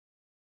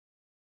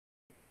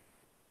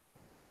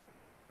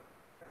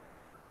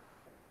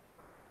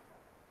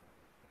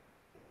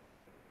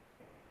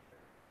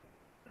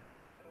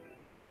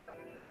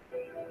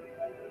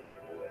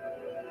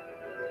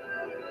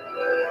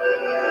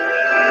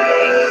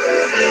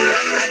Radio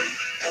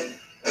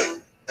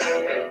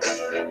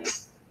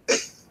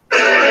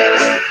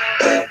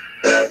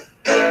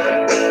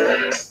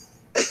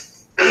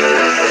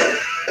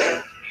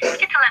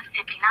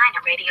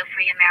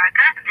Free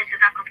America. This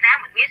is Uncle Sam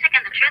with music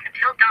and the truth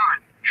until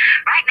dawn.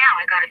 Right now,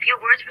 I got a few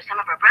words for some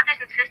of our brothers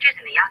and sisters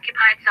in the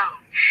occupied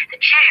zone. The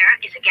chair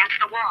is against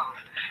the wall.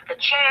 The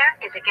chair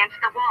is against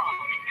the wall.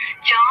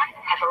 John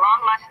has a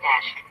long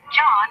mustache.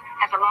 John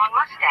has a long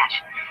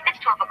mustache. It's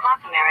 12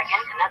 o'clock,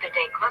 Americans, another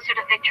day closer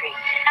to victory.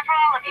 And for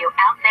all of you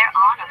out there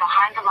on or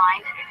behind the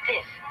lines,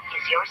 this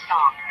is your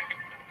song.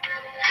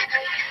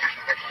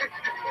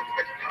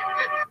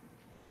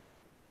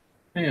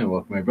 And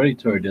welcome everybody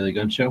to our Daily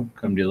Gun Show.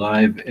 Come to you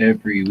live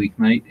every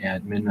weeknight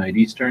at midnight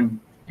Eastern,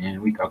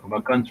 and we talk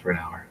about guns for an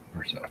hour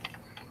or so.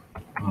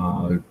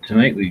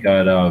 Tonight we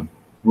got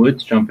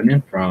Woods jumping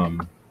in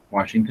from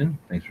Washington.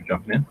 Thanks for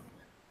jumping in.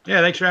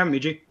 Yeah, thanks for having me,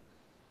 G.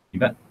 You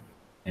bet.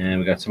 And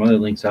we got some other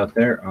links out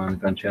there on the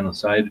Gun Channel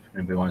side if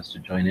anybody wants to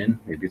join in.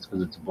 Maybe it's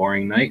because it's a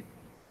boring night.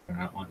 They're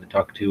not wanting to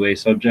talk two-way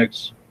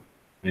subjects.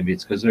 Maybe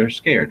it's because they're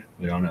scared.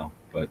 We don't know.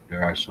 But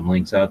there are some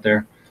links out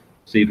there.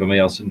 See if anybody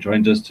else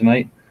joins us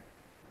tonight.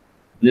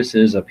 This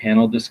is a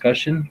panel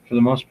discussion for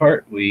the most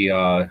part. We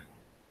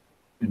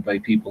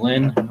invite people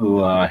in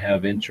who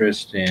have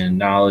interest and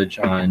knowledge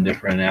on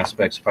different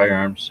aspects of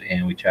firearms,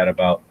 and we chat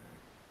about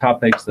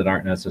topics that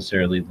aren't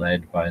necessarily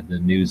led by the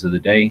news of the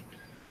day.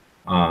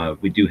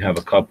 We do have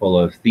a couple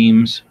of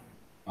themes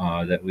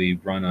that we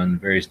run on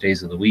various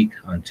days of the week.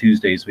 On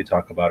Tuesdays, we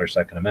talk about our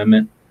Second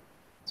Amendment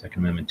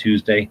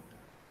Tuesday.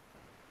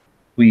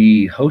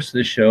 We host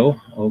this show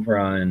over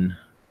on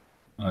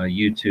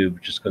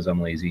YouTube just because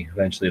I'm lazy.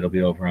 Eventually it'll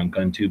be over on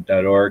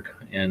guntube.org,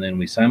 and then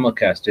we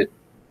simulcast it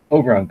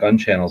over on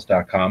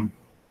gunchannels.com,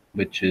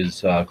 which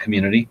is a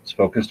community. It's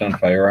focused on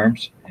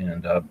firearms,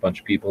 and a bunch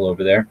of people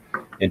over there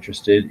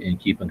interested in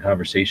keeping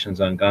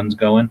conversations on guns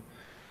going,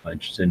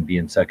 interested in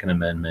being Second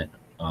Amendment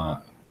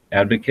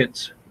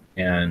advocates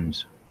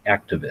and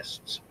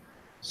activists.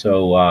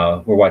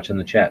 So we're watching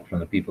the chat from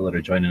the people that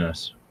are joining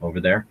us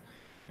over there,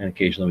 and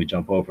occasionally we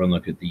jump over and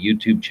look at the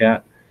YouTube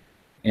chat.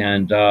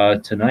 And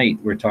tonight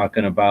we're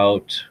talking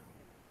about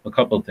a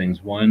couple of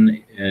things.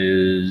 One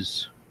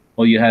is,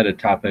 well, you had a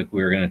topic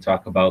we were going to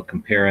talk about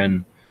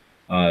comparing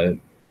gun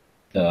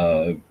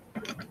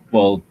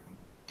laws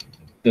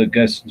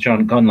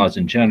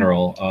in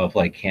general of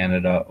like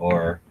Canada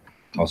or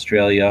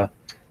Australia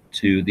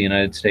to the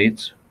United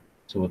States.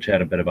 So we'll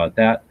chat a bit about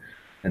that.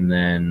 And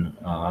then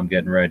I'm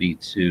getting ready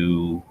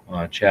to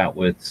chat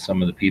with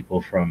some of the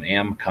people from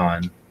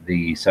AmCon,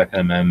 the Second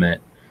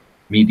Amendment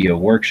media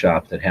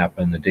workshop that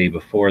happened the day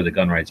before the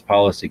Gun Rights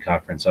Policy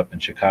Conference up in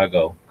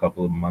Chicago a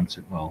couple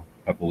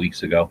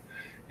weeks ago.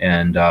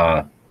 And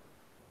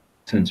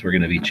since we're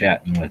going to be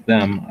chatting with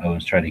them, I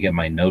was trying to get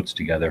my notes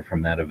together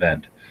from that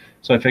event.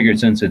 So I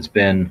figured since it's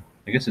been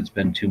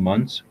 2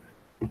 months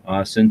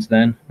since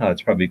then,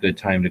 it's probably a good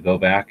time to go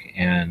back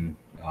and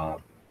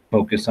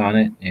focus on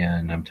it.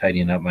 And I'm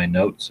tidying up my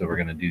notes, so we're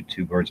going to do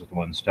two birds with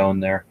one stone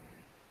there.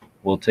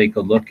 We'll take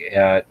a look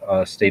at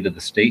State of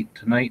the State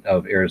tonight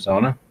of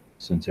Arizona.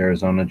 Since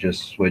Arizona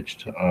just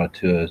switched to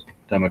a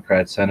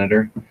Democrat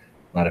senator,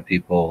 a lot of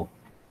people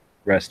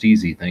rest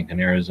easy thinking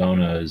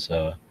Arizona is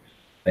a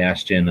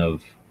bastion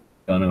of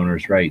gun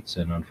owners' rights,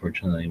 and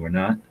unfortunately we're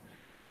not.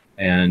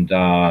 And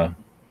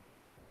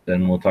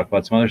then we'll talk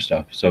about some other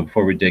stuff. So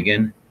before we dig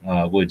in,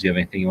 Woods, do you have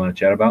anything you want to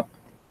chat about?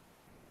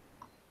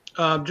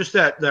 Just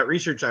that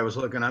research I was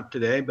looking up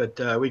today, but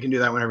we can do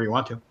that whenever you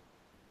want to.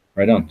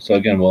 Right on. So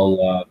again,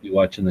 we'll be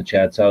watching the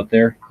chats out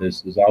there.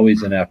 This is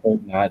always an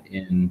effort, not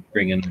in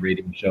bringing the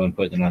radio show and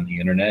putting it on the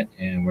internet.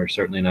 And we're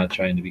certainly not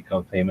trying to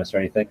become famous or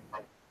anything.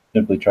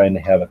 Simply trying to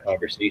have a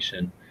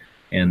conversation,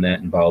 and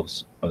that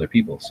involves other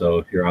people. So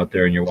if you're out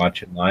there and you're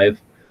watching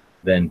live,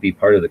 then be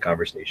part of the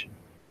conversation.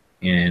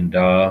 And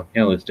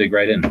let's dig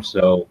right in.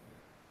 So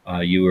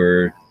you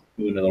were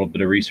doing a little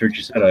bit of research.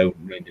 You said I was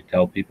going to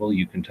tell people.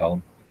 You can tell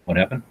them what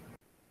happened.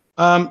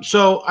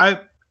 So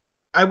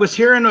I was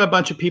hearing a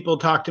bunch of people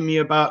talk to me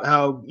about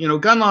how,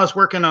 gun laws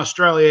work in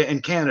Australia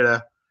and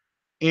Canada.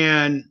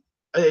 And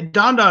it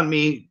dawned on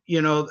me,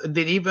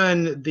 that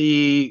even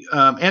the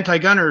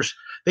anti-gunners,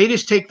 they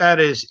just take that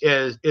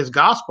as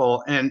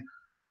gospel. And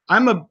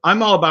I'm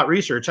all about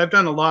research. I've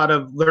done a lot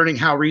of learning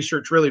how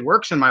research really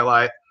works in my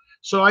life.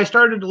 So I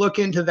started to look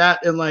into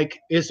that and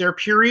is there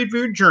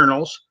peer-reviewed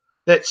journals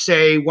that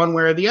say one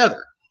way or the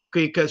other?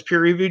 Because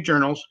peer-reviewed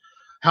journals,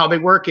 how they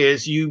work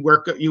is you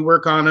work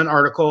on an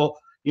article,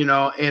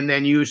 and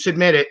then you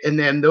submit it, and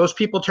then those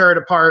people tear it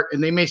apart,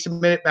 and they may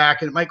submit it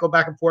back, and it might go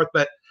back and forth,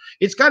 but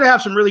it's got to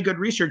have some really good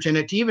research in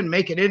it to even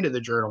make it into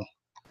the journal.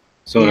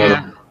 So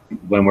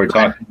when we're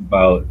talking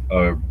about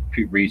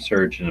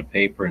research and a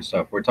paper and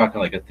stuff, we're talking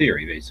like a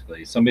theory,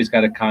 basically. Somebody's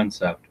got a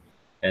concept,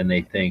 and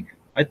they think,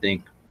 I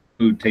think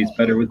food tastes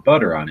better with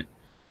butter on it.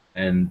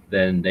 And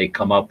then they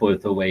come up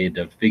with a way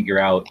to figure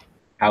out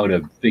how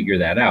to figure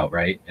that out,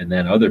 right? And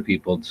then other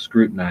people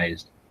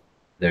scrutinized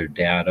their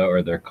data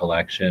or their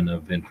collection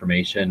of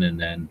information, and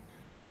then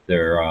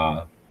their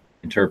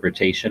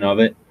interpretation of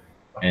it.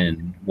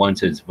 And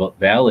once it's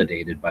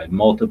validated by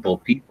multiple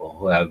people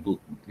who have,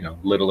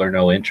 little or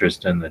no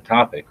interest in the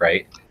topic,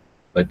 right?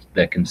 But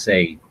that can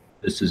say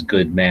this is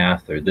good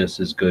math or this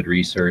is good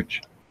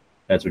research.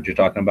 That's what you're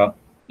talking about?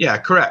 Yeah,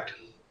 correct.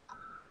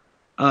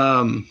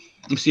 Let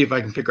me see if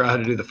I can figure out how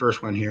to do the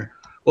first one here.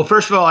 Well,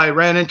 first of all, I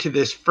ran into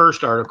this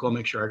first article.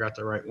 Make sure I got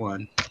the right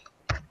one.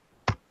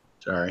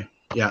 Sorry.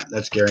 Yeah,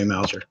 that's Gary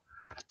Mauser.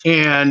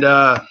 And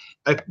I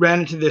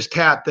ran into this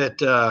cat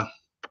that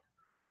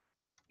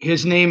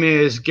his name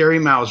is Gary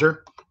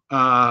Mauser.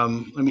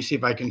 Let me see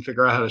if I can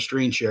figure out how to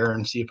screen share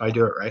and see if I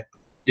do it right.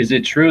 Is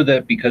it true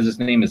that because his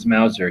name is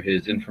Mauser,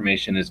 his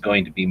information is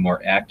going to be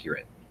more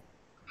accurate?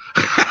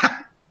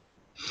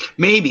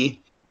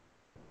 Maybe.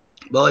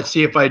 Well, let's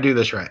see if I do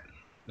this right.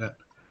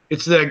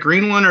 It's the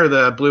green one or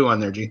the blue one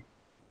there, G?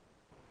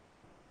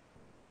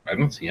 I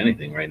don't see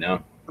anything right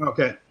now.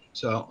 Okay,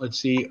 so let's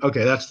see.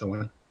 Okay, that's the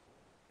one.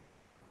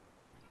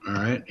 All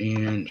right,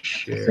 and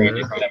share.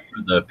 Except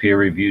for the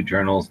peer-reviewed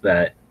journals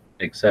that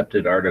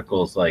accepted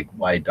articles like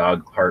Why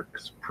Dog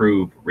Parks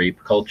Prove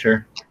Rape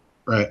Culture.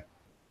 Right.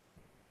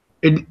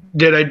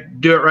 Did I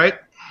do it right?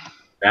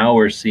 Now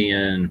we're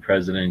seeing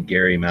President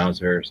Gary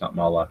Mauser or something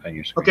all up on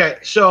your screen. Okay,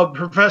 so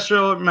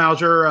Professor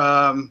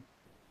Mauser,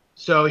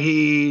 so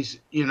he's,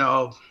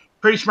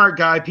 pretty smart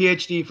guy,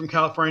 PhD from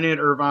California at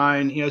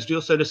Irvine. He has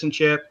dual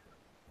citizenship.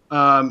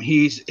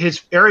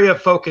 His area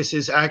of focus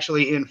is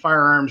actually in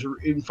firearms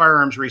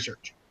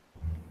research.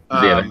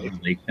 Does he have any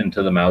relation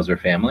to the Mauser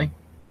family?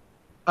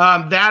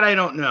 That I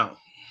don't know.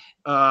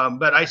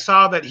 But I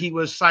saw that he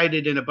was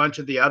cited in a bunch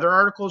of the other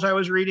articles I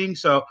was reading.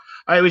 So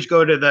I always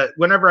go to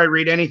whenever I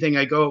read anything,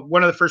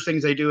 one of the first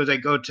things I do is I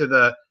go to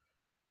the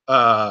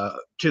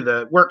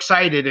work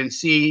cited and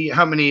see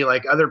how many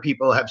other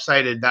people have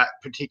cited that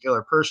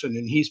particular person.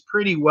 And he's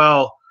pretty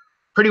well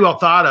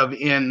thought of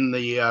in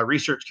the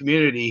research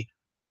community.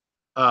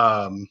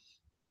 And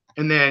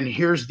then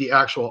here's the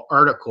actual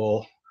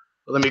article.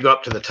 Let me go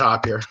up to the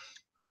top here.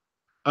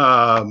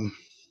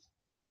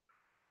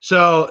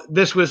 So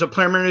this was a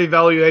preliminary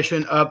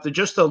evaluation of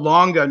just the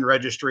long gun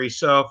registry.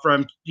 So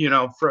from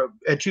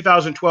at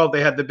 2012,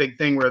 they had the big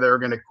thing where they were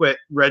going to quit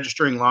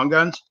registering long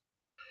guns.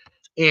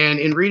 And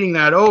in reading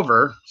that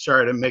over,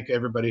 sorry to make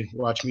everybody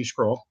watch me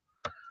scroll,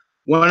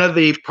 one of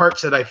the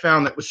parts that I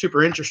found that was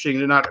super interesting,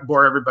 to not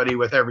bore everybody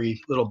with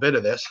every little bit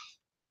of this,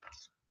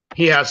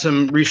 he has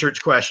some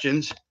research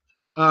questions.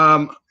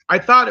 I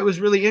thought it was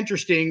really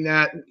interesting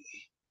that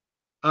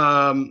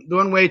the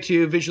one way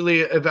to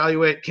visually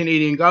evaluate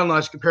Canadian gun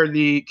laws compared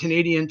the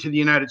Canadian to the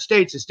United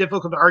States, it's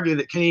difficult to argue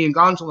that Canadian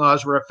gun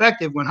laws were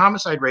effective when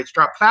homicide rates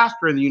dropped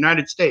faster in the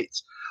United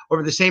States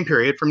over the same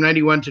period from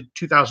 91 to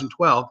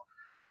 2012.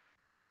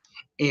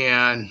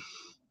 And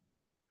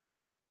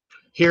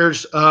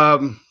here's,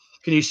 can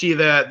you see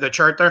the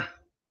chart there?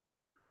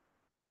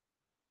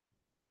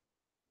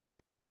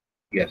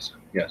 Yes.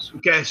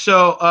 Okay,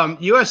 so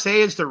USA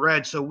is the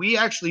red, so we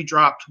actually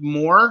dropped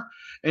more.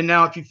 And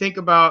now if you think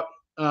about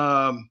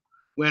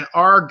when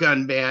our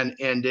gun ban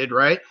ended,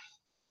 right?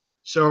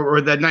 So,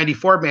 or the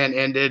 94 ban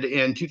ended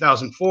in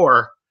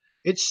 2004,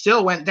 it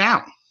still went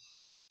down.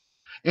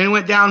 And it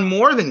went down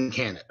more than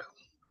Canada,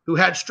 who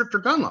had stricter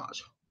gun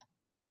laws.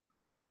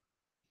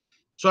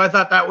 So I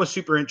thought that was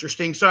super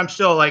interesting. So I'm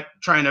still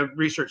trying to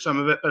research some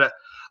of it, but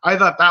I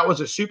thought that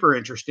was a super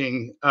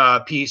interesting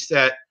piece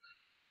that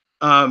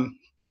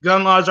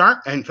gun laws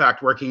aren't in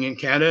fact working in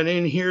Canada.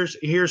 And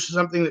here's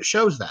something that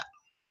shows that.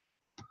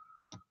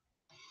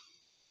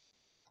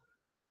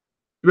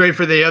 You ready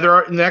for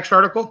the next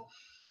article?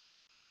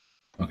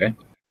 Okay.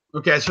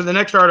 Okay, so the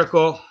next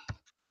article,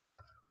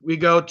 we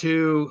go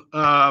to,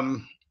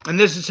 and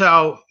this is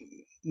how,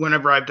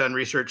 whenever I've done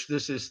research,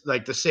 this is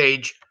the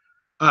SAGE.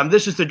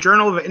 This is the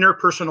Journal of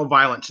Interpersonal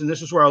Violence, and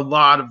this is where a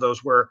lot of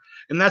those were.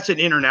 And that's an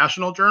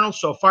international journal.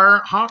 So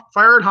fire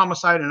and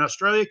homicide in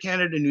Australia,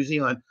 Canada, and New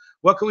Zealand.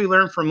 What can we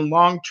learn from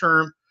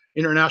long-term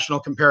international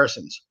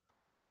comparisons?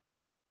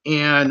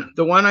 And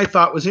the one I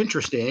thought was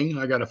interesting,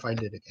 I got to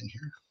find it again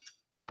here,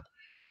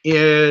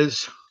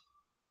 is,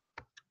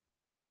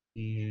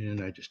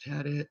 and I just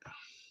had it,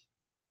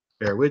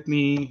 bear with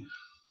me.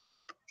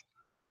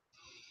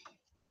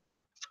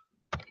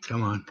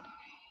 Come on.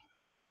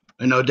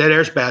 I know dead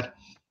air's bad.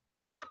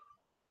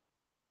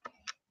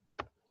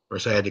 Of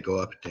course, I had to go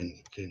up.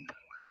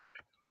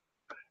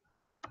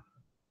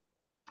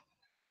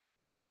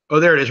 Oh,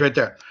 there it is right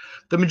there.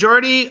 The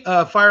majority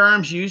of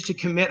firearms used to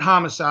commit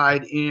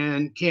homicide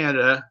in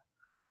Canada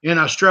and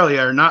Australia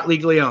are not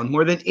legally owned.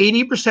 More than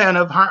 80%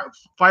 of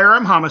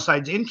firearm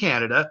homicides in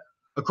Canada,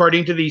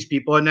 according to these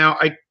people, and now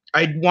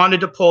I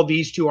wanted to pull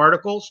these two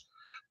articles,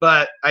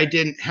 but I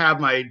didn't have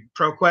my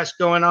ProQuest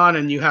going on,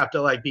 and you have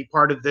to be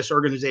part of this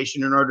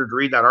organization in order to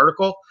read that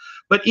article.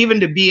 But even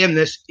to be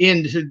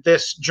into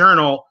this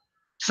journal,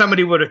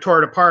 somebody would have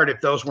tore it apart if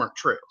those weren't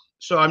true.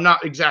 So I'm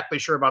not exactly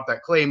sure about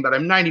that claim, but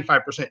I'm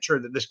 95% sure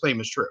that this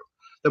claim is true.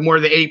 That more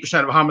than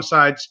 80% of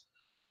homicides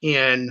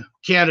in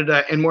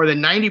Canada and more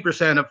than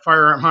 90% of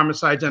firearm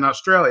homicides in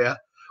Australia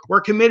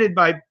were committed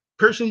by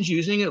persons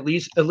using at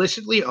least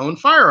illicitly owned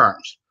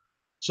firearms.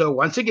 So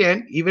once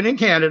again, even in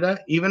Canada,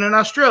 even in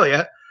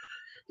Australia,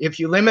 if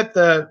you limit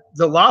the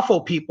lawful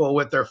people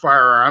with their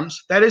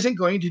firearms, that isn't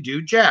going to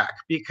do jack,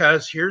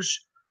 because here's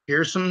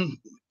some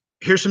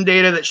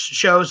data that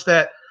shows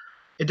that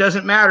it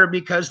doesn't matter,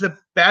 because the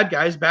bad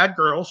guys, bad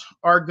girls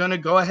are going to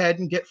go ahead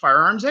and get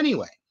firearms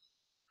anyway,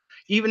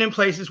 even in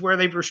places where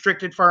they've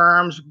restricted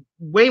firearms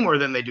way more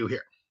than they do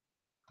here.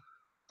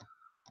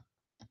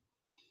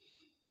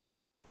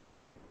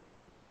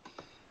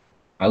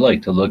 I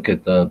like to look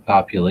at the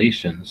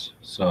populations.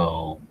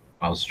 So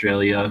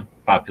Australia,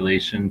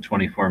 population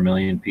 24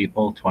 million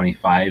people,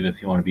 25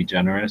 if you want to be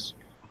generous.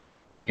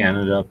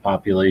 Canada,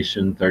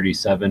 population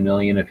 37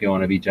 million if you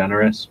want to be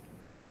generous.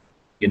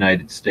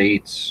 United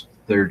States,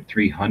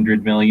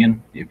 300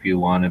 million if you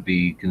want to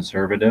be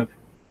conservative.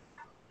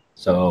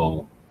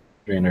 So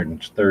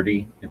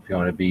 330 if you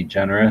want to be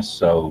generous.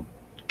 So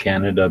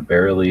Canada,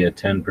 barely a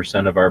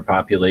 10% of our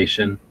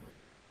population,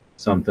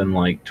 something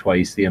like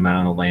twice the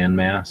amount of land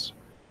mass,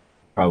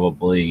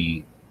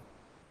 probably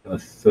a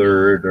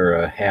third or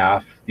a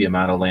half the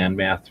amount of land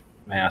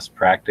mass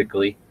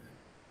practically.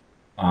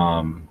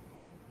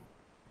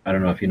 I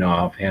don't know if you know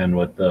offhand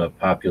what the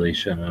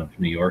population of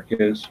New York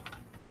is.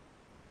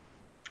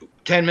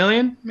 10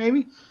 million,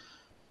 maybe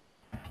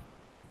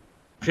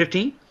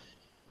 15.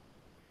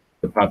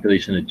 The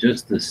population of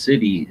just the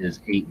city is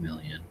 8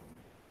 million.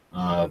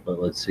 But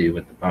let's see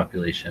what the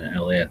population in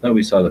LA. I thought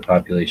we saw the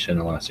population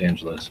in Los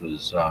Angeles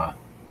was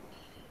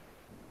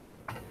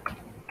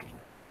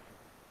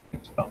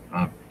it's about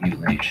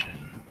population.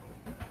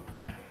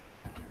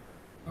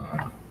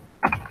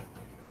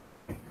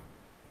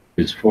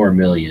 Is 4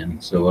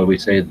 million. So what we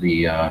say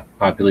the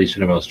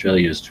population of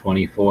Australia is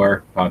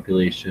 24.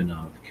 Population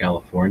of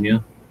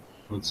California,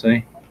 let's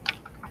say.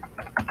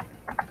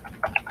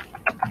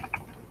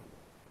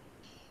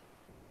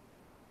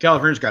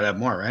 California's got to have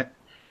more, right?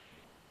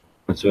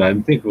 That's what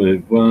I'm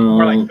thinking. Well,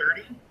 More like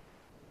 30.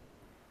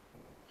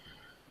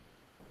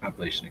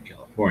 Population of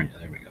California.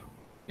 There we go.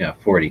 Yeah,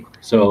 40.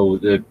 So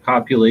the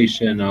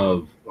population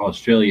of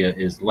Australia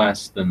is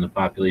less than the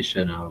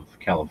population of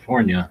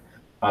California.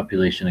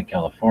 Population of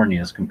California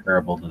is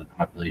comparable to the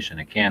population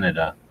of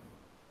Canada.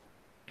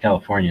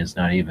 California is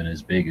not even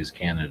as big as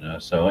Canada.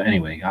 So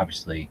anyway,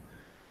 obviously,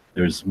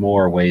 there's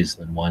more ways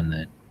than one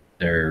that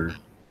their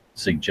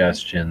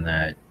suggestion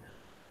that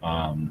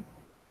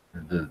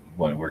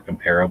we're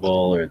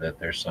comparable, or that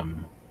there's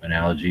some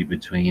analogy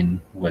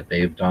between what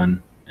they've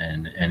done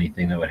and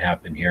anything that would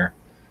happen here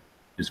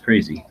is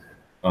crazy.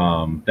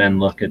 Then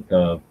look at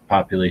the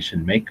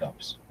population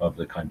makeups of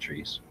the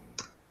countries.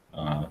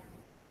 I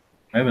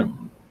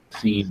haven't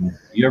seen.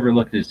 You ever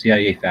looked at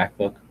CIA fact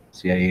book,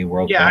 CIA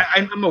World? Yeah,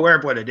 I'm aware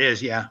of what it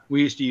is. Yeah,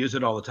 we used to use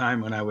it all the time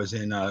when I was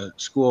in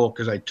school,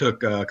 because I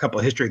took a couple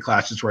of history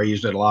classes where I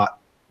used it a lot.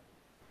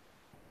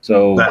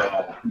 So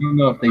I don't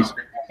know if they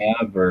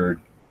have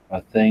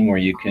a thing where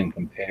you can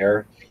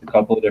compare a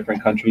couple of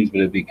different countries, but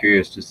it'd be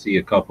curious to see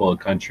a couple of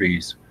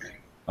countries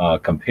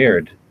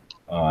compared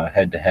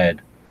head to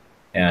head,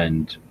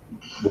 and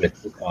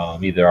with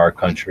either our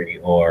country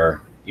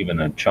or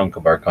even a chunk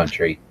of our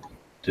country,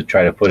 to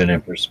try to put it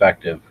in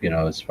perspective,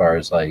 as far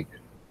as like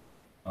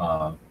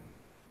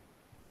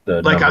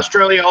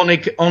Australia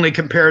only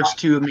compares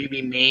to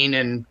maybe Maine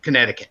and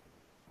Connecticut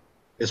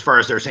as far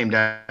as their same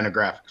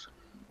demographics.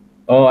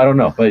 Oh, I don't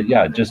know, but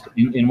yeah, just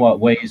in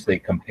what ways they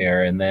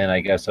compare, and then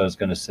I guess I was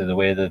going to say the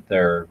way that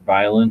their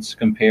violence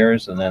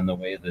compares, and then the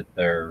way that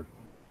their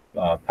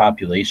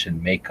population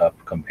makeup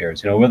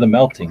compares. We're the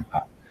melting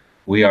pot.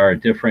 We are a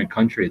different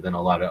country than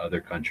a lot of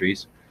other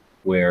countries,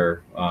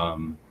 where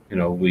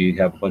we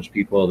have a bunch of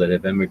people that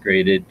have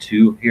immigrated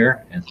to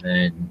here, and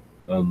then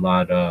a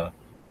lot of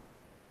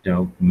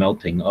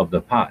melting of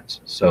the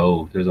pots.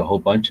 So there's a whole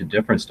bunch of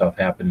different stuff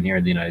happening here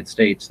in the United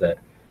States, that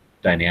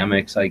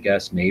dynamics, I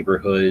guess,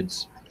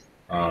 neighborhoods,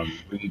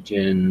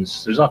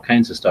 regions. There's all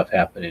kinds of stuff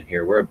happening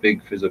here. We're a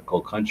big physical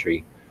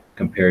country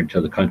compared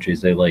to the countries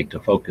they like to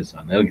focus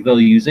on.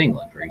 They'll use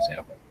England, for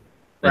example.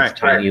 That's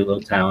tiny little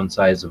town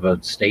size of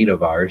a state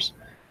of ours.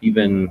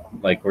 Even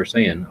like we're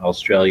saying,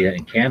 Australia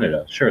and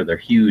Canada, sure, they're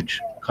huge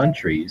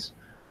countries,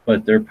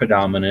 but they're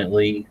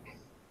predominantly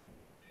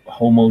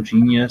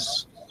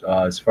homogeneous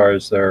as far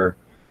as their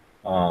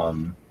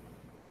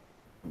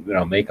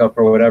makeup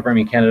or whatever. I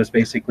mean, Canada's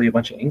basically a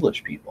bunch of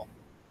English people,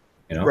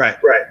 Right.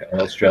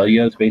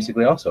 Australia is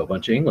basically also a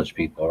bunch of English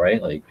people,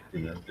 right? Like,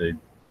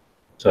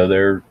 so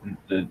they're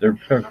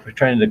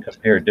trying to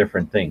compare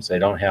different things. They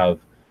don't have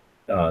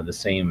the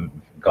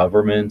same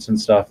governments and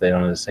stuff. They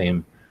don't have the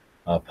same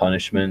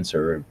punishments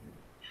or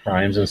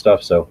crimes and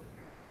stuff. So,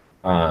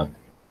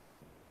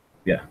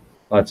 yeah,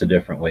 lots of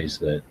different ways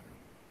that.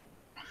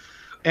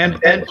 And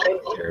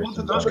both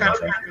of those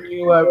countries, when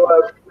you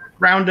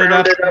rounded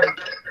up.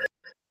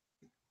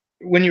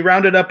 When you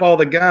rounded up all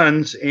the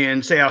guns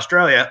in, say,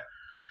 Australia,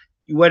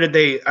 what did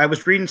they? I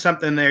was reading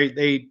something.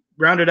 They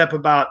rounded up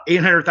about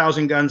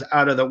 800,000 guns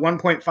out of the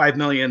 1.5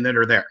 million that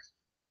are there.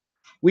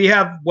 We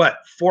have what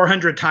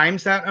 400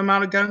 times that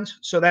amount of guns.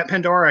 So that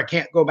Pandora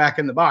can't go back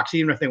in the box,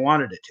 even if they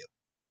wanted it to.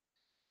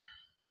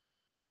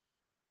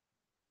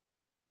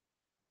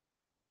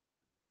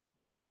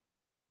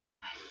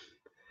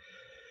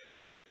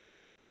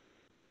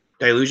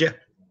 Did I lose you?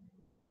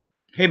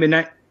 Hey,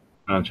 Midnight.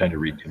 I'm trying to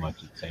read too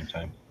much at the same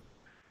time.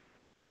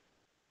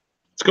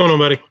 What's going on,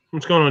 buddy?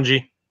 What's going on,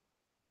 G?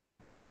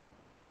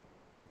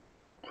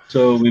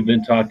 So we've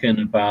been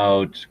talking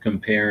about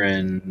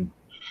comparing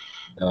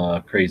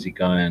crazy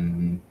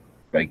gun,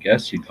 I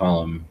guess you'd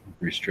call them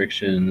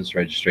restrictions,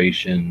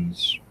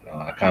 registrations,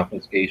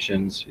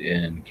 confiscations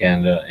in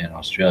Canada and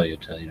Australia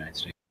to the United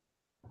States.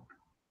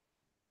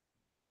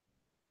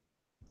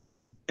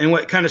 And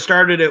what kind of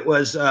started it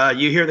was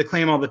you hear the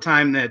claim all the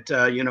time that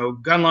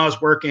gun laws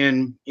work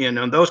in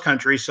those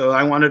countries. So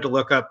I wanted to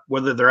look up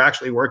whether they're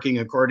actually working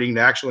according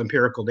to actual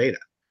empirical data,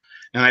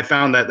 and I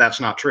found that that's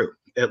not true.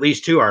 At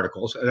least 2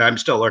 articles, and I'm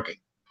still looking.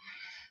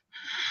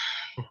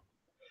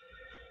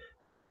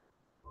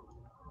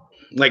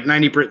 Like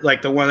 90%,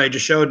 like the one I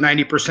just showed,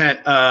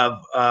 90%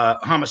 of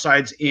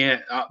homicides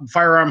in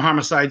firearm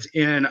homicides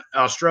in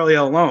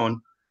Australia alone,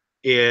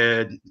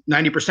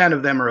 90%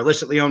 of them are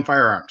illicitly owned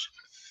firearms.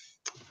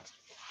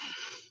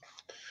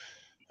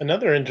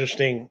 Another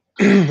interesting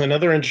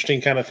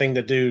kind of thing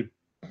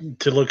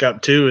to look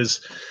up too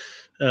is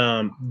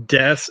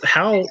deaths.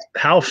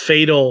 How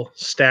fatal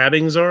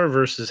stabbings are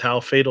versus how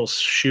fatal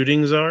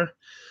shootings are.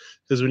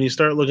 Because when you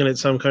start looking at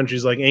some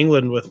countries like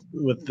England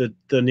with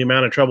the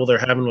amount of trouble they're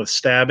having with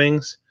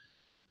stabbings,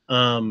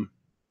 a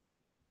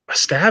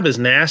stab is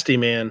nasty,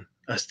 man.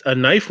 A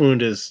knife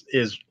wound is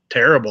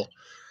terrible.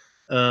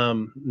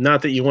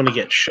 Not that you want to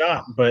get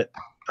shot, but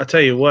I'll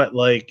tell you what,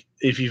 like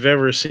if you've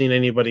ever seen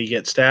anybody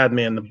get stabbed,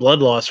 man, the blood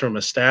loss from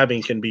a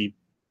stabbing can be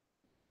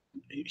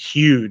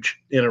huge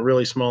in a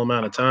really small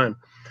amount of time.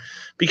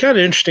 Be kind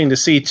of interesting to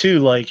see too,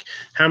 like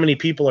how many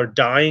people are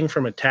dying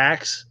from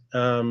attacks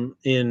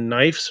in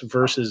knives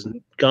versus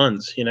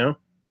guns. You know,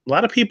 a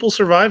lot of people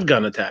survive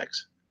gun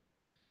attacks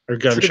or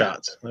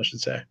gunshots, I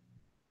should say.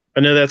 I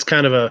know that's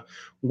kind of a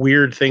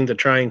weird thing to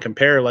try and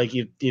compare. Like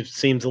it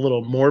seems a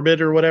little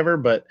morbid or whatever,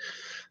 but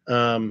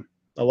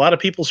a lot of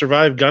people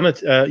survive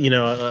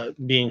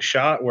being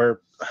shot, where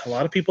a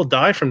lot of people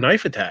die from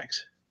knife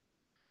attacks.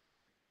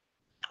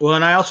 Well,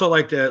 and I also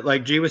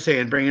like G was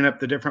saying, bringing up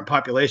the different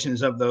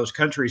populations of those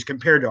countries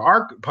compared to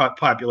our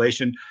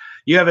population.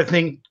 You have a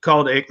thing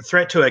called a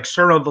threat to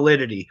external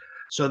validity.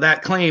 So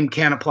that claim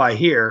can't apply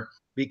here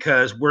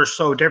because we're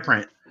so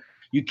different.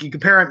 You can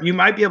compare them. You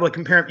might be able to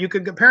compare them. You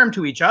could compare them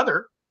to each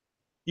other.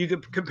 You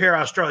could compare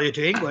Australia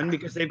to England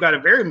because they've got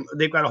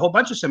a whole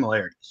bunch of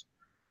similarities.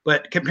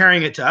 But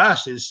comparing it to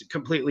us is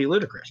completely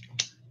ludicrous.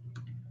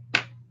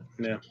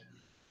 Yeah.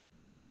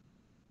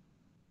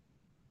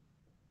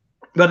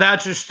 But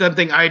that's just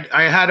something I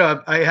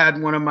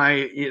had one of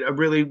my a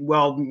really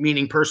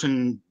well-meaning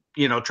person,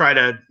 try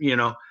to,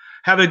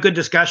 have a good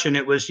discussion.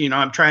 It was,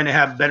 I'm trying to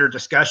have better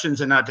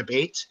discussions and not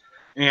debates.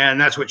 And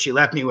that's what she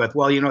left me with.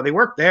 Well, they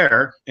work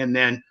there. And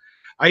then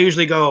I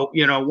usually go,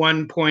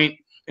 1 point,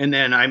 and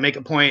then I make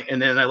a point, and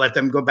then I let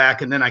them go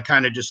back. And then I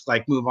kind of just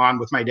like move on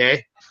with my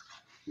day,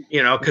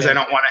 because I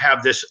don't want to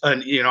have this,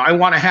 I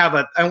want to have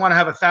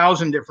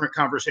 1,000 different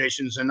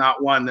conversations and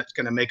not one that's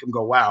going to make them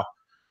go, wow.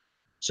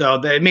 So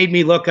that made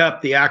me look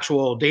up the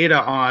actual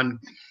data on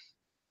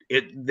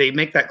it. They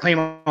make that claim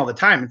all the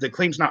time. The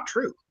claim's not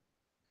true.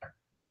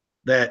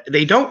 That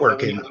they don't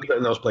work in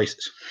those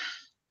places.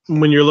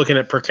 When you're looking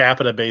at per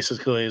capita,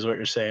 basically, is what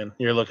you're saying.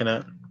 You're looking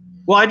at.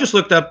 Well, I just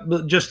looked up the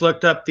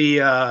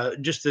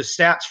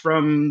stats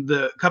from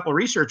the couple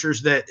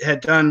researchers that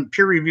had done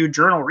peer-reviewed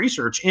journal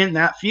research in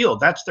that field.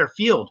 That's their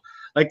field.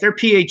 Like their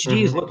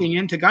PhDs looking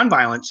into gun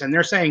violence, and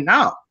they're saying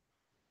no.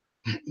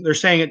 They're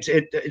saying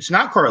it's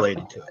not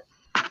correlated to it.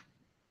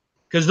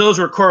 Because those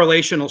were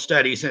correlational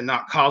studies and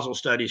not causal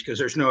studies, because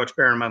there's no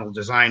experimental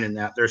design in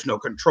that. There's no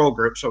control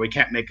group, so we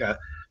can't make a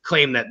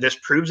claim that this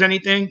proves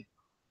anything.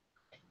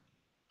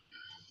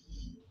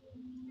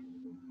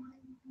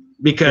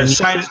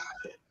 Because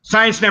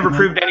science never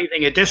proved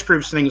anything. It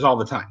disproves things all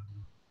the time.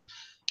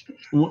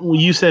 Well,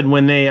 you said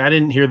I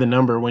didn't hear the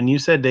number. When you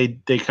said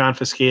they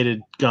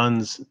confiscated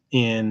guns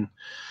in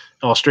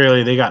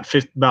Australia, they got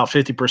about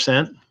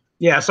 50%?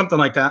 Yeah, something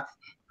like that.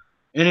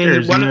 And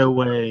there's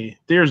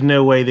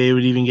no way they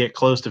would even get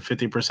close to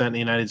 50% in the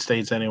United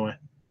States anyway.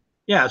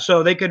 Yeah,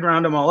 so they could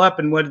round them all up,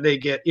 and what did they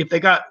get?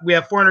 We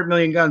have 400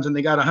 million guns, and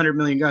they got 100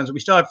 million guns. We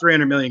still have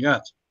 300 million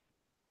guns.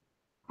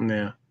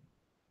 Yeah.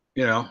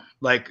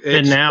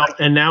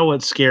 And now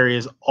what's scary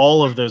is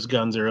all of those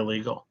guns are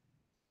illegal,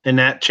 and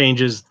that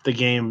changes the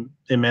game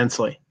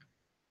immensely.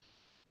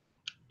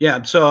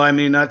 Yeah, so I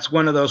mean that's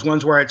one of those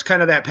ones where it's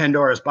kind of that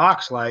Pandora's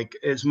box. Like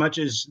as much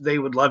as they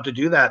would love to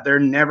do that, they're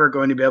never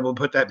going to be able to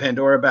put that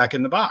Pandora back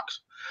in the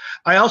box.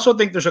 I also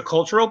think there's a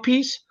cultural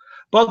piece.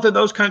 Both of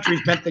those countries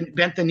bent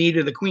the knee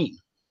to the Queen.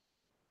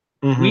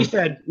 Mm-hmm.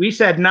 We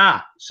said nah,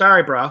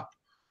 sorry, bro,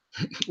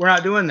 we're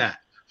not doing that.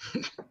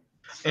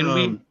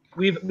 And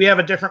we have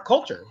a different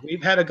culture.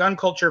 We've had a gun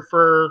culture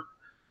for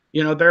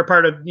you know, they're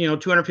part of, you know,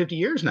 250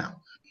 years now,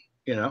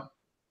 you know,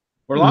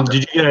 or longer.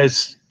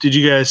 Did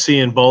you guys see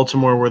in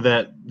Baltimore where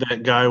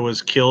that guy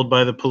was killed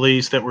by the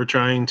police that were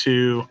trying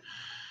to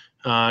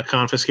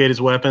confiscate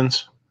his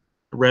weapons?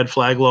 Red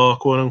flag law,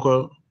 quote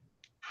unquote.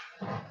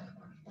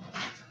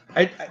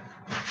 I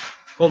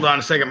hold on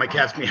a second. My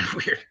cat's being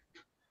weird.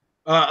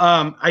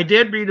 I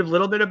did read a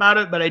little bit about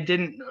it, but I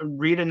didn't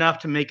read enough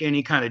to make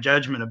any kind of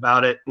judgment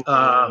about it.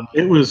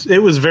 It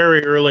was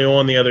very early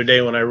on the other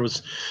day when I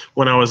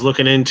was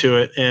looking into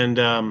it,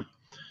 and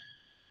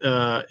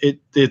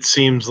it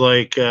seems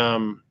like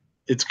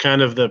it's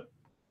kind of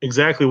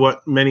exactly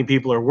what many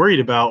people are worried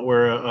about,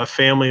 where a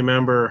family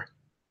member,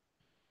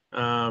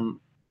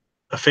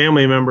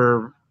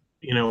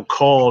 you know,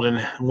 called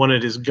and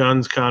wanted his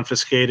guns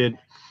confiscated,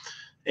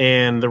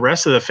 and the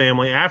rest of the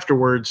family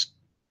afterwards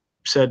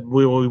said,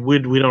 we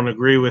don't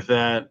agree with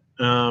that.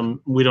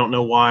 We don't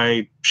know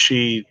why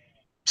she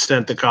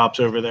sent the cops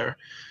over there.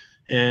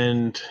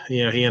 And,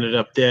 you know, he ended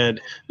up dead.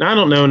 Now, I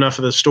don't know enough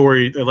of the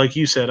story. Like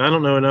you said, I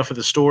don't know enough of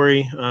the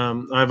story.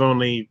 I've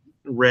only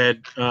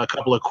read a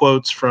couple of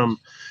quotes from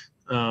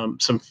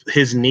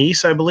his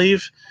niece, I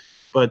believe.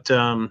 But,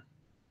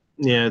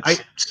 yeah,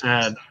 it's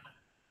sad.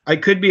 I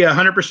could be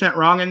 100%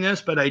 wrong in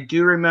this, but I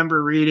do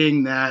remember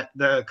reading that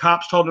the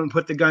cops told him to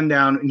put the gun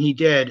down, and he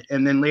did,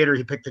 and then later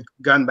he picked the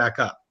gun back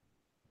up.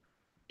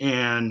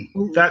 And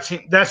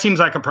that seems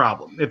like a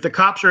problem. If the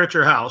cops are at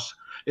your house,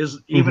 is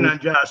even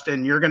unjust,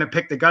 and you're going to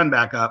pick the gun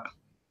back up,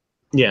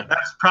 yeah,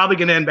 that's probably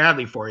going to end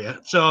badly for you.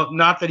 So,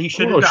 not that he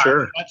should have died.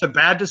 Sure. That's a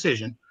bad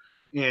decision.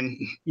 And,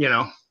 you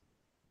know,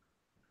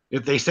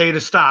 if they say to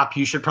stop,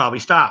 you should probably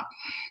stop.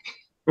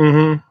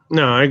 No,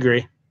 I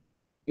agree.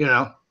 You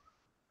know.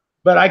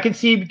 But I could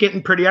see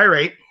getting pretty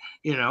irate,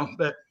 you know,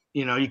 but,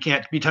 you know, you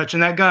can't be touching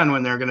that gun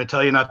when they're going to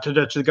tell you not to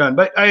touch the gun.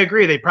 But I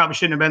agree. They probably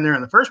shouldn't have been there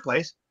in the first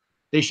place.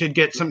 They should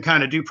get some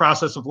kind of due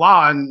process of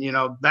law. And, you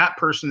know, that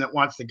person that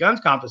wants the guns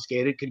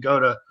confiscated could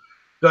go to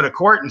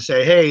court and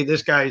say, hey,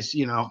 this guy's,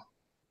 you know,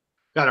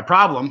 got a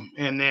problem.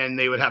 And then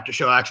they would have to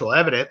show actual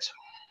evidence.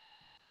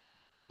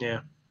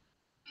 Yeah.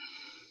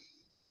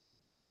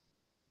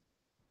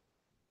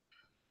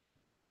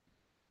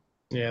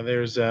 Yeah,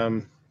 there's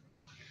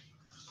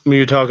when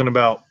you're talking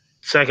about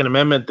Second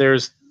Amendment,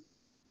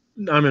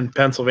 I'm in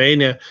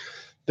Pennsylvania.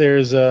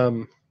 There's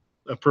a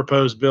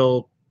proposed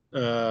bill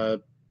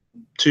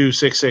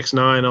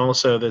 2669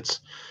 also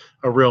that's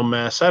a real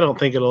mess. I don't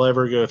think it'll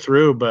ever go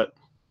through, but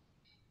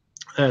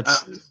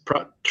that's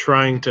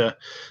trying to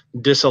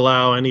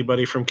disallow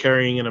anybody from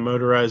carrying in a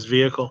motorized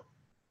vehicle.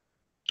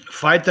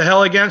 Fight the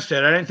hell against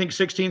it. I didn't think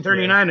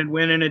 1639 would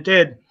win, and it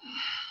did.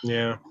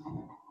 Yeah.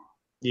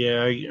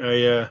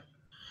 Yeah,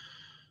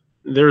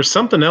 there's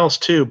something else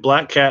too.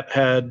 Black Cat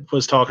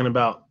was talking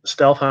about,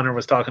 Stealth Hunter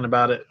was talking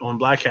about it on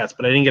Black Cats,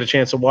 but I didn't get a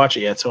chance to watch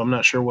it yet, so I'm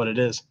not sure what it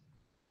is.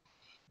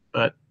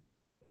 But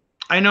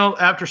I know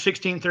after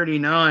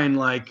 1639,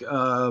 like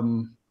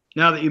now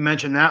that you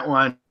mentioned that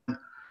one,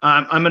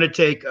 I'm going to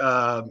take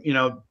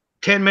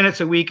 10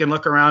 minutes a week and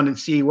look around and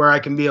see where I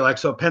can be. Like,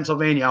 so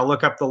Pennsylvania, I'll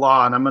look up the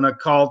law, and I'm going to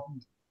call,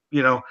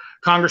 you know,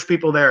 Congress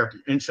people there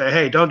and say,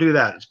 hey, don't do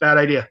that. It's a bad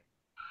idea.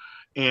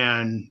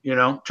 And, you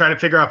know, try to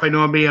figure out if I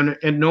know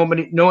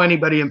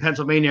anybody in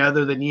Pennsylvania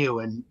other than you,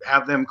 and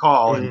have them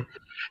call.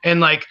 And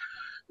like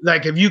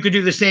if you could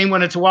do the same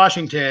when it's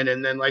Washington,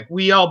 and then like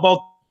we all both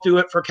do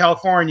it for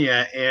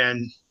California,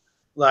 and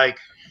like,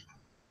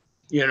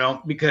 you know,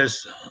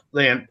 because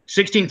then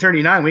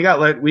 1639,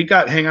 we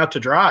got hang out to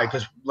dry,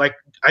 because like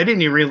I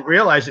didn't even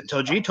realize it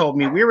until G told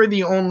me we were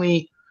the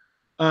only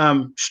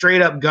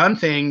straight up gun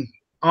thing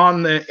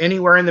on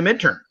anywhere in the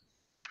midterm.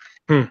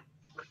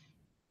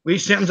 We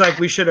seems like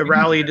we should have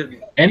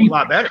rallied a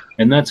lot better.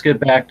 And let's get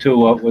back to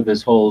what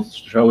this whole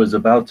show is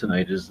about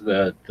tonight, is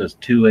the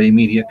 2A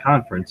Media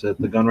Conference at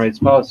the Gun Rights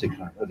Policy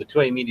Conference, or the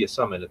 2A Media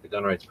Summit at the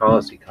Gun Rights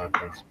Policy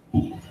Conference.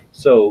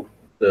 So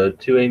the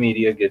 2A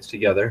Media gets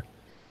together.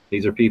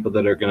 These are people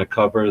that are going to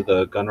cover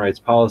the Gun Rights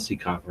Policy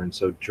Conference.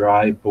 So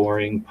dry,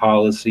 boring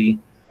policy,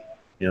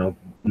 you know,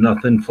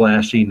 nothing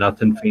flashy,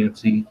 nothing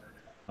fancy,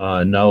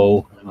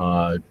 nothing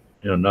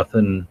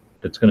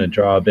that's going to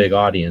draw a big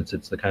audience.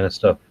 It's the kind of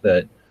stuff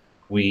that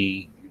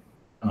we,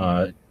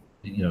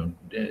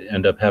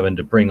 end up having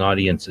to bring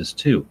audiences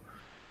to,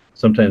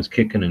 sometimes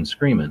kicking and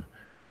screaming,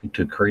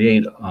 to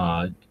create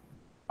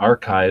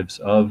archives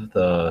of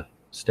the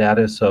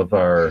status of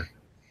our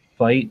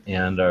fight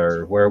and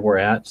where we're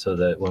at, so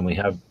that when we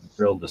have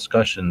real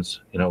discussions,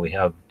 you know, we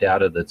have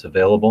data that's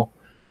available,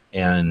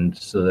 and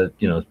so that,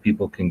 you know,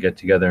 people can get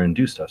together and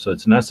do stuff. So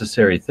it's a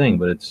necessary thing,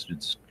 but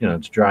it's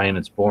dry and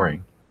it's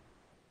boring.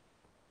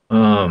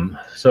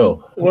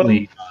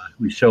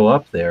 We show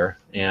up there,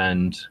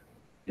 and,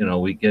 you know,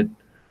 we get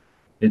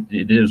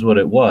it is what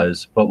it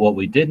was. But what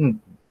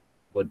didn't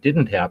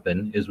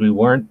happen is we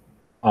weren't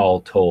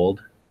all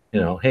told,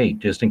 you know, hey,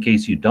 just in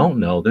case you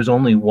don't know, there's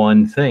only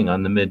one thing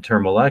on the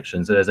midterm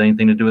elections that has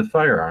anything to do with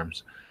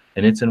firearms,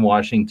 and it's in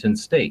Washington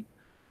State,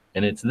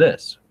 and it's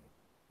this.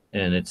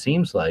 And it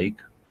seems like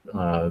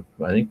I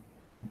think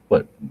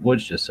what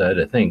Woods just said.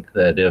 I think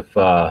that if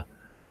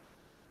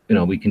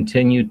we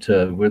continue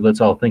to,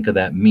 let's all think of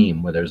that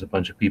meme where there's a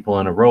bunch of people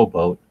on a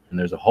rowboat and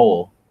there's a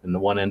hole in the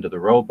one end of the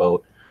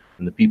rowboat,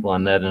 and the people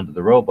on that end of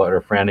the rowboat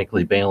are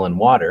frantically bailing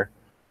water,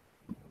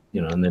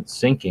 and it's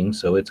sinking,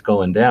 so it's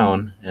going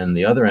down. And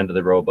the other end of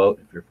the rowboat,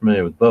 if you're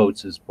familiar with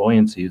boats, is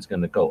buoyancy is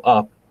going to go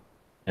up,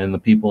 and the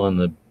people on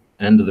the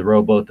end of the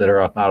rowboat that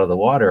are up out of the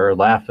water are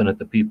laughing at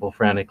the people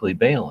frantically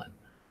bailing,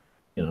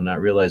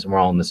 not realizing we're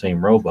all in the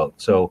same rowboat.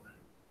 So,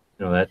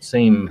 that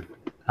same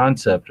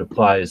concept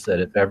applies, that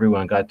if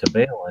everyone got to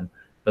bailing,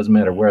 doesn't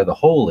matter where the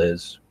hole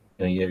is,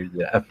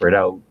 the effort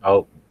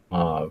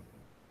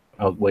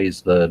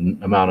outweighs the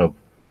amount of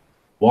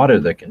water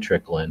that can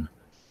trickle in.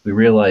 We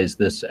realize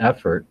this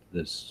effort,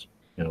 this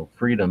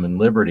freedom and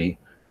liberty,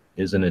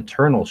 is an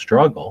eternal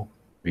struggle,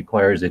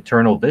 requires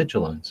eternal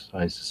vigilance.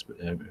 I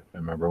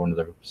remember one of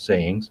the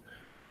sayings,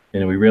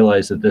 and we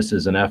realize that this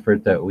is an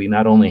effort that we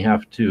not only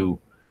have to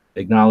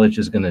acknowledge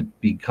is going to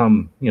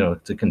become,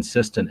 it's a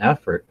consistent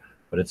effort,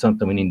 but it's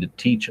something we need to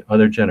teach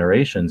other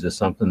generations, is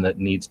something that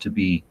needs to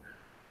be,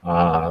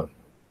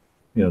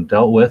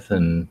 dealt with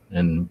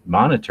and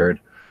monitored.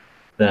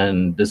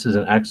 Then this is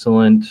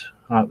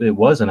it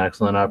was an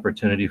excellent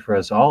opportunity for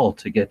us all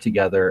to get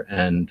together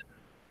and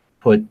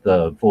put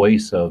the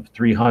voice of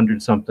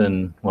 300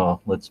 something,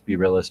 well, let's be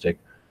realistic,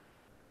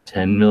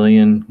 10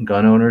 million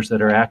gun owners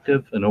that are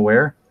active and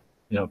aware.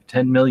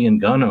 10 million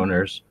gun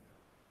owners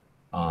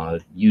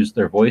use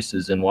their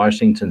voices in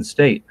Washington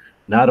state.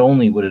 Not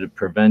only would it have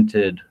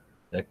prevented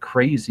that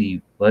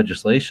crazy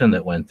legislation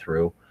that went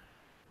through,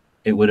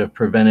 it would have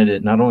prevented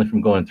it not only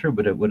from going through,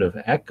 but it would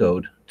have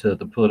echoed to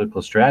the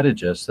political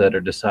strategists that are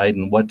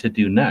deciding what to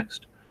do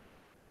next.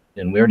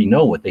 And we already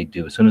know what they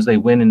do. As soon as they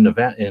win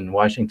in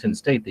Washington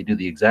state, they do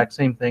the exact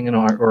same thing in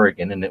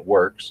Oregon, and it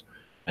works.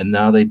 And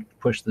now they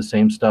push the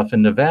same stuff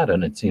in Nevada,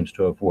 and it seems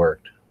to have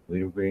worked.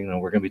 We're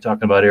going to be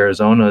talking about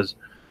Arizona's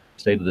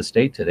state of the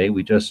state today.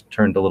 We just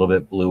turned a little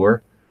bit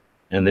bluer,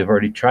 and they've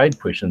already tried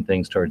pushing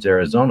things towards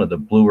Arizona. The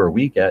bluer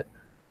we get,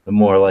 the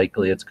more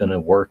likely it's going to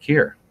work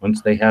here.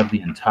 Once they have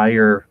the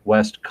entire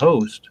West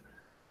Coast,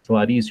 it's a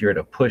lot easier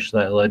to push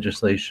that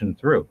legislation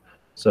through.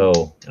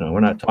 So, we're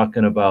not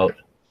talking about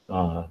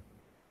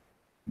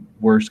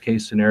worst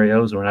case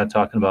scenarios. We're not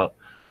talking about,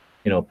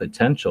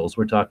 potentials.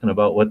 We're talking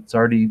about what's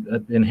already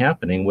been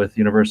happening with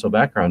universal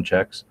background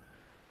checks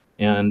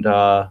and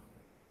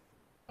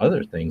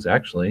other things,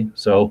 actually.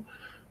 So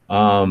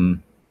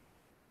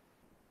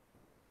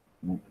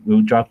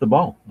we dropped the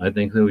ball. I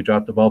think that we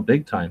dropped the ball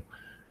big time.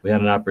 We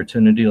had an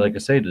opportunity, like I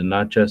say, to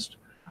not just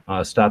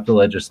stop the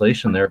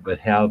legislation there, but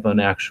have an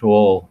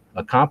actual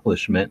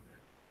accomplishment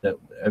that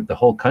the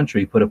whole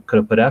country could have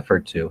put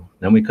effort to.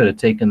 Then we could have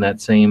taken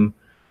that same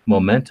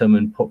momentum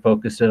and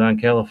focused it on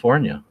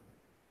California.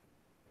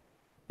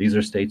 These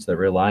are states that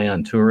rely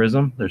on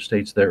tourism. They're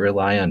states that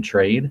rely on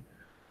trade.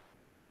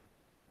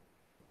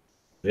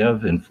 We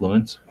have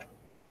influence.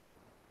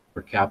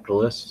 We're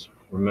capitalists.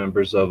 We're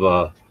members of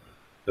a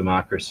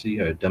democracy,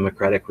 a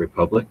democratic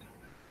republic.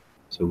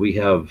 So we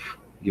have,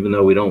 even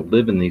though we don't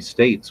live in these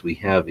states, we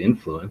have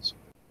influence.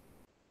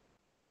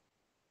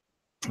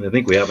 And I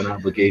think we have an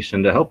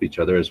obligation to help each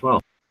other as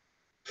well.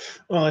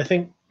 Well, I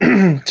think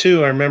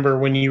too, I remember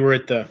when you were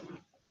at the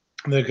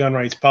gun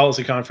rights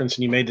policy conference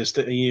and you made this,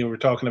 you were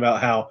talking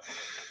about how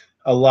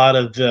a lot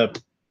of the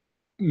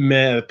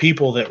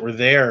people that were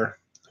there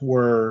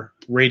were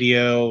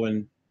radio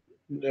and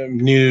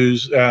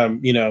news,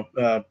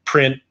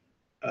 print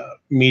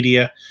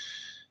media,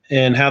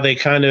 and how they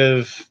kind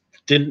of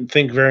didn't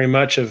think very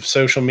much of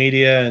social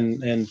media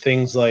and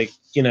things like,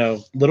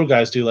 little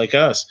guys do like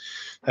us.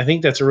 I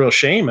think that's a real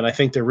shame. And I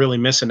think they're really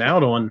missing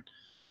out on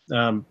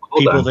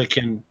people that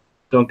can.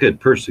 Don't get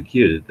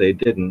persecuted. They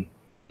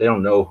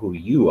don't know who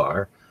you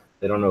are.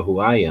 They don't know who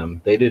I am.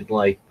 They didn't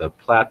like the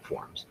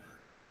platforms.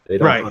 They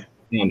don't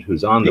understand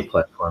who's on the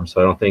platform.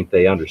 So I don't think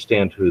they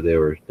understand who they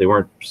were. They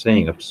weren't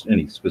saying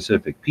any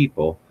specific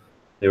people.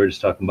 They were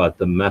just talking about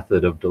the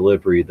method of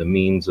delivery, the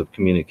means of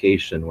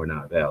communication were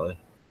not valid.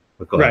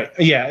 Right.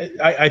 Yeah.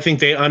 I think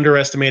they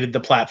underestimated the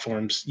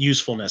platform's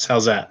usefulness.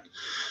 How's that?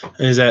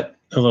 Is that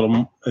a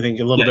little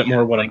bit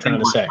more what I'm trying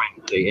to say?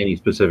 Any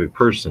specific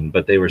person,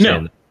 but they were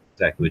saying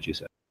exactly what you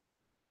said.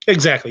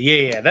 Exactly.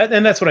 Yeah.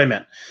 That's what I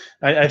meant.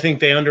 I think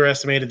they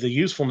underestimated the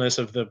usefulness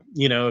of of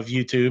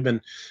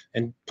YouTube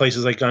and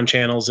places like gun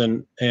channels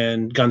and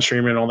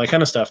Gunstreamer and all that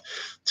kind of stuff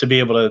to be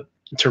able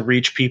to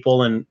reach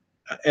people. And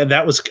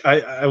that was,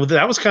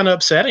 that was kind of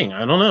upsetting.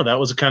 I don't know. That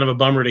was kind of a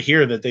bummer to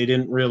hear that they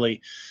didn't really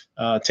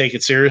take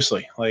it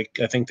seriously. Like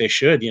I think they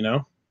should,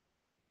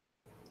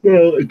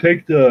 Well,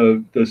 take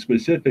the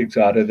specifics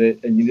out of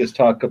it, and you just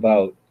talk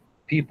about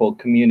people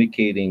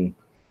communicating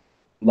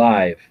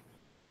live,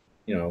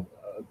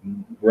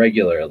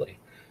 regularly.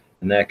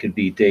 And that could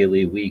be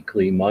daily,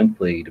 weekly,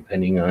 monthly,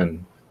 depending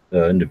on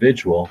the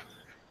individual.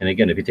 And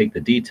again, if you take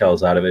the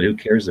details out of it, who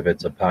cares if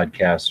it's a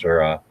podcast or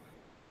a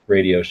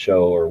radio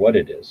show or what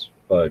it is?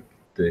 But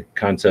the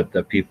concept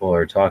that people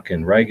are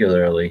talking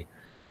regularly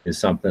is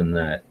something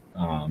that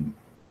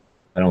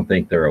I don't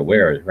think they're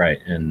aware, right?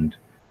 And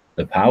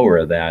the power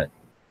of that,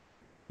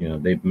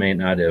 they may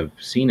not have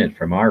seen it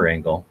from our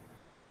angle,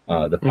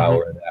 the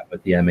power of that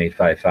with the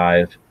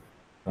M855,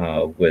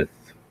 with,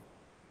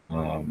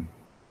 well,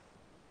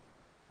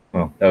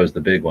 that was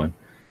the big one,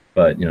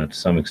 but, to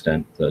some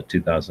extent, the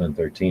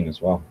 2013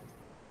 as well.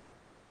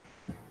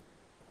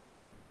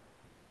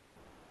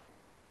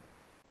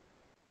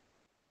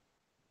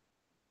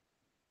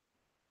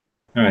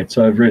 All right,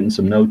 so I've written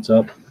some notes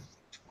up,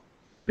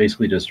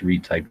 basically just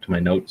retyped my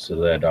notes so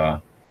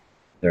that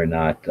they're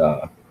not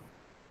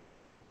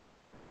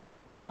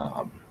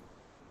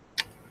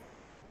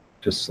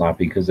just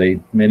sloppy, because they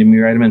made me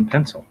write them in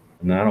pencil,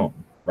 and I don't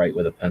write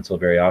with a pencil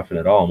very often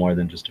at all, more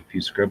than just a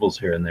few scribbles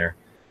here and there.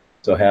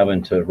 So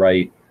having to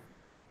write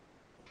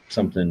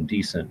something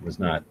decent was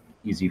not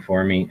easy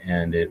for me,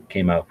 and it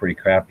came out pretty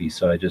crappy,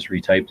 so I just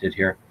retyped it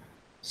here.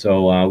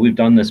 So we've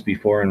done this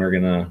before, and we're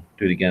gonna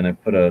do it again. I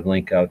put a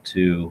link out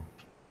to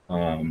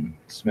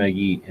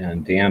Smeggy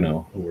and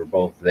Dano, who were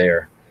both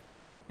there,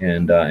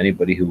 and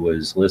anybody who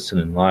was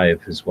listening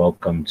live is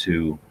welcome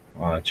to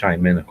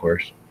chime in, of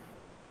course.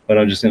 But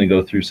I'm just going to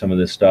go through some of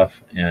this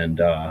stuff and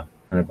kind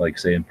of like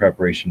say in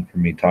preparation for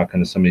me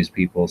talking to some of these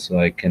people, so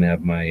I can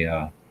have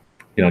my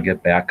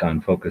get back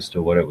on focus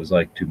to what it was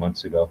like 2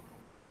 months ago,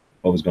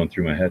 what was going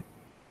through my head.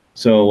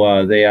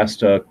 So they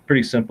asked a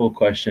pretty simple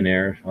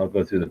questionnaire. I'll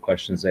go through the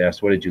questions they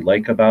asked. What did you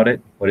like about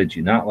it? What did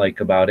you not like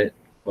about it?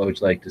 What would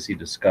you like to see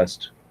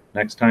discussed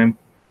next time?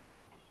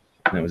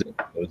 And that was it.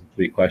 Those were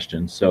 3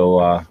 questions. So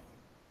I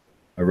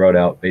wrote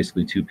out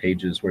basically 2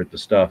 pages worth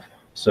of stuff.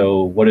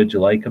 So what did you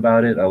like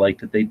about it? I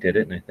liked that they did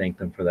it, and I thanked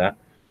them for that.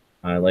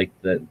 I like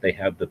that they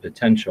have the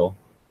potential,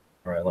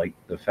 or I like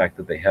the fact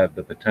that they have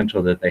the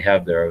potential that they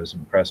have there. I was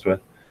impressed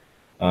with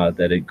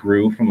that it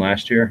grew from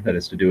last year. That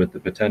is to do with the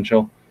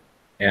potential.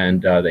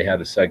 And they had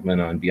a segment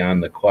on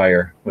Beyond the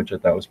Choir, which I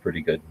thought was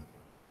pretty good.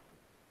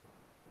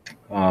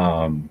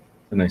 And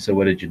I said,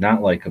 what did you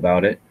not like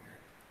about it?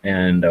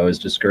 And I was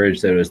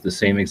discouraged that it was the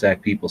same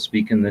exact people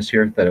speaking this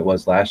year that it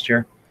was last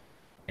year.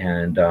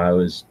 And I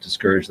was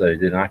discouraged that I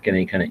did not get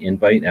any kind of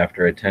invite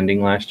after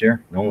attending last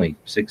year. And only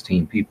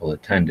 16 people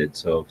attended.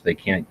 So if they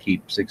can't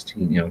keep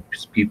 16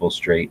 people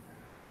straight,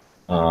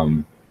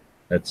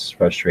 that's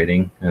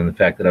frustrating. And the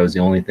fact that I was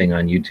the only thing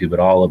on YouTube at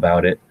all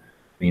about it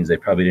means they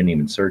probably didn't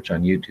even search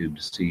on YouTube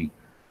to see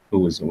who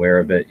was aware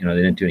of it. They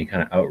didn't do any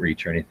kind of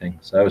outreach or anything.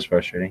 So that was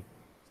frustrating.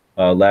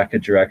 Lack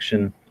of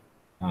direction.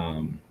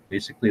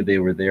 Basically, they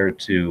were there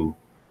to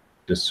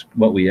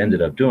what we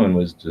ended up doing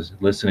was just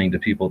listening to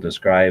people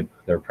describe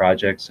their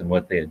projects and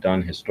what they had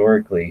done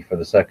historically for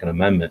the Second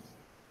Amendment.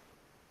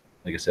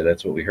 Like I said,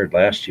 that's what we heard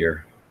last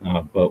year.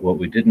 But what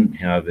we didn't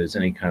have is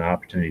any kind of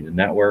opportunity to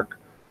network.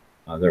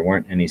 There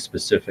weren't any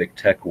specific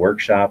tech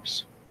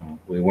workshops.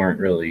 We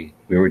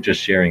were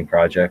just sharing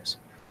projects.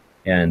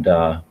 And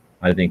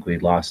I think we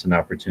lost an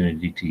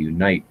opportunity to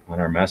unite on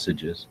our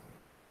messages.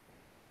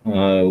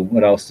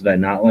 What else did I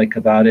not like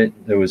about it?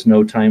 There was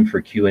no time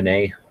for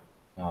Q&A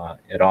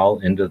at all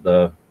into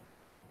the,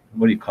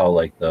 what do you call,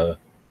 like the,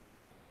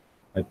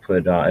 I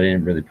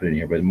didn't really put it in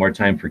here, but more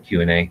time for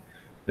Q&A. I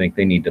think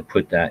they need to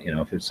put that,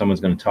 if someone's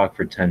going to talk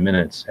for 10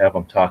 minutes, have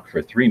them talk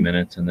for 3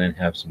 minutes and then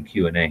have some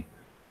Q&A.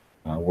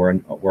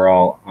 We're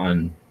all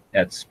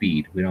at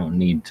speed. We don't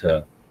need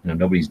to,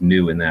 nobody's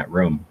new in that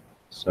room.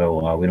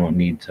 So we don't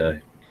need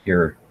to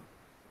hear,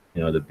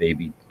 the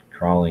baby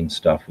crawling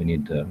stuff.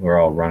 We're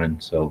all running.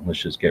 So let's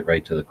just get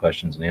right to the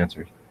questions and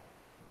answers.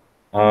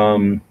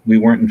 We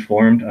weren't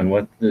informed on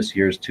what this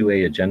year's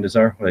 2A agendas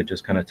are, what I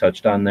just kind of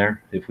touched on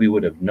there. If we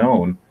would have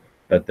known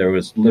that there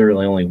was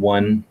literally only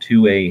one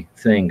 2A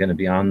thing going to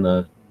be on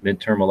the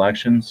midterm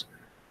elections,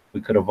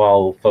 we could have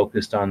all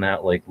focused on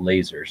that like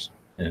lasers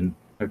and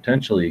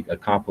potentially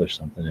accomplish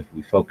something if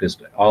we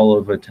focused all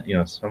of it,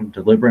 some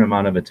deliberate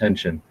amount of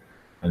attention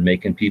on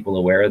making people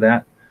aware of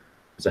that.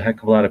 There's a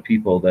heck of a lot of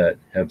people that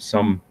have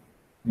some,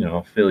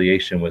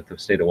 affiliation with the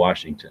state of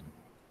Washington.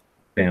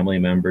 Family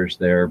members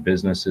there,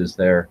 businesses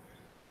there,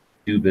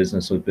 do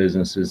business with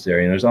businesses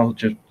there. There's all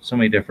just so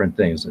many different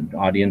things and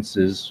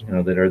audiences,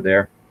 that are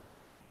there.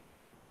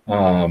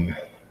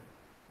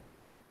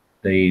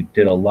 They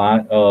did a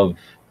lot of,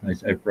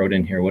 I wrote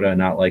in here, what do I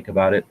not like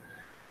about it?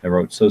 I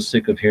wrote, so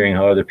sick of hearing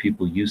how other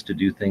people used to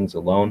do things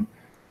alone.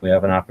 We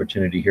have an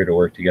opportunity here to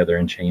work together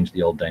and change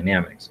the old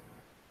dynamics.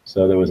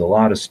 So there was a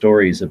lot of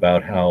stories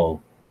about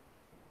how,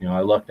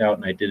 I lucked out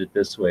and I did it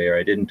this way, or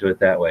I didn't do it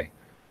that way,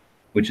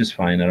 which is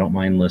fine. I don't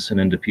mind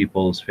listening to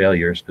people's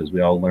failures because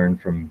we all learn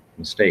from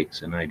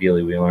mistakes. And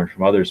ideally we learn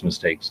from others'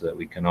 mistakes so that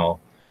we can all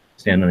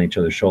stand on each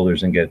other's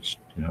shoulders and get,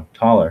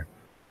 taller,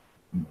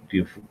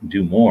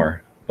 do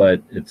more.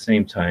 But at the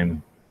same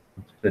time,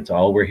 if that's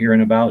all we're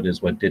hearing about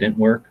is what didn't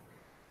work,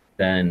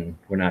 then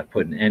we're not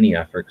putting any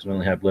effort, because we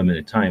only have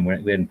limited time. We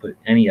didn't put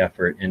any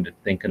effort into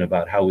thinking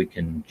about how we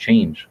can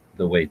change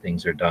the way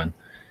things are done.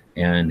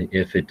 And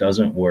if it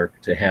doesn't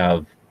work, to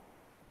have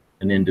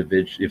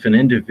if an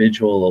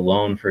individual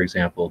alone, for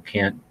example,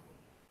 can't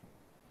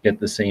get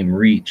the same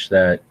reach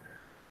that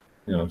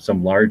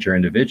some larger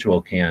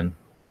individual can,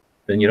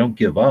 then you don't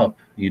give up.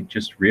 You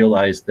just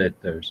realize that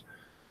there's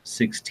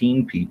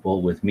 16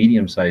 people with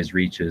medium-sized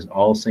reaches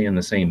all saying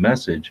the same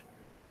message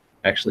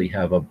actually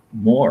have a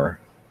more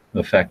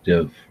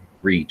effective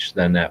reach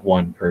than that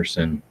one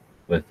person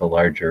with the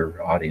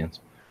larger audience.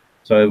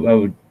 So I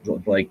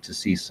would like to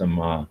see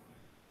some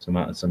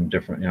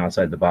different,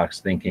 outside the box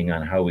thinking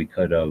on how we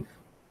could have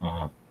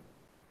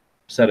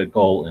set a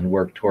goal and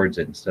work towards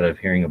it instead of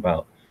hearing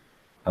about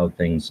how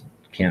things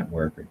can't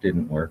work or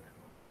didn't work.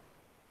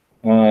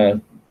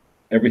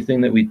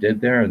 Everything that we did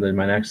there. Then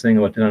my next thing,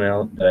 what did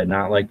I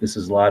not like? This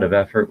is a lot of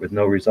effort with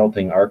no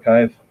resulting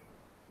archive.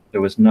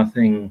 There was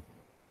nothing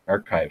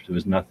archived. There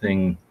was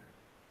nothing.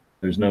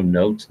 There's no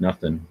notes,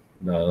 nothing.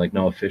 Like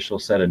no official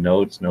set of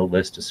notes, no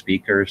list of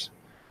speakers.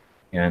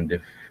 And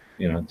if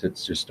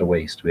it's just a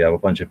waste. We have a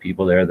bunch of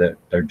people there that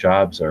their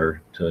jobs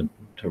are to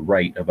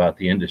write about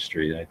the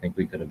industry. I think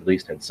we could have at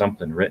least had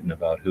something written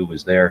about who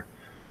was there,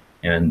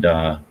 and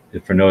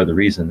if for no other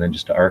reason than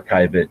just to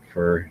archive it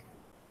for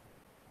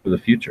the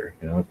future.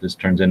 If this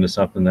turns into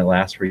something that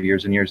lasts for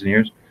years and years and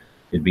years,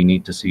 it'd be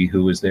neat to see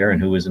who was there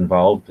and who was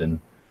involved and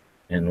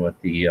what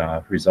the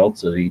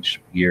results of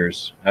each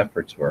year's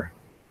efforts were.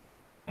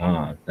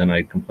 Then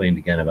I complained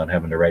again about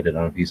having to write it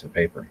on a piece of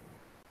paper.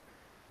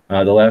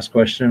 The last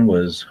question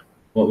was,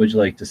 what would you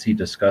like to see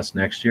discussed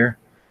next year?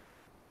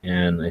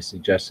 And I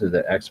suggested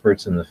that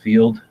experts in the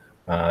field,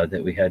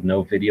 that we had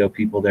no video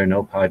people there,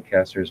 no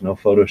podcasters, no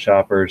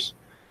photoshoppers,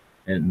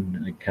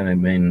 and I kind of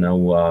mean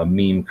no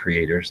meme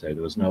creators there.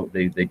 There was no,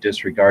 they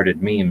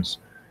disregarded memes,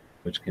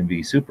 which can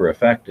be super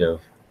effective.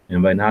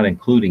 And by not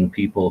including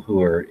people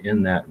who are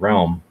in that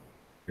realm,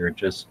 you're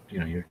just,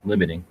 you're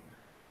limiting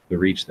the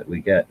reach that we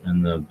get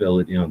and the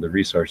ability, the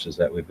resources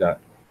that we've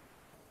got.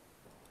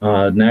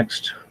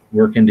 Next,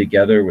 working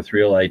together with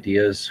real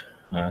ideas.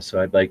 So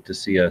I'd like to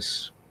see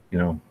us,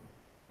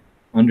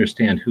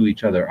 understand who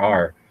each other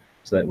are,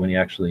 so that when you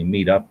actually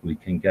meet up, we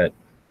can get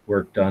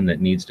work done that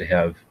needs to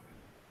have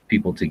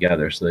people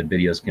together, so that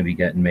videos can be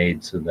getting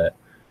made, so that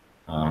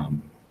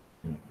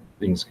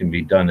things can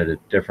be done at a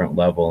different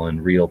level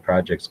and real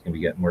projects can be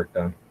getting work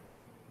done.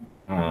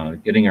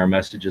 Getting our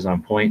messages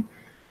on point.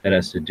 That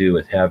has to do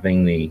with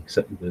having the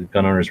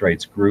gun owners'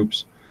 rights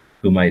groups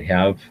who might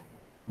have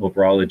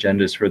overall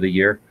agendas for the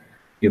year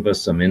give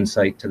us some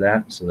insight to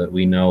that, so that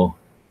we know,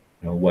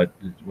 what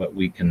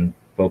we can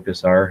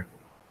focus our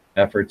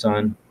efforts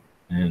on.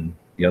 And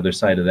the other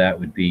side of that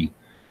would be,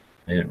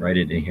 I didn't write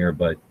it in here,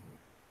 but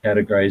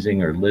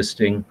categorizing or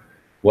listing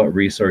what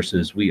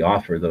resources we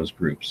offer those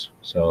groups.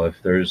 So if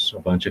there's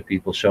a bunch of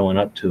people showing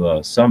up to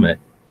a summit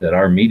that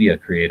are media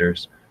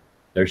creators,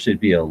 there should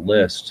be a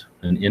list,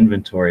 an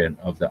inventory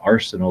of the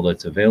arsenal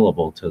that's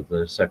available to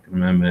the Second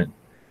Amendment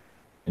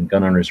and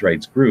gun owners'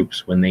 rights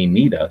groups when they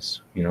need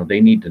us.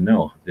 They need to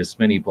know this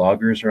many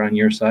bloggers are on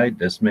your side,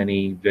 this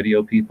many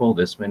video people,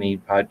 this many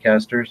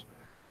podcasters,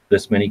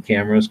 this many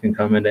cameras can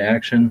come into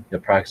action.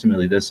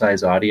 Approximately this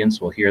size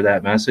audience will hear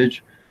that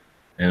message.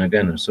 And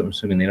again,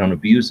 assuming they don't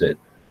abuse it,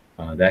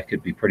 that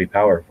could be pretty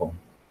powerful.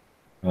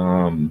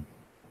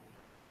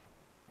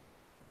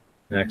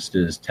 Next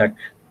is tech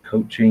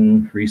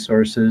coaching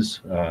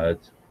resources.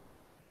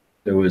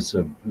 It was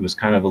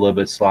kind of a little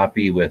bit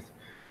sloppy with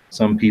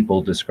some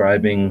people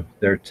describing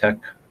their tech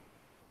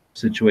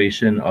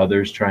situation,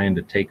 others trying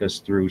to take us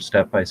through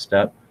step by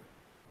step,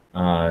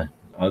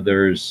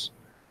 others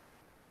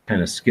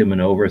kind of skimming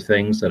over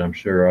things that I'm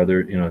sure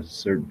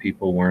certain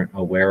people weren't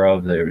aware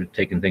of. They were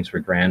taking things for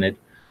granted.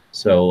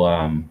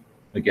 So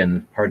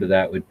again, part of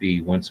that would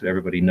be, once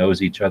everybody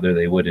knows each other,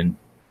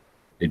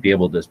 they'd be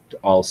able to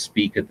all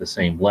speak at the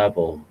same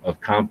level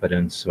of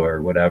competence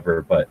or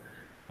whatever. But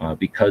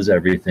because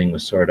everything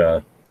was sort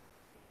of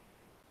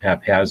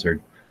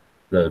haphazard,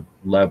 the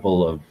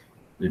level of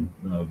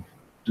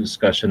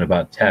discussion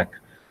about tech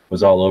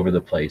was all over the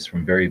place,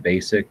 from very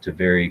basic to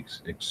very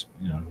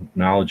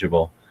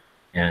knowledgeable.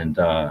 And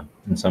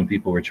some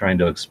people were trying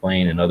to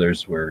explain, and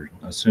others were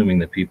assuming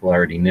that people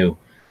already knew.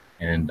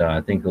 And I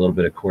think a little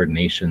bit of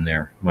coordination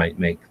there might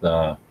make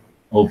the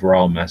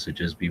overall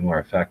messages be more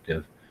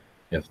effective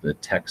if the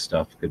tech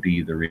stuff could be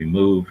either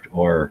removed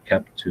or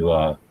kept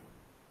to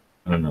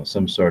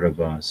some sort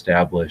of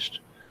established.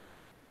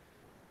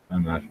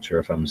 I'm not sure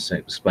if I'm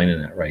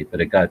explaining that right, but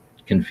it got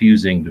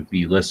confusing to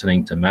be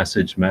listening to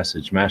message,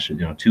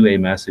 2A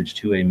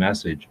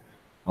message,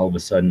 all of a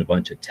sudden a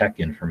bunch of tech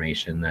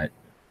information that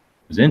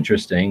was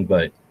interesting,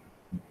 but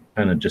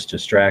kind of just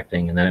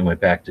distracting. And then it went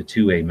back to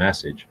 2A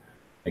message.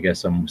 I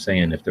guess I'm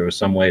saying if there was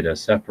some way to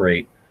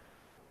separate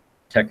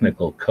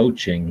technical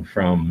coaching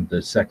from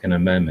the Second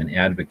Amendment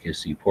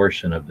advocacy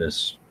portion of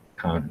this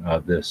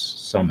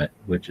summit,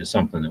 which is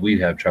something that we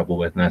have trouble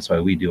with, and that's why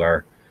we do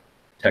our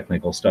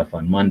technical stuff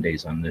on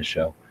Mondays on this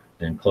show,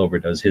 and Clover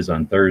does his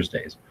on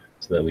Thursdays,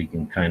 so that we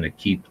can kind of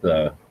keep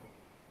the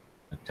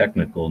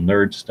technical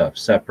nerd stuff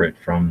separate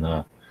from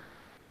the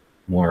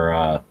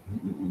more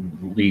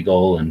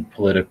legal and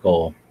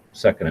political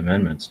Second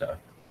Amendment stuff.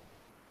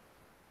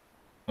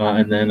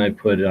 And then I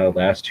put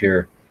last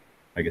year,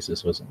 I guess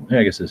this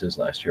is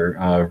last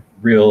year.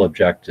 Real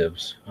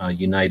objectives,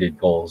 united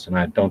goals, and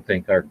I don't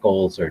think our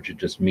goals are to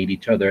just meet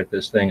each other at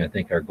this thing. I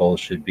think our goals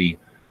should be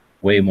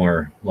way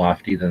more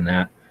lofty than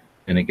that.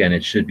 And again,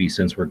 it should be,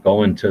 since we're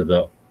going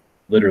to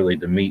literally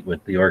to meet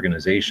with the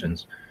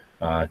organizations.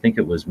 I think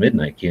it was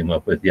Midnight came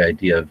up with the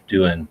idea of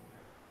doing.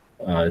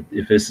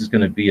 If this is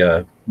going to be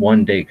a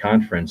 1-day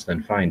conference,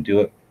 then fine,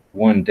 do it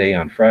one day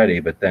on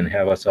Friday, but then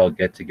have us all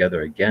get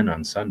together again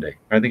on Sunday.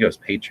 I think it was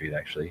Patriot,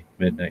 actually.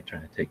 Midnight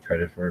trying to take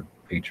credit for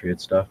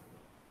Patriot stuff.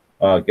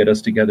 Get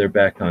us together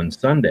back on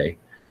Sunday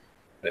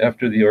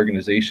after the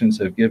organizations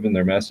have given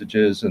their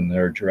messages and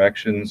their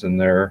directions and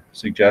their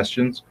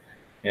suggestions,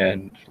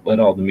 and let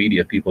all the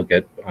media people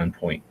get on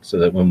point, so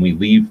that when we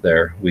leave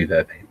there, we've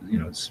had,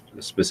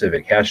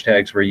 specific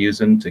hashtags we're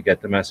using to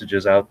get the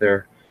messages out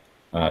there,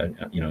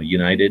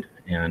 united,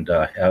 and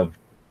have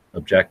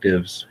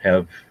objectives,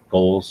 have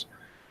goals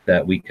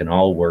that we can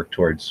all work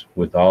towards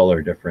with all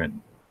our different,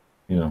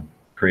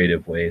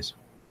 creative ways.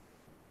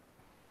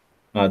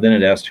 Then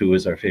it asked who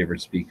was our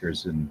favorite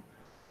speakers and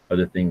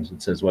other things.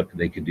 It says what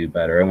they could do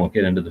better. I won't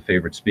get into the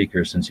favorite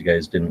speakers since you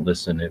guys didn't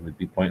listen. It would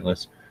be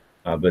pointless.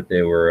 But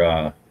they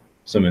were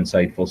some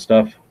insightful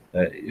stuff.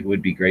 It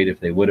would be great if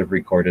they would have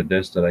recorded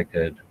this, that I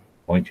could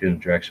point you in a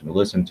direction to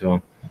listen to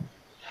them.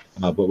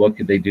 But what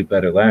could they do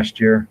better last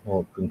year?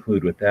 We'll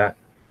conclude with that.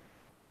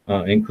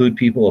 Include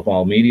people of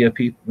all media.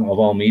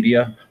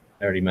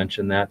 I already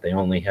mentioned that. They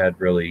only had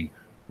really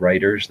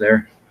writers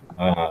there.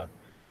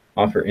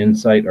 Offer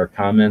insight or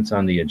comments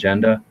on the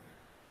agenda.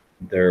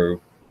 There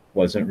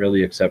wasn't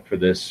really, except for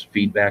this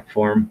feedback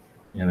form.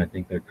 And I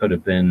think there could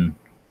have been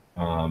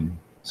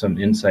some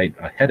insight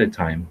ahead of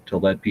time to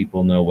let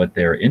people know what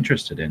they're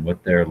interested in,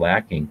 what they're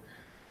lacking,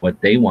 what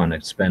they want to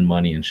spend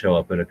money and show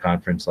up at a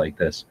conference like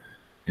this,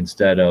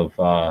 instead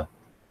of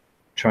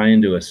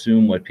trying to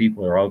assume what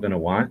people are all going to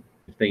want.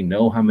 If they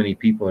know how many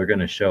people are going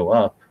to show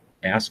up,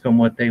 ask them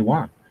what they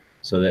want,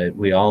 so that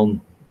we all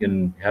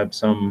can have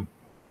some,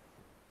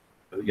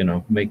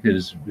 make it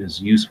as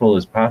useful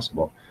as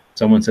possible.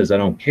 Someone says, I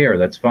don't care,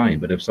 that's fine.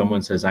 But if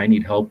someone says, I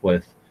need help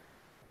with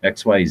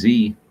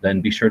XYZ,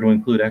 then be sure to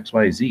include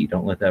XYZ.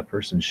 Don't let that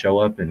person show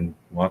up and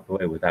walk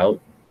away without,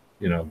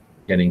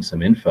 getting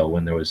some info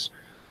when there was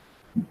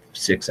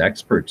 6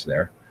 experts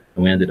there.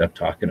 And we ended up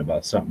talking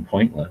about something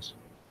pointless.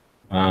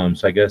 So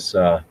I guess,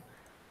 so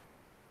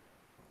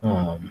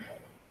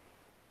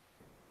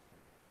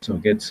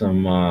get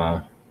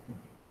some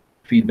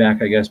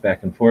feedback, I guess,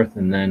 back and forth.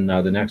 And then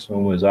the next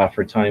one was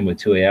offer time with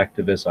 2A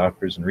activists,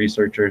 authors, and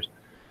researchers.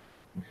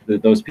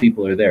 Those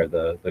people are there,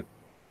 the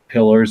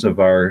pillars of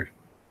our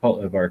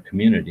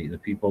community, the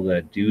people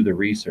that do the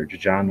research,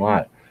 John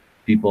Lott,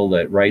 people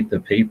that write the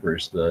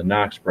papers, the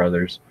Knox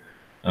brothers,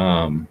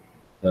 the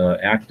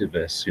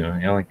activists,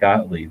 Alan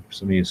Gottlieb,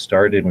 somebody who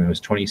started when he was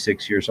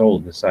 26 years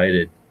old,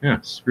 decided,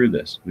 screw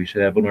this. We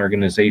should have an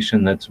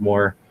organization that's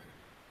more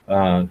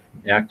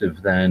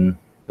active than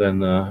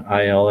the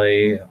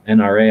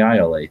NRA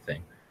ILA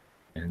thing.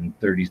 And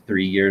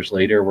 33 years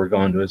later, we're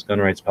going to his gun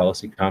rights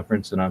policy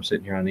conference, and I'm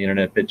sitting here on the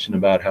internet bitching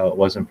about how it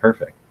wasn't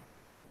perfect.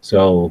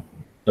 So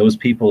those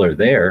people are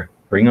there.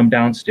 Bring them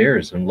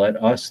downstairs and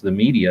let us, the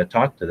media,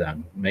 talk to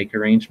them. Make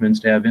arrangements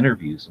to have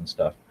interviews and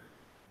stuff.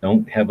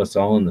 Don't have us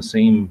all in the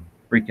same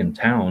freaking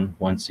town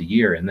once a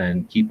year and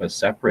then keep us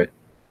separate.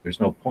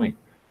 There's no point.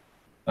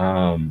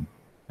 And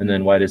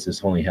then why does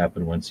this only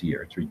happen once a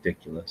year? It's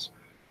ridiculous.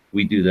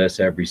 We do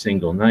this every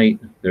single night.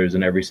 There's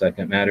an Every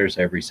Second Matters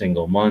every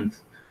single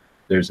month.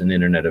 There's an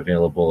internet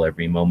available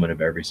every moment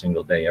of every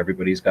single day.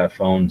 Everybody's got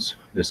phones.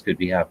 This could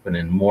be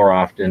happening more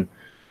often.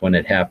 When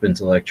it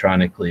happens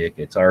electronically, it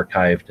gets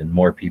archived and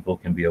more people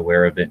can be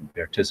aware of it and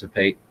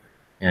participate,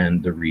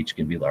 and the reach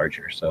can be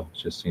larger. So it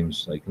just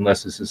seems like,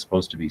 unless this is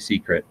supposed to be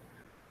secret,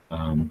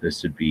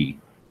 this would be,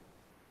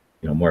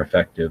 more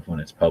effective when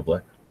it's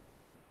public.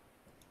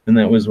 And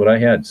that was what I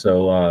had.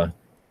 So I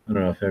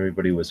don't know if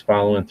everybody was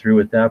following through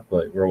with that,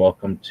 but we're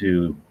welcome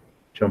to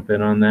jump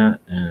in on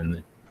that. And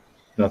if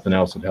nothing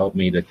else would help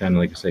me to kind of,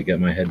 like I say, get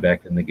my head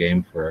back in the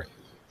game for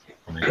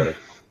when I go to.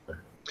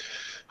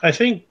 I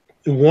think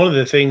one of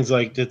the things,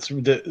 one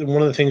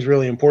of the things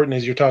really important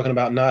is you're talking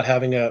about not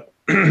having a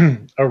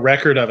a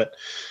record of it.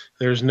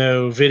 There's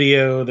no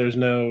video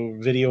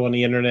on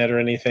the internet or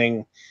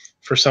anything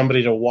for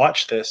somebody to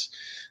watch this.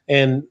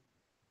 And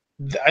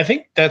I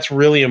think that's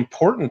really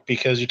important,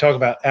 because you talk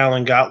about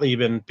Alan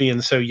Gottlieb and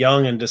being so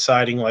young and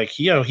deciding, like,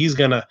 he's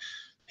gonna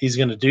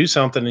do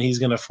something, and he's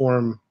gonna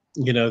form,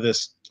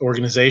 this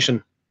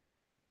organization.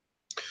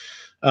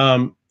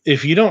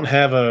 If you don't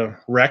have a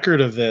record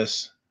of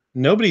this,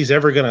 nobody's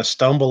ever going to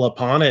stumble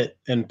upon it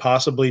and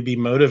possibly be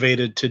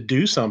motivated to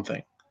do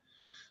something.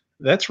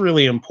 That's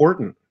really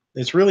important.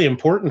 It's really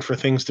important for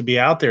things to be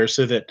out there,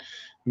 so that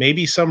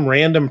maybe some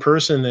random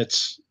person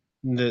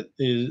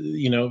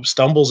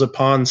stumbles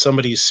upon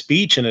somebody's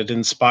speech and it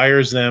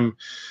inspires them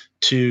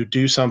to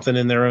do something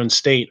in their own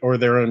state or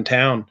their own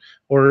town,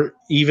 or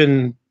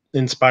even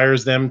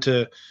inspires them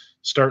to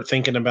start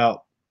thinking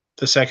about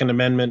the Second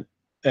Amendment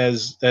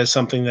as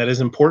something that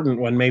is important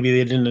when maybe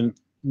they didn't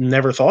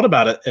never thought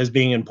about it as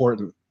being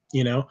important.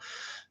 You know,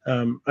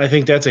 I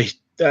think that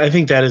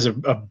is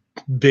a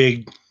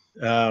big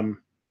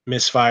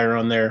misfire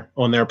on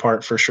their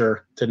part for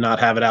sure, to not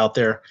have it out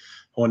there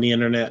on the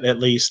internet, at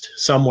least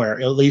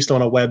somewhere, at least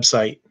on a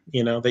website,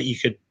 you know, that you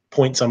could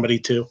point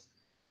somebody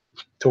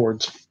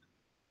towards.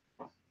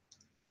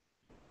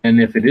 And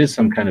if it is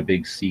some kind of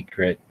big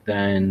secret,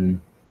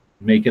 then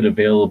make it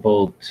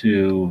available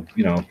to,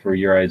 you know, for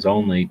your eyes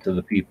only, to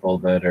the people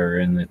that are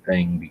in the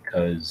thing,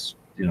 because,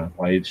 you know,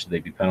 why should they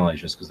be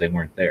penalized just because they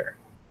weren't there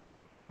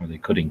or they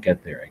couldn't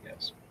get there, I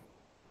guess.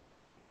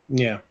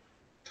 Yeah.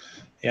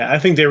 I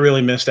think they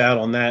really missed out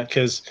on that,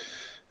 because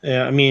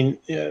I mean,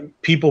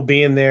 people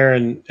being there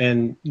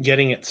and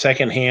getting it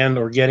secondhand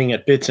or getting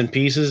it bits and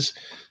pieces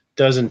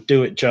doesn't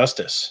do it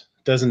justice,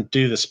 doesn't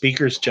do the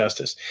speakers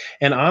justice.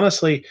 And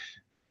honestly,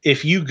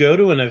 if you go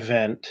to an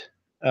event,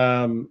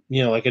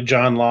 you know, like a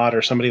John Lott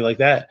or somebody like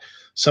that,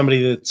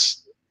 somebody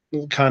that's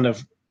kind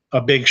of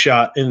a big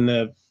shot in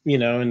the, you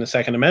know, in the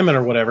Second Amendment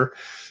or whatever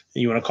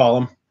you want to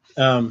call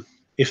them,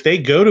 if they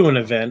go to an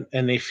event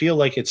and they feel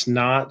like it's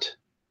not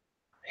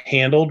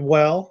handled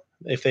well,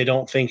 if they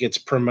don't think it's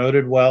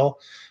promoted well,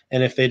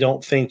 and if they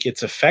don't think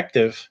it's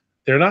effective,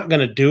 they're not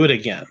going to do it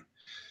again.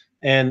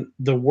 And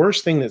the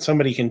worst thing that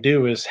somebody can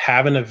do is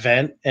have an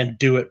event and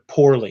do it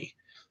poorly,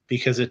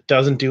 because it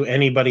doesn't do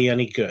anybody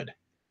any good.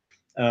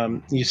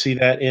 You see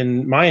that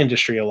in my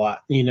industry a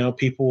lot. You know,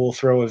 people will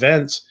throw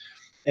events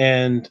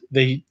and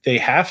they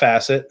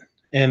half-ass it,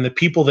 and the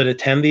people that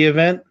attend the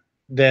event,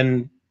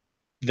 then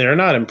they're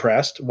not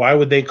impressed. Why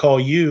would they call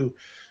you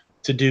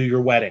to do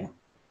your wedding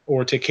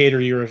or to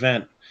cater your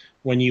event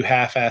when you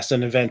half-assed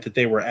an event that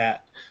they were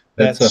at?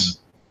 That's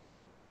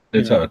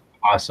an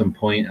awesome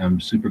point. I'm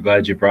super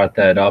glad you brought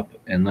that up.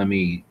 And let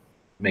me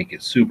make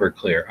it super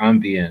clear. I'm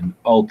being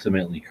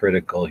ultimately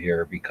critical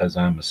here because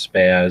I'm a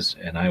spaz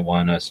and I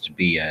want us to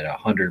be at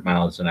 100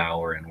 miles an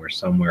hour, and we're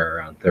somewhere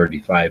around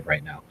 35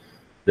 right now.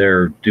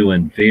 They're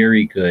doing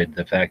very good.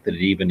 The fact that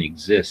it even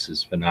exists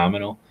is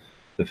phenomenal.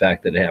 The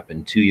fact that it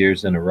happened 2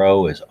 years in a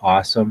row is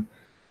awesome.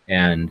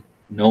 And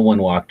no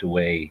one walked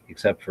away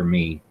except for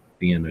me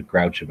being a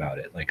grouch about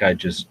it. Like,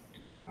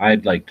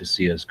 I'd like to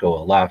see us go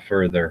a lot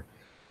further,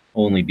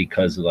 only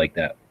because of like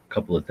that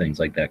couple of things,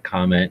 like that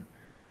comment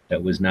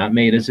that was not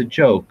made as a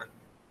joke,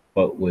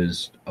 but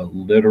was a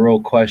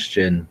literal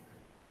question,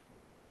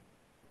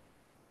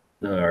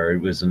 or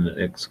it was an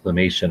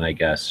exclamation, I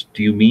guess.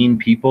 Do you mean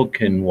people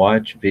can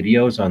watch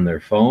videos on their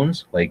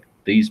phones? Like,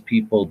 these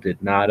people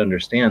did not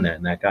understand that,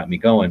 and that got me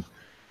going.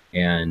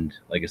 And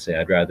like I say,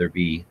 I'd rather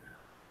be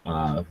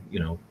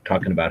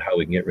talking about how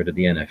we can get rid of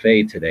the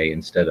NFA today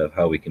instead of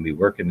how we can be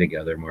working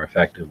together more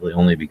effectively,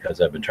 only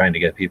because I've been trying to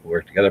get people to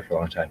work together for a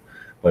long time.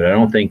 But I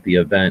don't think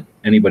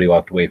anybody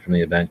walked away from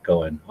the event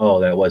going, oh,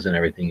 that wasn't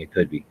everything it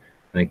could be.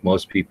 I think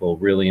most people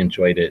really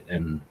enjoyed it,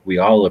 and we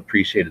all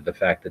appreciated the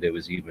fact that it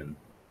was even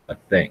a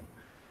thing,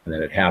 and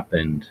that it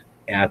happened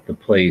at the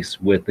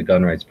place with the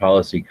Gun Rights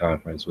Policy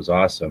Conference was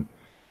awesome.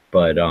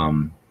 But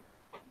I'm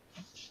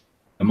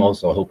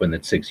also hoping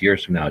that 6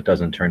 years from now, it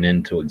doesn't turn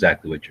into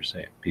exactly what you're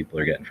saying. People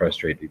are getting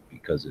frustrated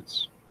because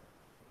it's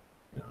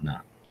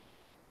not.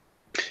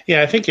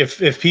 Yeah, I think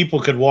if people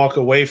could walk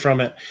away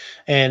from it,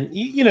 and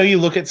you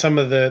look at some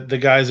of the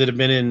guys that have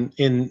been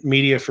in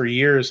media for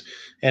years,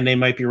 and they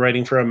might be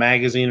writing for a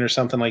magazine or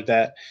something like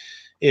that.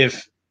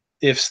 If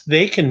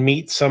they can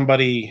meet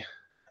somebody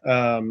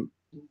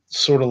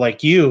sort of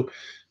like you,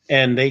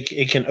 and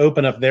it can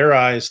open up their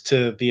eyes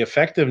to the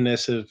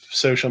effectiveness of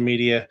social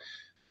media,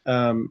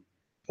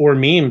 or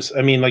memes.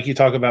 I mean, like you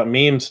talk about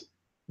memes,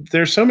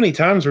 there's so many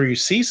times where you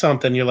see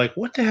something, you're like,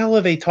 what the hell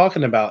are they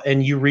talking about?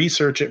 And you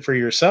research it for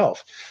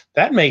yourself.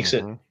 That makes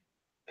it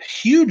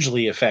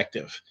hugely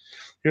effective.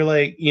 You're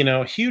like,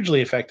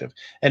 hugely effective.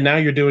 And now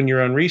you're doing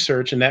your own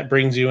research, and that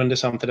brings you into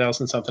something else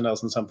and something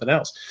else and something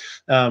else.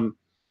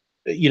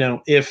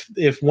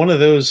 If one of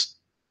those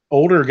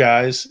older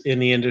guys in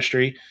the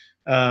industry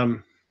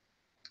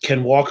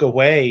can walk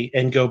away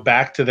and go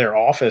back to their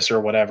office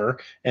or whatever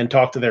and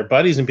talk to their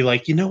buddies and be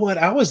like, you know what,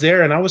 I was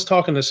there and I was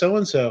talking to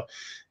so-and-so,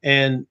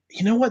 and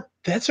you know what,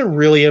 that's a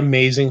really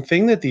amazing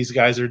thing that these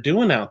guys are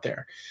doing out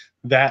there.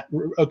 That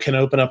can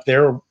open up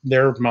their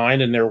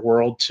mind and their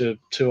world to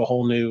a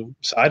whole new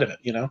side of it.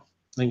 I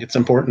think it's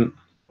important.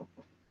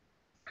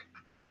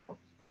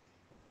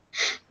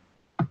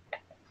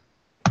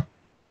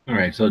 All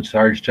right, so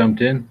Sarge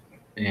jumped in,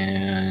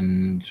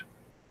 and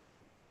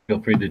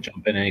feel free to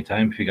jump in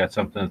anytime if you got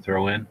something to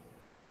throw in.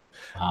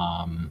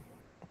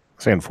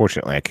 Say,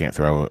 unfortunately, I can't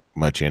throw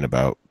much in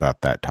about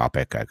that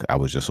topic. I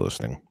was just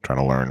listening, trying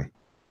to learn.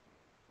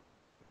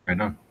 Right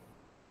on.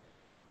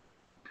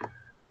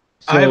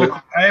 So,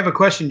 I have a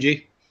question,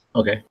 G.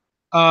 Okay.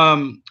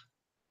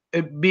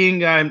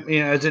 Being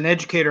as an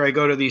educator, I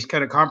go to these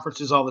kind of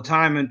conferences all the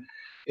time, and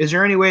is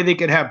there any way they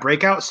could have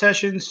breakout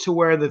sessions to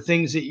where the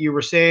things that you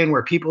were saying,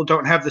 where people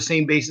don't have the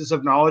same basis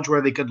of knowledge,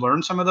 where they could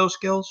learn some of those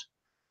skills?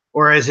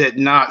 Or is it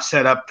not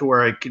set up to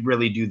where I could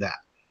really do that?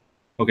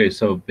 Okay,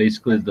 so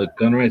basically the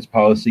Gun Rights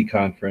Policy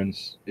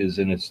Conference is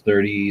in its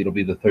it'll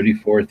be the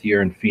 34th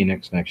year in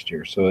Phoenix next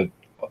year. So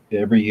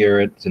every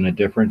year it's in a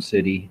different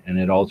city and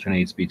it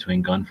alternates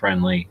between gun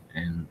friendly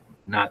and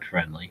not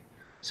friendly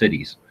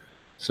cities.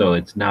 So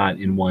it's not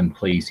in one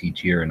place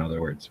each year, in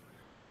other words.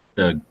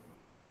 The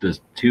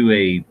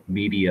 2A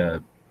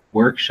media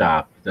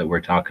workshop that we're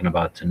talking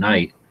about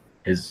tonight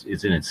is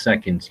in its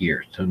second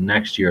year. So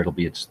next year it'll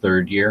be its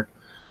third year,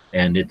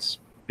 and it's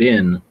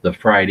been the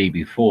Friday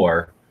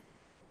before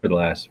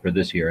for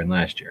this year and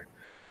last year,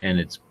 and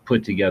it's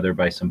put together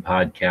by some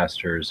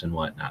podcasters and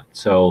whatnot.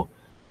 So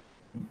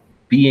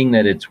being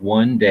that it's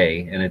one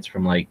day and it's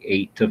from like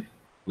 8 to,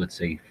 let's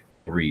say,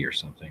 3 or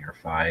something, or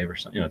 5 or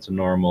something, it's a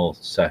normal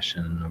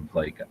session of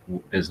like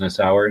business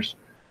hours,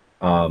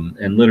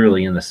 and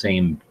literally in the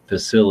same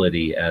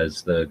facility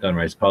as the Gun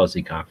Rights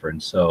Policy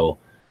Conference. So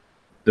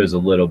there's a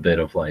little bit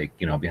of like,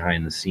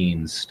 behind the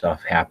scenes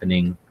stuff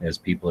happening as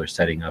people are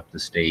setting up the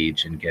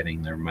stage and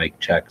getting their mic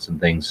checks and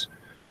things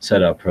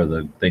set up for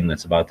the thing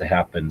that's about to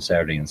happen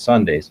Saturday and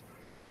Sundays.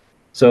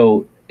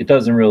 So it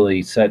doesn't really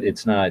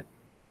it's not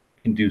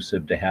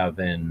conducive to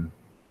having,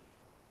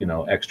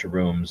 extra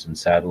rooms and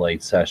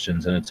satellite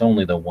sessions, and it's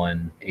only the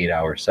 1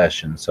 8-hour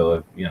session.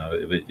 So,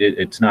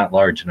 it's not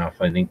large enough.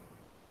 I think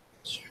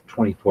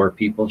 24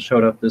 people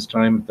showed up this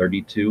time,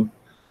 32.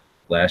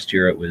 Last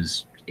year it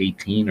was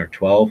 18 or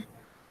 12.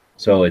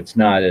 So it's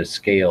not a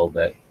scale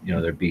that,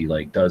 there'd be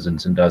like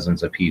dozens and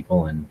dozens of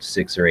people and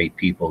 6 or 8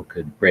 people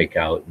could break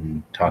out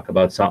and talk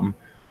about something.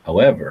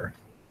 However,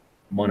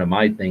 one of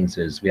my things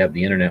is we have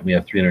the internet, we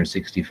have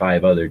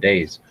 365 other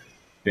days,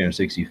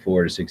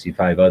 364 to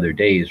 65 other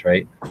days,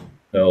 right?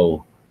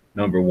 So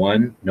number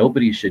one,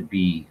 nobody should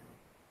be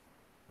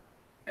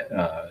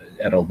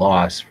at a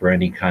loss for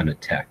any kind of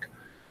tech.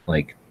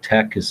 Like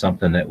tech is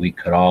something that we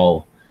could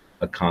all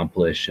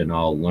accomplish and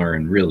all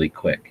learn really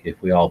quick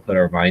if we all put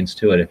our minds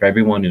to it. If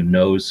everyone who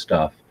knows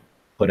stuff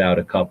put out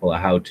a couple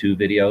of how-to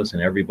videos,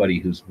 and everybody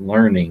who's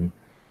learning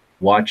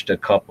watched a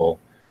couple,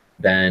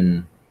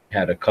 then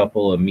had a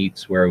couple of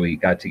meets where we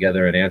got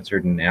together and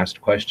answered and asked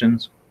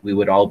questions, we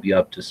would all be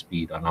up to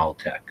speed on all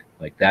tech.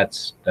 Like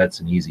that's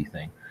an easy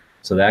thing.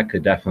 So that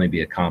could definitely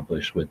be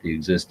accomplished with the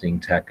existing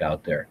tech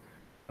out there.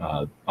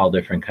 All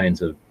different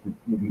kinds of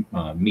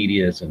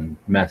medias and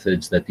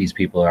methods that these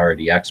people are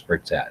already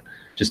experts at.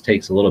 Just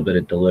takes a little bit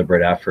of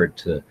deliberate effort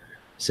to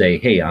say,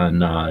 hey, on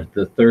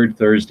the third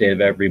Thursday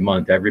of every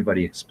month,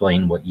 everybody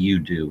explain what you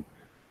do.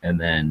 And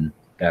then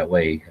that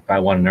way, if I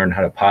want to learn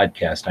how to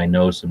podcast, I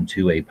know some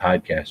 2A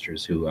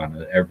podcasters who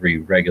on every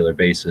regular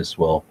basis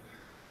will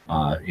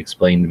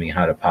explain to me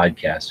how to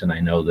podcast. And I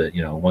know that,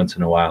 once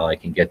in a while I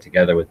can get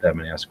together with them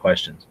and ask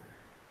questions.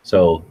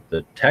 So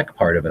the tech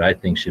part of it, I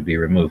think, should be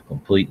removed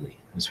completely.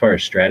 As far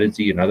as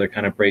strategy and other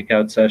kind of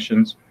breakout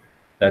sessions,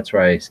 that's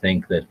where I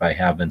think that by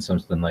having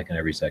something like an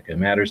Every Second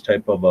Matters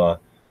type of a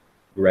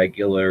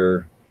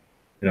regular,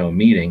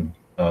 meeting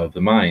of the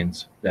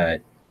minds,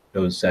 that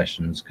those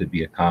sessions could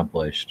be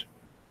accomplished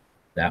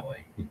that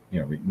way.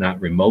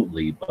 Not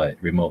remotely, but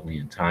remotely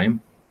in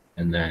time.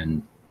 And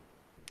then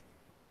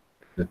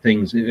the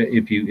things,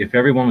 if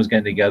everyone was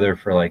getting together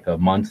for like a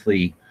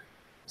monthly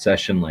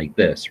session like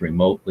this,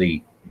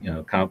 remotely,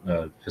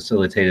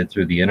 facilitated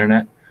through the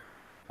internet,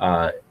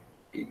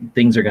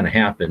 things are going to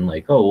happen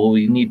like, oh, well,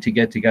 we need to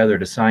get together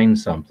to sign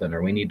something,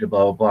 or we need to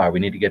blah, blah, blah. We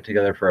need to get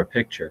together for a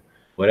picture,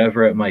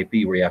 whatever it might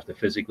be, where you have to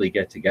physically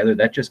get together.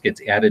 That just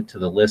gets added to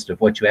the list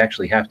of what you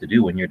actually have to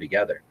do when you're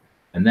together.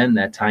 And then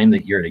that time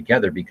that you're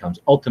together becomes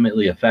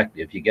ultimately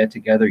effective. You get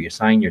together, you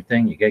sign your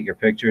thing, you get your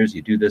pictures,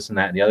 you do this and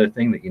that and the other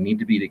thing that you need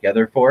to be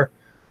together for.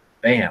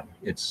 Bam,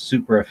 it's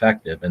super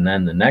effective. And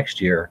then the next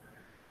year,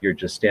 you're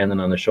just standing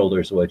on the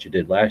shoulders of what you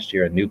did last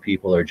year, and new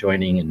people are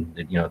joining,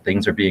 and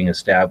things are being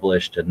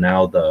established, and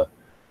now the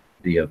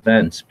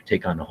events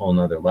take on a whole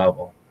nother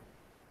level.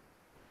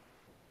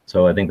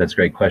 So I think that's a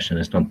great question. I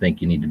just don't think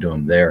you need to do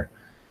them there.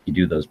 You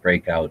do those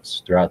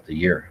breakouts throughout the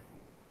year.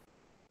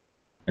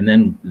 And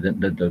then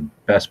the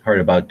best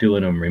part about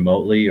doing them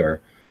remotely or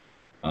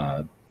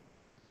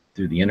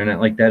through the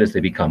internet like that is they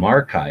become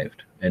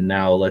archived. And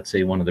now let's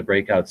say one of the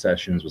breakout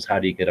sessions was how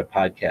do you get a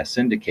podcast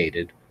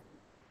syndicated?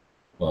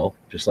 Well,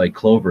 just like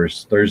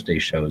Clover's Thursday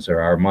shows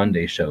or our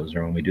Monday shows,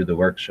 or when we do the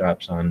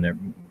workshops on their,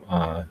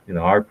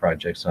 our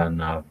projects on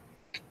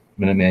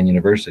Minuteman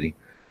University,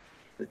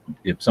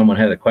 if someone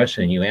had a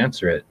question and you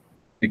answer it,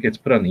 it gets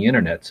put on the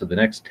internet. So the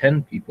next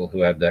 10 people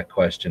who have that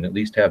question at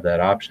least have that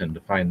option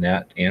to find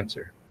that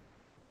answer.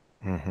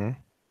 Mm-hmm.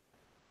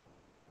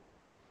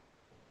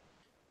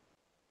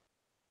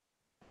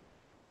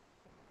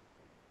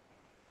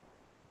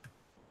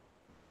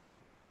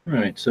 All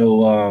right.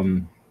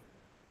 So,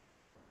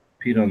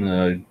 Pete, on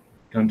the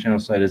Gun Channel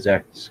side is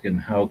asking,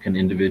 how can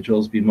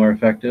individuals be more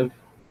effective?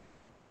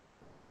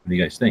 What do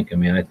you guys think? I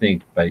mean, I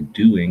think by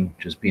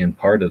just being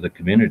part of the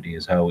community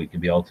is how we can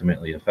be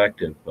ultimately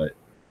effective, but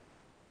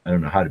I don't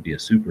know how to be a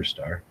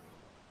superstar.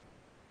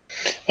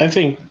 I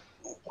think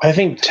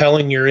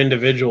telling your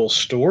individual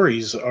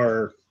stories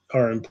are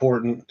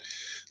important,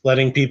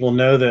 letting people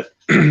know that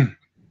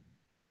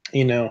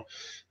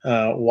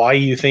why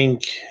you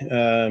think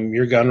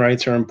your gun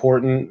rights are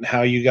important,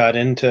 how you got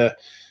into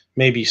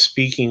maybe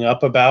speaking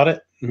up about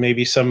it,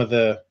 maybe some of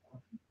the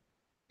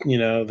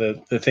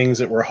the things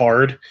that were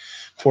hard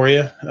for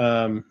you.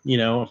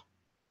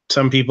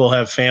 Some people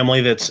have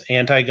family that's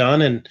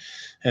anti-gun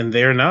and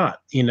they're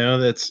not.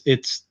 I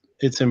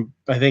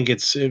think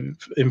it's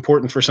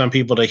important for some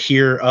people to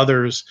hear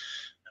others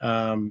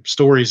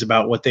stories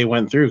about what they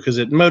went through, because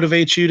it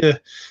motivates you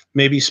to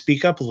maybe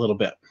speak up a little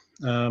bit.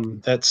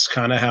 That's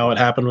kind of how it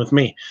happened with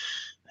me,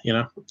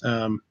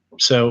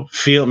 so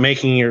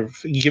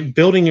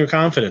building your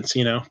confidence,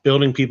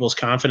 building people's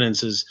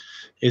confidence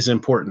is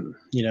important,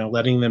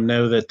 letting them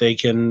know that they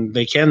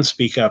can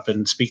speak up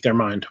and speak their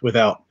mind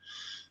without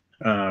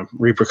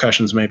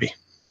repercussions. Maybe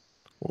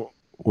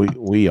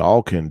we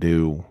all can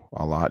do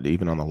a lot,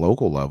 even on the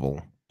local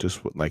level,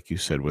 just like you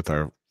said, with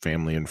our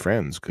family and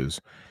friends,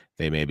 because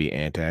they may be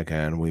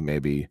anti-gun, we may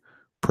be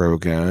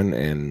pro-gun,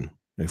 and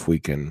if we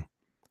can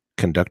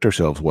conduct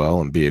ourselves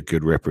well and be a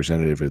good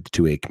representative of the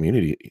 2A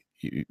community,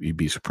 you'd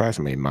be surprised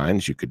how many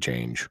minds you could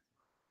change,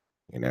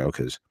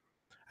 because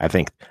I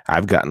think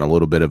I've gotten a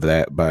little bit of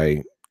that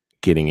by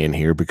getting in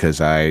here, because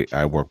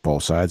I work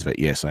both sides of it.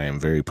 Yes, I am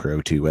very pro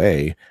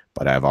 2A,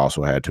 but I've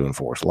also had to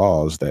enforce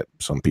laws that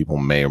some people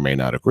may or may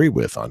not agree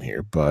with on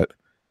here, but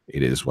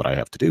it is what I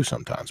have to do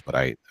sometimes. But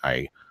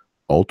I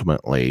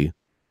ultimately,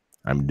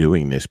 I'm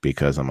doing this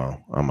because I'm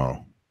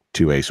a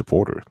 2A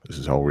supporter. This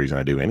is the whole reason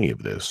I do any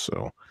of this.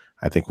 So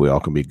I think we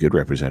all can be good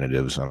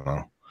representatives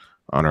on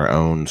our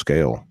own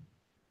scale.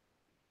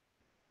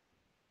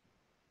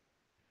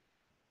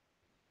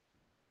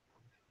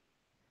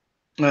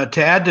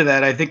 To add to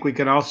that, I think we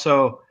can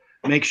also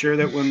make sure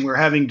that when we're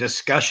having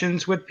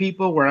discussions with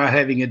people, we're not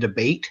having a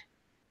debate,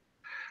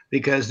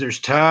 because there's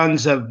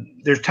tons of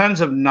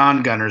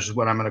non-gunners, is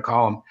what I'm going to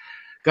call them.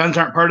 Guns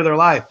aren't part of their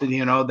life, and they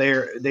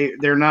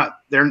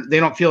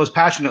don't feel as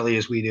passionately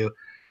as we do.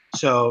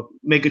 So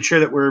making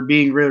sure that we're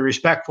being really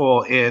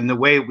respectful in the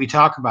way we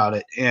talk about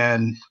it,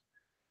 and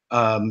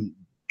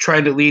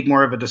trying to lead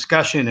more of a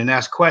discussion and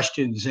ask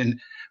questions, and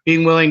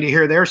being willing to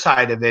hear their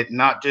side of it,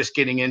 not just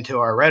getting into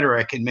our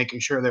rhetoric, and making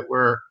sure that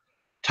we're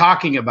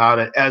talking about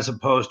it, as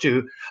opposed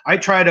to, I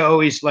try to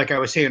always, like I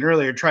was saying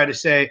earlier, try to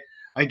say,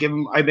 I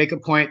make a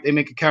point, they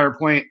make a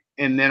counterpoint,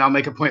 and then I'll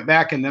make a point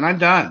back, and then I'm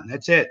done.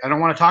 That's it. I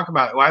don't want to talk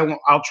about it.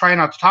 I'll try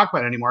not to talk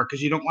about it anymore,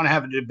 because you don't want to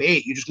have a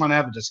debate. You just want to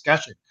have a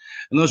discussion.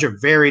 And those are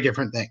very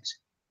different things.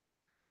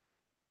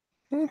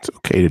 It's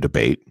okay to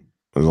debate,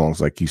 as long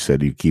as, like you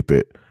said, you keep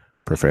it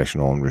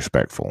professional and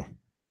respectful.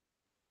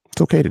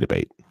 It's okay to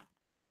debate.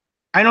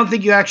 I don't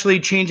think you actually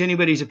change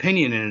anybody's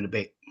opinion in a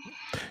debate.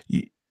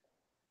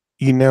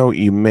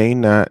 You may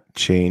not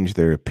change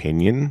their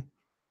opinion,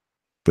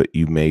 but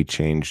you may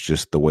change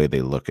just the way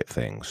they look at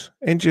things.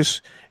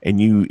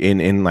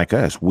 And like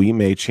us, we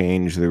may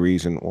change the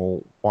reason,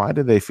 well, why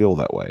do they feel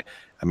that way?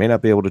 I may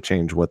not be able to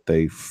change what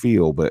they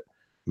feel, but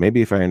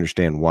maybe if I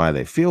understand why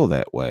they feel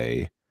that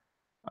way,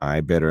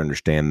 I better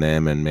understand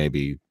them, and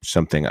maybe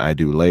something I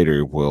do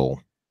later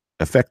will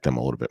affect them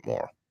a little bit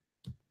more.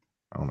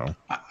 I don't know.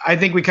 I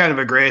think we kind of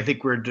agree. I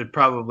think we're to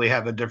probably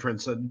have a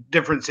difference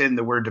in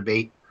the word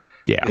debate.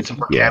 Yeah. I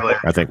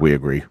think we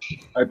agree.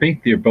 I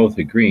think you're both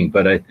agreeing,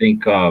 but I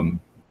think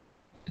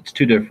it's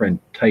two different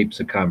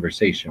types of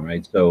conversation,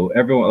 right? So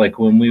everyone, like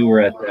when we were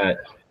at that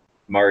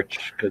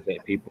march, because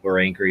people were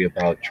angry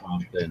about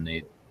Trump, and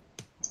they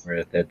were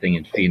at that thing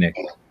in Phoenix,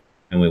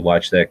 and we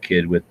watched that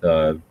kid with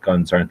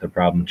guns aren't the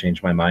problem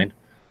change my mind.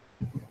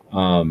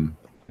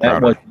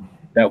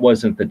 That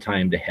wasn't the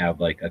time to have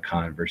like a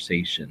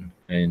conversation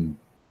and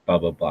blah,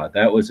 blah, blah.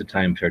 That was a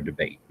time for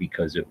debate,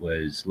 because it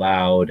was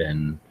loud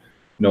and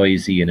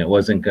noisy, and it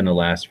wasn't going to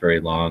last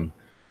very long.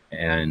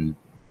 And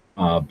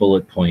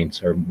bullet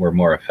points were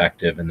more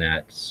effective in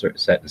that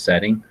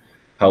setting.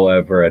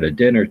 However, at a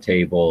dinner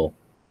table,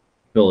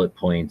 bullet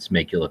points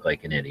make you look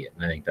like an idiot.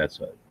 And I think that's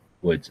what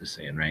Woods is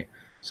saying, right?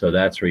 So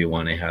that's where you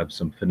want to have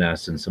some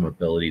finesse and some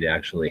ability to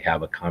actually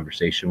have a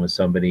conversation with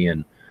somebody.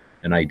 And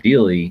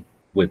ideally,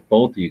 with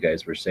both of you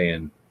guys were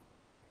saying,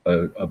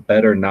 a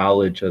better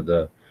knowledge of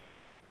the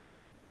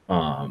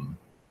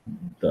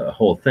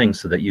whole thing,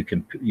 so that you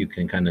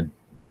can kind of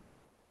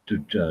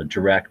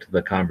direct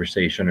the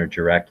conversation or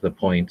direct the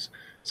points,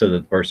 so that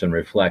the person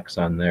reflects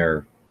on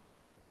their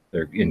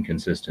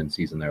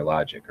inconsistencies in their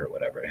logic, or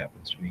whatever it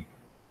happens to be,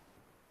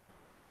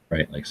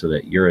 right? Like, so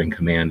that you're in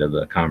command of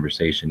the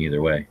conversation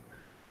either way.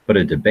 But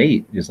a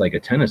debate is like a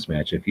tennis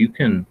match. If you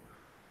can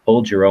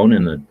hold your own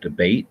in a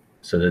debate,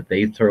 so that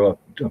they throw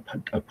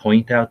a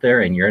point out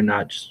there and you're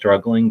not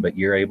struggling, but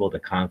you're able to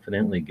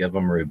confidently give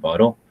them a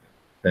rebuttal,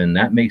 then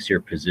that makes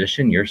your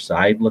position, your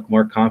side, look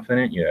more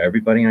confident.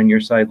 Everybody on your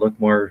side look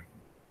more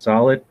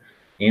solid.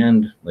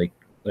 And like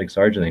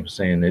Sergeant was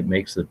saying, it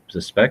makes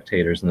the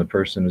spectators and the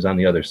person who's on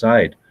the other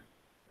side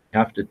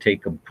have to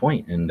take a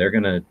point, and they're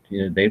going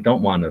to, they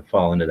don't want to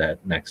fall into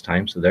that next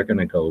time. So they're going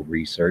to go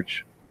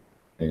research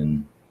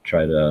and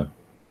try to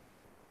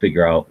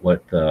figure out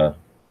what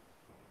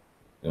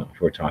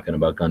if we're talking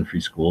about gun-free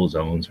school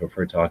zones, or if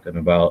we're talking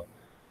about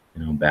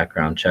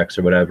background checks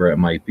or whatever it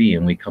might be,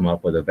 and we come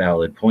up with a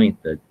valid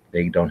point that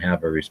they don't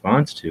have a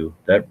response to,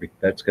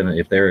 that's gonna,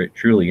 if they're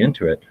truly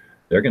into it,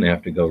 they're gonna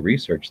have to go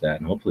research that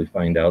and hopefully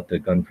find out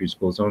that gun-free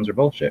school zones are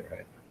bullshit,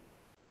 right?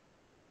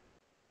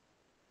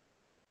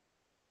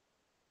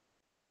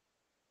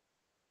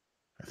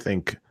 I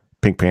think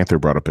Pink Panther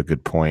brought up a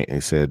good point.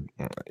 He said,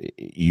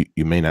 you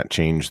may not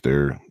change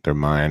their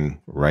mind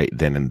right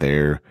then and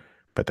there,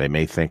 but they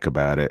may think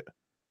about it,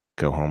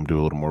 go home, do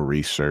a little more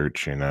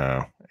research,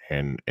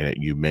 and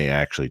you may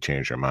actually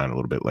change their mind a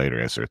little bit later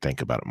as they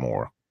think about it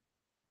more.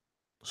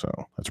 So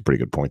that's a pretty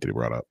good point that he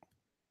brought up.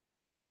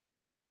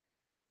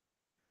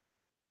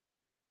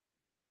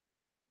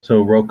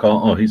 So roll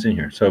call. Oh, he's in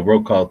here. So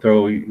roll call.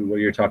 Throw what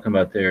you're talking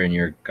about there in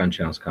your gun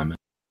channels comment.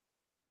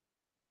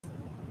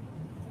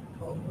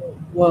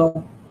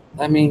 Well,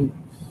 I mean,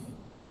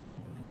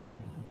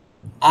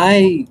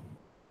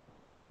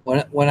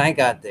 when I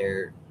got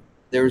there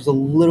was a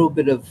little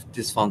bit of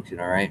dysfunction.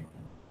 All right,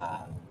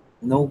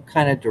 no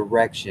kind of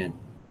direction.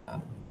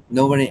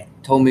 Nobody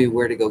told me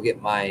where to go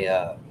get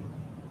my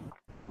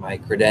my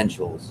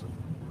credentials.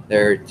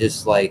 They're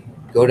just like,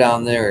 go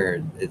down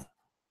there.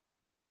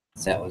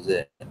 That was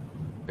it.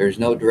 There's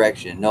no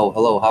direction. No,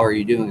 hello, how are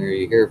you doing? Are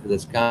you here for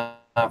this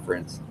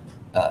conference?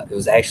 It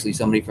was actually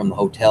somebody from the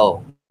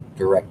hotel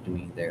directed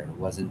me there. It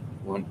wasn't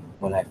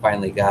when I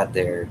finally got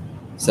there,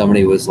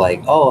 somebody was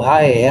like, oh,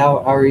 hi, how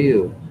are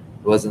you?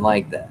 It wasn't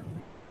like that.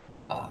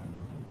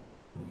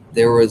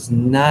 There was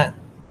not,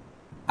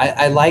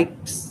 I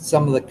liked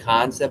some of the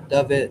concept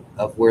of it,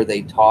 of where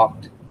they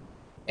talked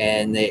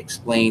and they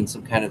explained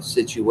some kind of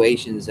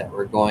situations that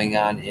were going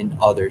on in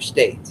other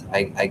states.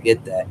 I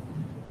get that.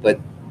 But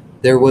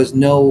there was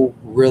no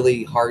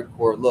really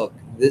hardcore look.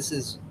 This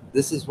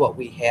is what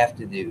we have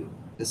to do.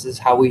 This is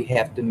how we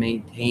have to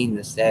maintain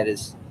the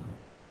status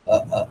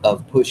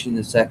of pushing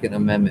the Second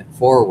Amendment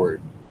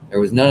forward. There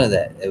was none of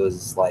that. It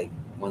was like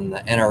when the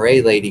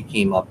NRA lady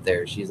came up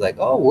there, she's like,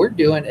 oh, we're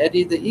doing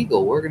Eddie the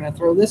Eagle. We're going to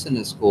throw this in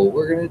a school.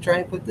 We're going to try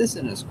and put this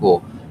in a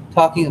school.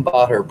 Talking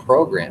about her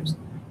programs,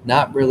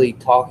 not really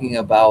talking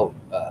about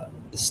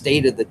the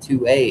state of the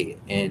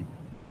 2A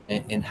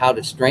and how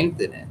to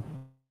strengthen it.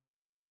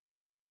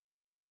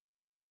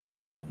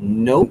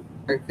 No,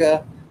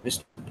 America,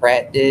 Mr.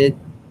 Pratt did.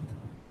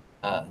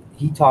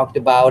 He talked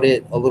about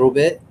it a little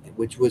bit,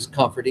 which was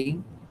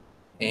comforting.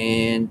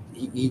 And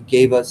he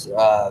gave us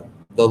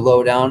the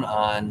lowdown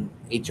on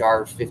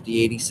HR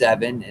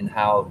 5087 and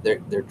how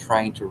they're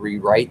trying to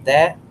rewrite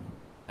that.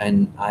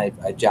 And I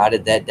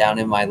jotted that down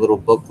in my little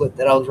booklet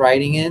that I was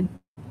writing in.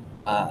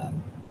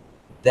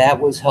 That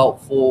was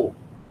helpful.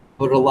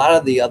 But a lot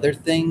of the other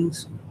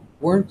things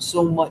weren't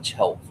so much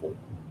helpful.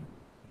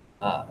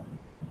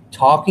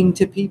 Talking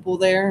to people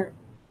there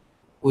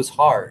was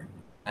hard.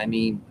 I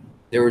mean,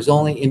 there was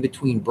only in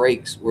between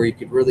breaks where you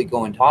could really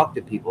go and talk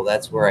to people.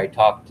 That's where I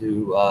talked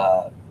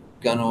to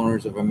Gun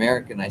Owners of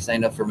America, and I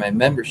signed up for my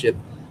membership,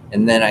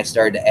 and then I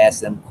started to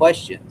ask them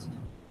questions.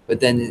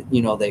 But then,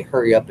 they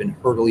hurry up and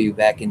hurdle you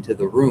back into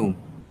the room.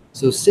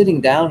 So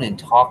sitting down and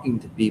talking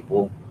to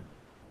people,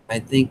 I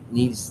think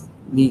needs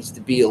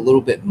to be a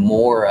little bit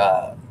more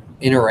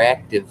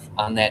interactive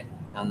on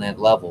that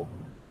level.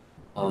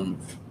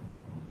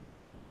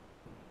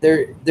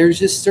 There's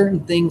just certain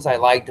things I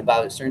liked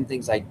about it, certain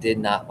things I did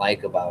not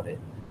like about it.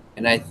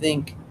 And I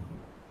think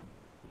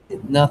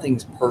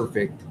nothing's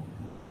perfect,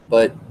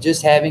 but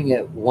just having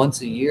it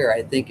once a year,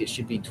 I think it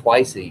should be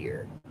twice a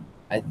year.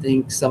 I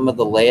think some of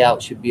the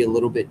layout should be a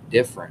little bit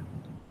different.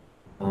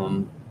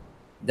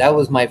 That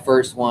was my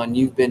first one.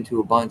 You've been to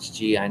a bunch,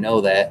 G, I know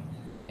that.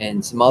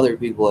 And some other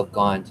people have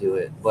gone to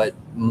it. But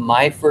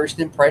my first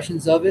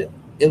impressions of it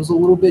was a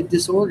little bit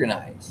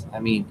disorganized. I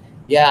mean,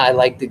 yeah, I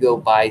like to go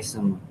buy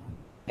some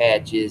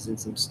patches and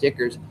some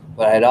stickers,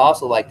 but I'd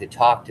also like to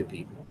talk to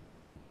people.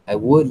 I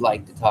would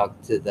like to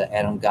talk to the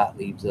Adam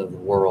Gottliebs of the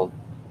world.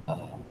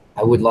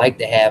 I would like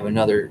to have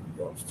another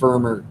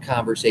firmer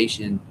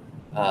conversation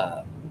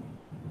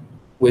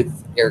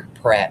with Eric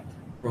Pratt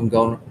from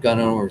Gun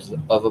Owners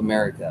of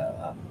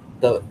America.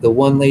 The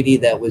one lady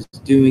that was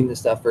doing the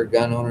stuff for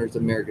Gun Owners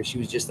of America, she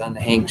was just on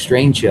the Hank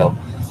Strain show.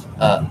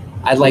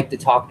 I'd like to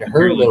talk to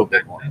her a little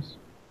bit more.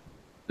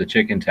 The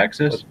chick in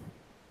Texas?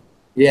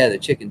 Yeah, the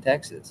chick in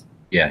Texas.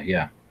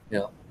 Yeah.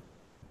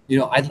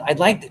 I'd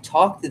like to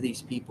talk to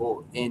these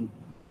people and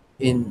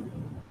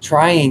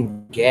try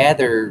and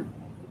gather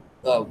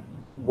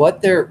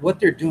what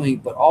they're doing,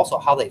 but also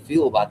how they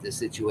feel about this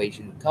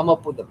situation. Come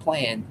up with a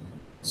plan,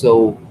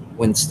 so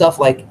when stuff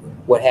like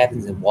what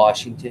happens in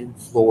Washington,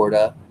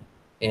 Florida,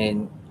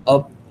 and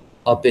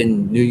up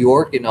in New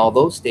York and all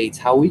those states,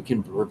 how we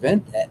can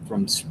prevent that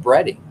from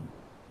spreading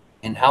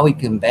and how we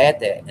combat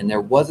that. And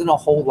there wasn't a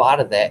whole lot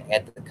of that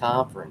at the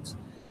conference.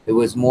 It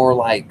was more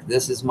like,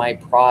 this is my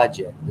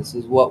project. This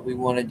is what we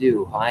want to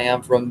do. Hi,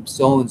 I'm from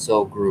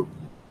so-and-so group.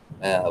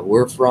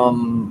 We're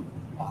from,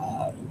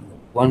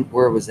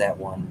 where was that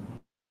one?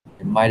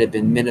 It might have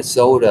been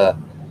Minnesota.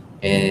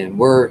 And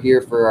we're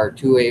here for our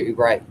 2A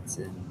rights,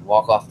 and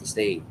walk off the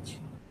stage.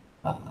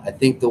 I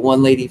think the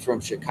one lady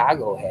from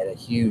Chicago had a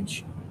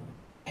huge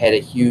had a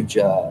huge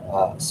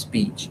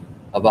speech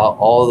about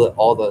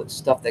all the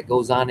stuff that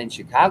goes on in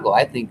Chicago.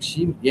 I think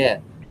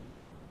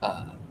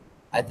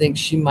I think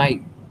she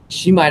might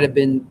have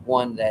been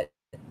one that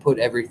put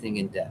everything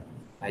in depth.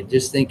 I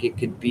just think it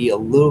could be a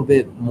little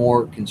bit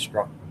more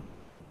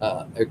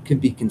or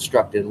could be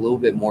constructed a little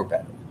bit more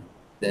better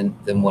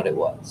than what it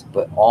was.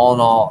 But all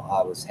in all,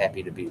 I was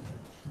happy to be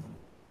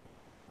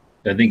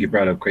there. I think you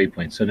brought up great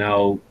points. So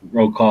now,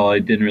 roll call. I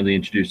didn't really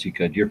introduce you.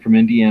 Good. You're from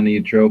Indiana. You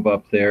drove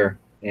up there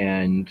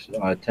and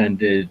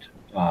attended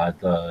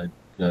the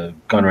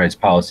gun rights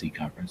policy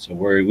conference. So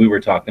we were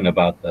talking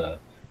about the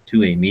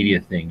 2A media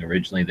thing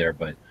originally there,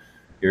 but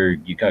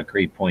you got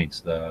great points.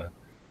 The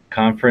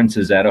conference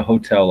is at a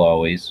hotel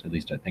always. At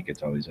least I think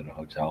it's always at a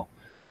hotel.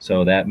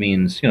 So that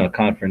means,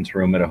 conference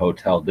room at a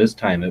hotel. This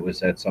time it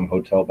was at some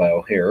hotel by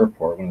O'Hare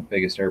Airport, one of the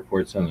biggest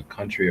airports in the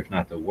country, if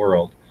not the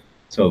world.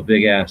 So a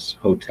big ass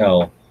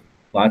hotel,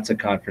 lots of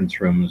conference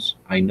rooms.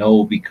 I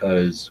know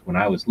because when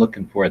I was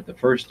looking for it the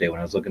first day, when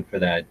I was looking for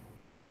that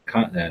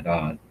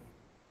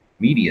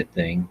media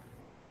thing,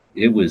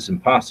 it was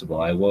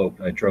impossible. I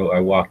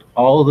walked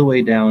all the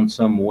way down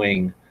some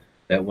wing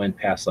that went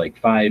past like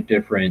 5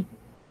 different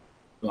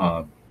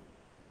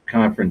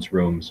conference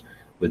rooms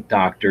with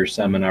doctor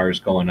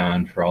seminars going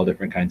on for all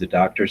different kinds of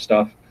doctor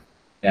stuff.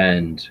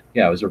 And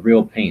yeah, it was a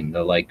real pain.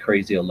 The like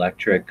crazy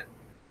electric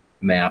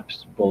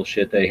maps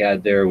bullshit they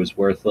had there was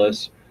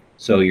worthless.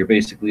 So you're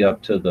basically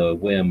up to the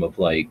whim of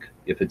like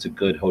if it's a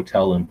good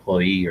hotel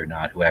employee or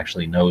not who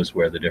actually knows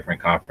where the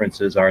different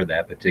conferences are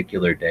that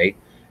particular day.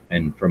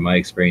 And from my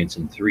experience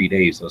in 3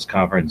 days, those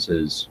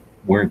conferences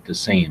weren't the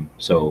same.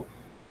 So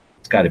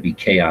it's got to be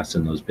chaos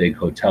in those big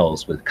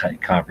hotels with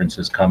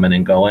conferences coming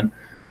and going.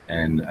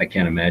 And I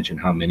can't imagine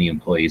how many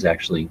employees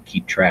actually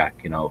keep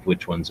track, of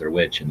which ones are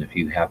which. And if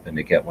you happen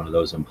to get one of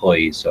those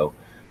employees. So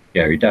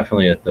yeah, you're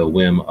definitely at the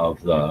whim of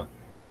the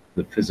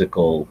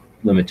physical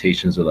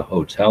limitations of the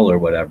hotel or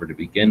whatever to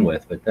begin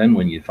with. But then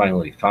when you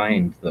finally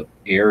find the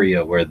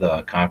area where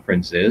the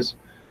conference is,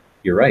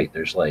 you're right.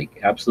 There's like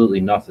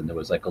absolutely nothing. There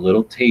was like a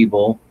little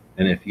table.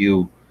 And if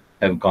you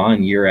have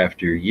gone year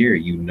after year,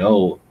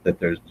 that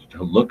there's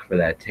to look for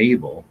that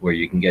table where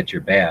you can get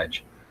your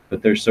badge.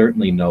 But there's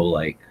certainly no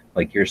like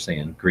you're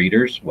saying,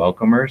 greeters,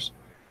 welcomers,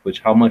 which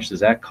how much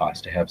does that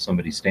cost to have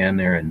somebody stand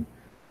there and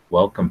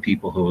welcome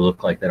people who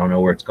look like they don't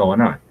know where it's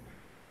going on?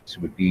 This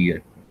would be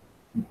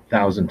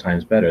 1,000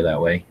 times better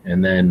that way.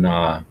 And then,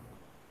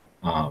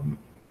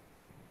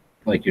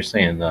 like you're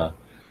saying, the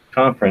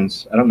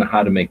conference, I don't know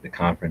how to make the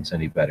conference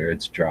any better.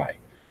 It's dry.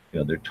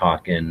 They're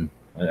talking.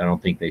 I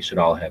don't think they should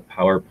all have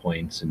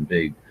PowerPoints and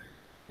big,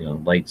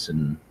 lights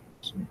and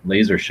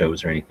laser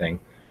shows or anything.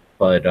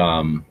 But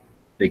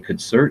they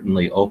could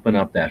certainly open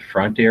up that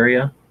front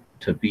area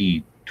to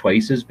be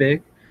twice as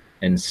big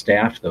and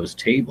staff those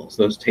tables.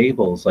 Those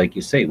tables, like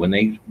you say, when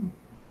they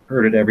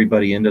herded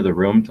everybody into the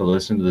room to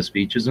listen to the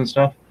speeches and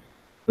stuff,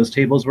 those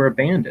tables were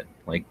abandoned.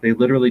 Like they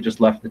literally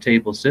just left the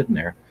table sitting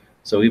there.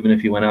 So even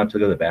if you went out to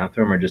go to the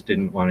bathroom or just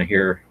didn't want to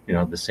hear,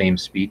 the same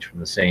speech from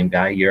the same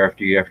guy year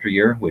after year after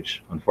year,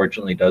 which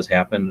unfortunately does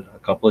happen a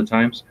couple of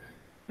times,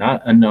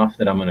 not enough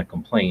that I'm going to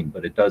complain,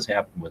 but it does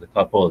happen with a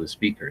couple of the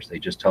speakers. They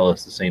just tell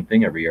us the same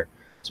thing every year.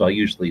 So I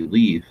usually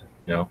leave,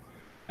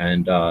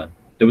 and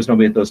there was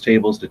nobody at those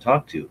tables to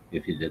talk to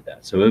if you did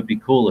that. So it would be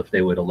cool if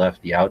they would have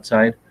left the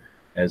outside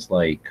as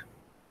like,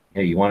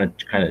 hey, you want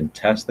to kind of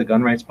test the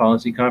gun rights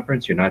policy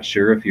conference? You're not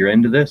sure if you're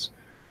into this?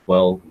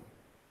 Well,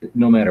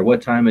 no matter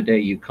what time of day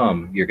you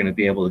come, you're going to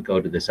be able to go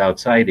to this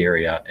outside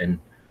area and,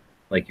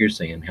 like you're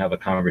saying, have a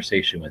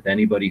conversation with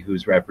anybody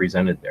who's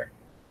represented there,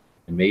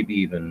 and maybe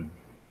even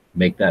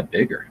make that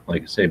bigger.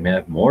 Like I say,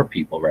 have more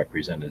people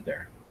represented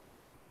there.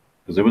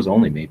 Because there was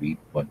only maybe,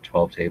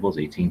 12 tables,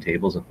 18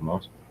 tables at the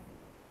most.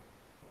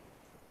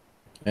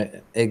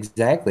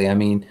 Exactly. I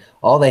mean,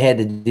 all they had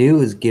to do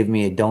was give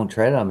me a "Don't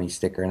Tread on Me"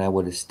 sticker, and I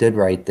would have stood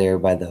right there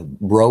by the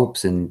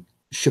ropes and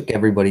shook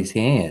everybody's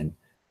hand.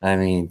 I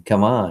mean,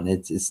 come on,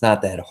 it's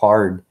not that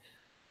hard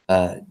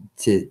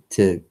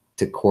to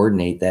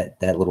coordinate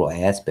that little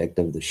aspect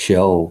of the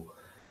show.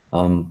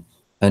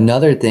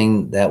 Another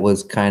thing that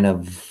was kind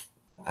of,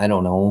 I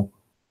don't know,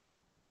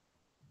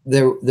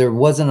 there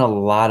wasn't a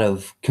lot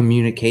of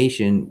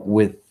communication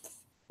with,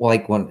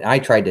 like when I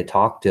tried to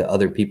talk to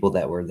other people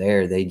that were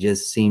there, they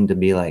just seemed to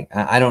be like,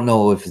 I don't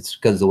know if it's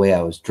because of the way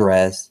I was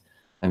dressed.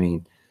 I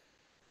mean,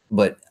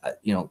 but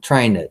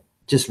trying to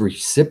just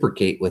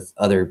reciprocate with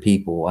other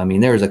people. I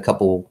mean, there was a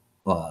couple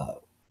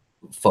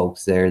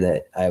folks there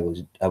that I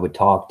would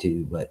talk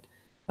to, but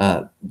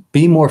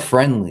be more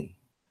friendly.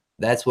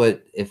 That's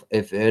what, if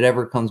it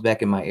ever comes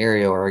back in my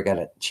area or I got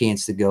a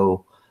chance to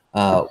go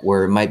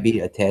where it might be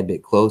a tad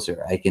bit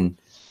closer, I can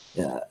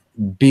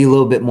be a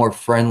little bit more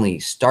friendly,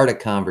 start a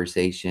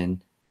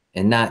conversation,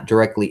 and not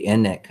directly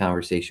end that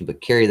conversation,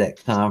 but carry that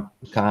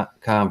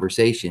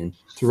conversation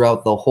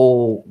throughout the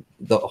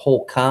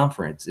whole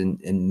conference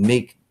and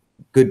make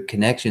good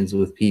connections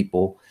with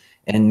people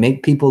and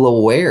make people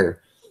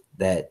aware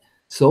that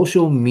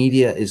social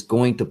media is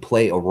going to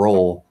play a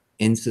role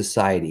in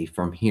society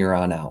from here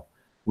on out.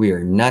 We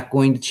are not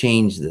going to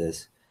change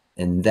this,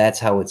 and that's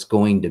how it's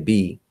going to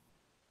be.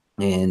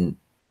 And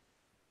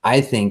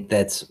I think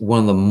that's one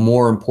of the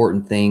more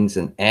important things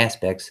and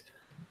aspects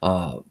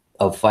of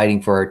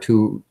fighting for our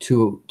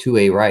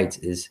 2A rights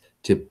is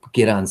to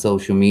get on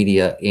social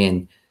media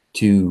and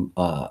to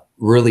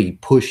really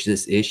push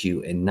this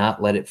issue and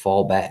not let it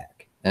fall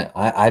back.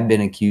 I've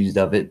been accused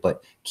of it,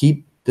 but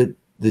keep the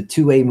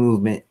 2A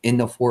movement in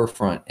the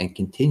forefront and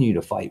continue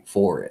to fight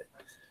for it.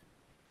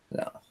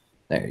 So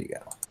there you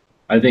go.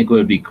 I think what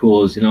would be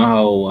cool is, you know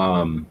how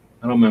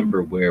I don't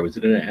remember where, was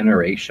it an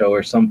NRA show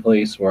or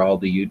someplace where all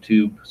the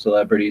YouTube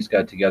celebrities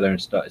got together and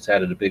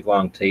sat at a big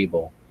long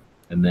table,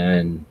 and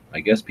then I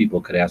guess people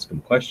could ask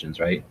them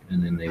questions, right?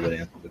 And then they would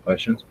answer the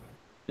questions.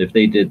 If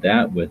they did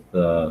that with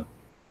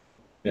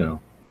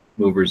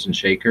movers and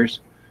shakers,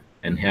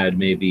 and had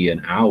maybe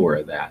an hour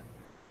of that,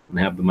 and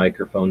have the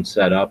microphone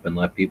set up and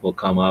let people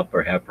come up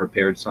or have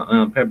prepared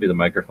something. Probably the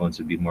microphones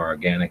would be more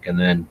organic, and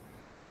then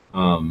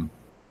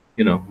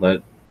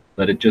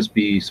let it just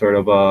be sort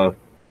of a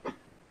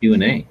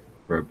Q&A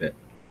for a bit.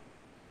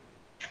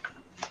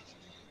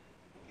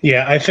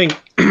 Yeah, I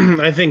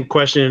think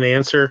question and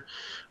answer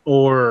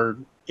or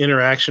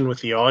interaction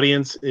with the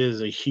audience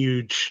is a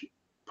huge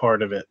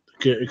part of it.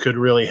 It could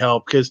really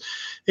help because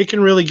it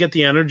can really get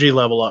the energy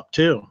level up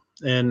too,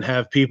 and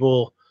have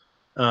people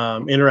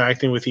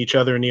interacting with each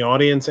other in the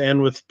audience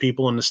and with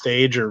people on the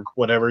stage or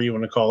whatever you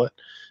want to call it.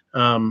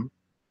 I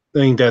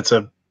think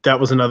that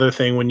was another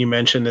thing when you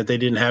mentioned that they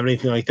didn't have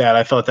anything like that.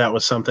 I thought that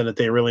was something that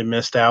they really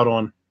missed out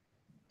on.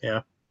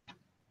 Yeah.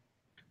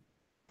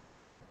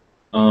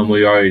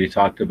 We already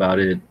talked about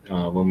it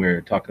when we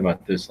were talking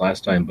about this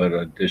last time, but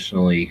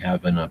additionally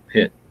having a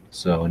pit,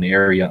 so an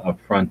area up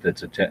front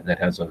that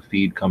has a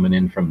feed coming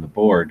in from the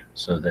board,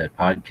 so that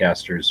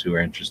podcasters who are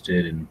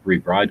interested in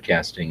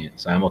rebroadcasting it,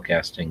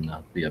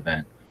 simulcasting the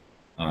event,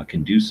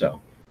 can do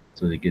so.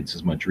 So that it gets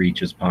as much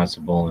reach as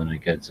possible, and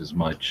it gets as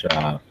much,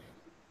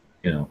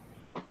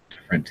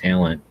 different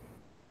talent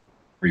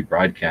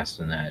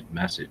rebroadcasting that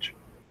message.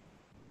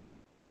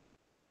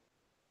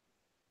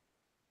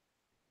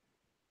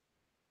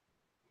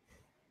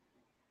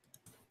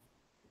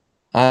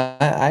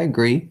 I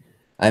agree.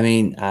 I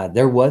mean,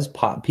 there was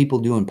people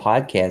doing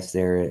podcasts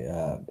there.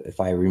 If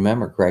I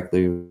remember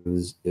correctly,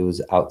 it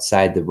was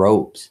outside the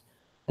ropes,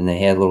 and they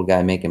had a little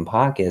guy making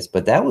podcasts.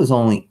 But that was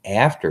only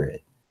after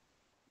it.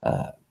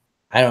 I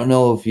don't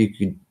know if you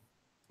could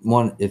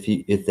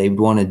if they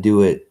want to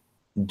do it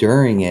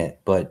during it,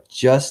 but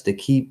just to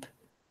keep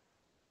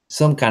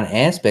some kind of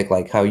aspect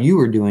like how you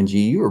were doing, G,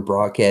 you were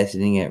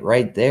broadcasting it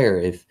right there.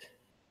 If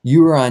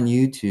you were on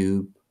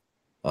YouTube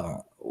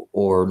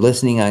or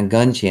listening on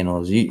gun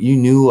channels, you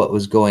knew what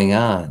was going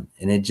on,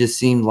 and it just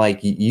seemed like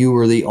you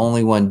were the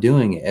only one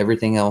doing it.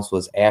 Everything else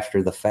was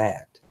after the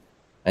fact.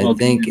 I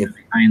think if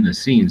behind the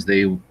scenes,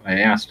 I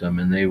asked them,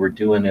 and they were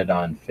doing it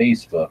on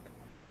Facebook,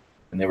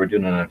 and they were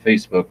doing it on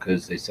Facebook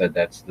because they said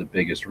that's the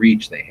biggest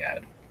reach they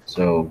had.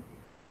 So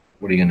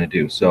what are you going to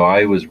do? So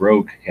I was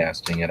rogue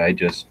casting it. I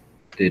just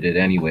did it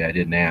anyway. I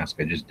didn't ask.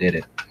 I just did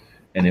it.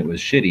 And it was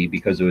shitty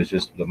because it was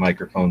just the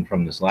microphone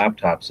from this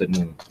laptop sitting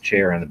in a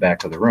chair in the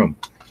back of the room.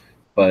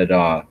 But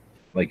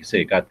like you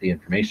say, it got the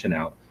information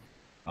out.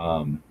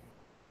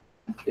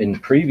 In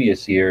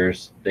previous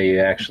years, they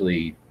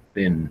actually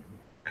been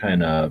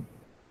kind of,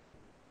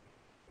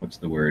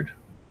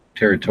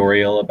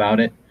 territorial about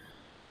it.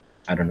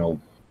 I don't know.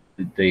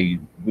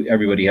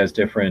 Everybody has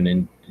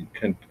different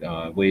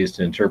ways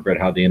to interpret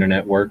how the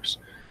internet works,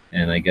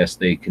 and I guess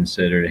they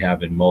considered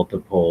having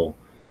multiple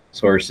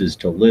sources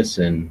to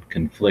listen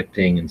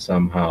conflicting and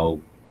somehow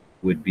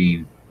would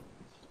be,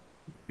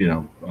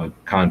 a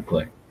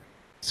conflict.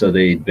 So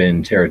they'd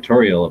been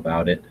territorial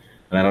about it,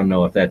 and I don't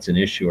know if that's an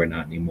issue or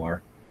not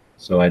anymore.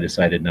 So I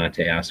decided not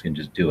to ask and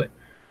just do it.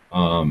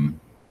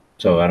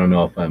 So I don't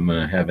know if I'm going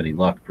to have any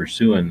luck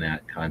pursuing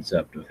that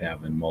concept of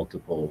having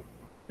multiple,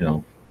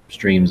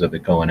 streams of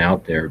it going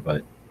out there,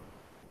 but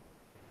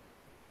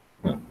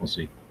we'll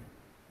see.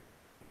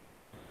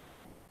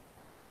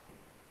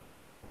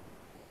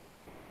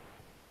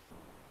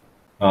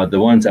 The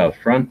ones out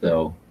front,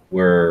 though,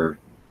 were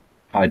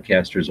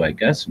podcasters, I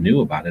guess,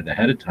 knew about it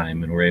ahead of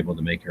time and were able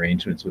to make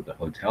arrangements with the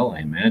hotel, I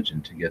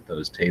imagine, to get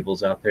those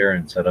tables out there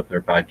and set up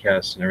their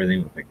podcasts and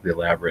everything with like the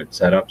elaborate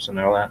setups and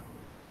all that,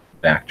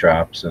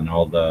 backdrops and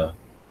all the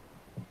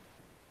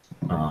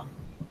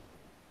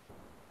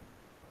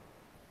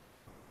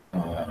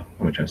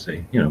what am I trying to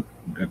say?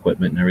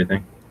 Equipment and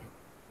everything.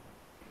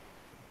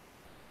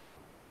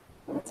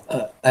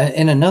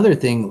 And another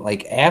thing,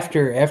 like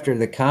after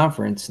the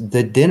conference,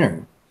 the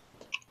dinner,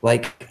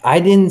 like I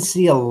didn't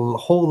see a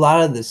whole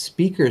lot of the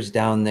speakers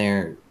down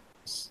there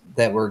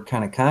that were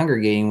kind of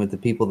congregating with the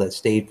people that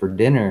stayed for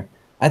dinner.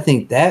 I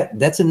think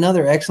that's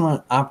another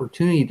excellent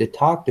opportunity to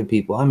talk to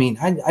people. I mean,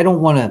 I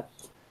don't want to,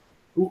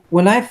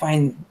 when I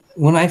find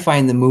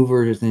the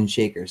movers and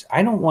shakers,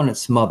 I don't want to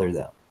smother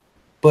them,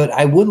 but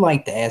I would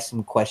like to ask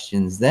some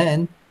questions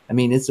then. I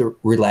mean, it's a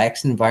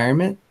relaxed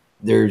environment.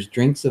 There's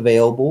drinks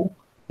available.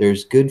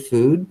 There's good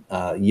food,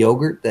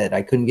 yogurt that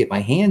I couldn't get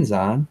my hands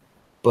on,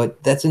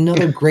 but that's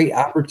another great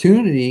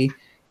opportunity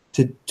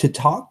to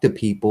talk to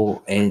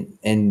people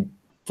and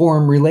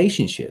form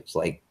relationships.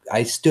 Like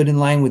I stood in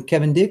line with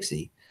Kevin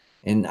Dixie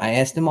and I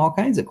asked him all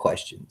kinds of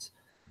questions,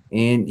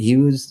 and he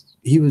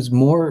was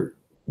more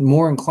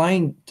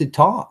inclined to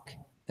talk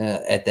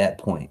at that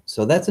point.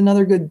 So that's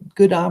another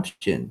good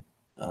option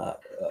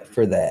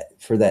for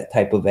that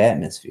type of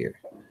atmosphere.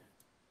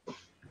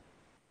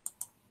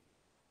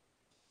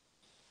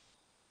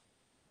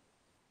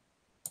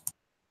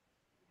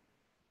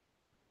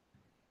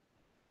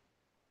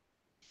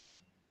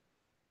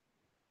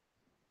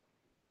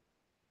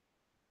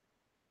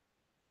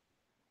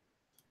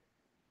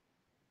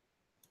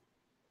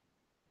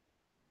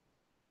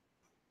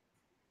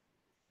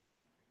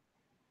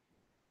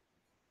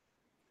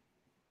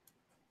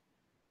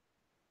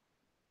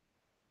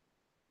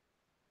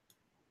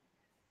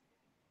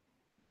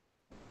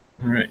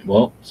 All right.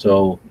 Well,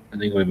 so I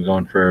think we've been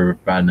going for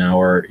about an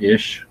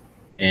hour-ish,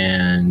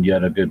 and you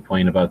had a good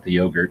point about the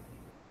yogurt.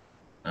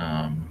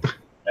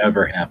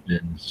 Whatever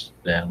happens,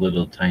 that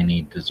little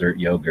tiny dessert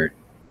yogurt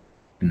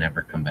can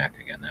never come back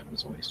again. That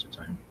was a waste of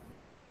time.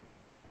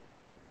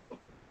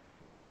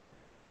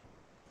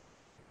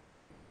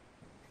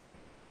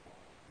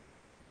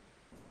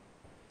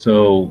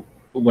 So,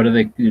 what are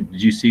they? Did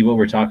you see what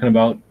we're talking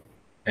about?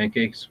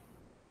 Pancakes?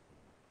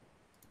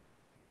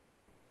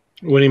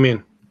 What do you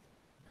mean?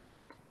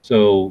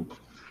 So,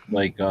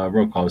 like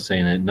Rocco was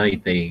saying, at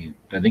night I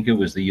think it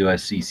was the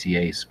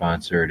USCCA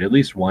sponsored, at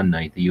least one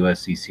night, the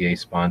USCCA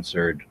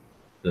sponsored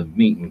the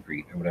meet and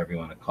greet or whatever you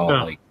want to call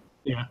it, like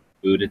yeah,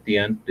 food at the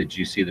end. Did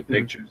you see the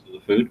pictures of the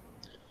food?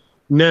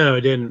 No,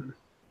 I didn't.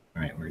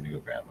 All right, we're gonna go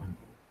grab one.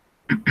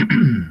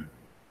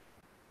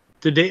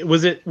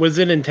 Was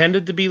it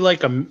intended to be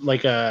like a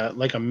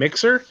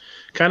mixer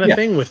kind of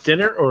thing with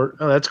dinner, or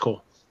that's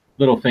cool.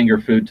 Little finger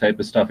food type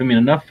of stuff. I mean,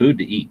 enough food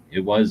to eat. It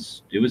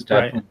was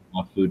definitely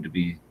enough food to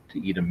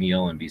eat a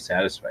meal and be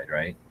satisfied,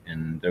 right?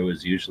 And there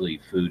was usually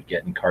food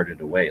getting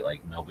carted away.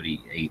 Like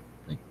nobody ate.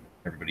 Like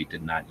everybody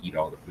did not eat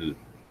all the food.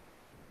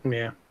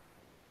 Yeah.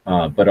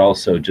 But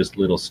also just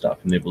little stuff,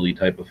 nibbly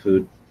type of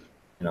food.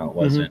 You know, it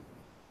wasn't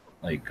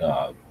like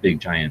big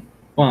giant.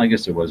 Well, I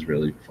guess there was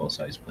really full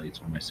size plates.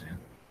 What am I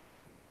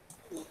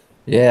saying?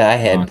 Yeah, I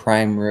had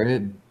prime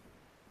rib.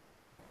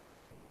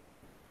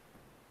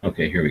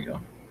 Okay, here we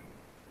go.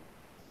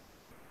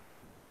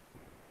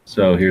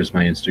 So here's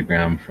my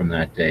Instagram from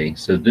that day.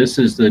 So this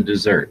is the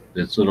dessert.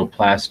 This little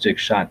plastic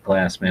shot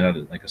glass made out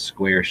of like a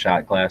square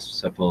shot glass,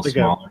 except a little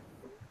smaller.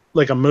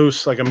 Like a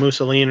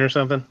mousseline or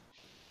something.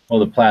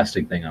 Well, the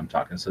plastic thing I'm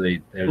talking. So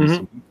there's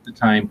some at the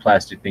time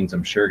plastic things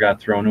I'm sure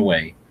got thrown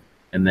away,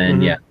 and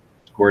then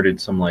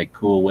squirted some like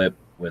Cool Whip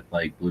with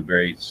like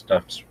blueberry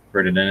stuff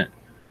squirted in it,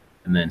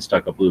 and then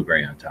stuck a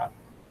blueberry on top,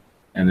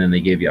 and then they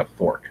gave you a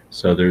fork.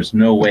 So there's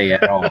no way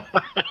at all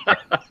to get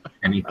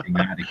anything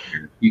out of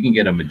here. You can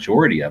get a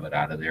majority of it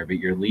out of there, but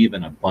you're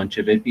leaving a bunch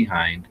of it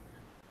behind,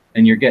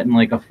 and you're getting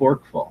like a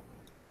forkful,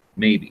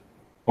 maybe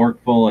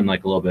forkful and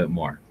like a little bit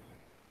more.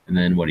 And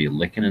then what are you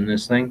licking in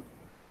this thing?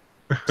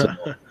 So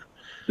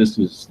this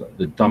is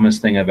the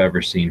dumbest thing I've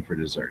ever seen for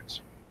desserts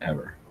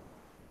ever.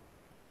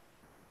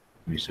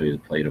 Let me show you the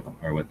plate of them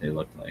or what they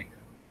look like.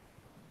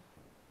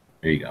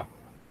 There you go.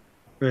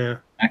 Yeah.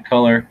 That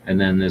color, and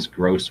then this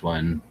gross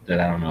one that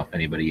I don't know if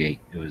anybody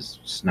ate. It was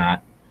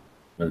snot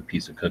with a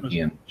piece of cookie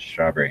and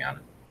strawberry on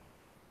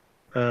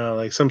it.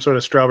 Like some sort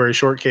of strawberry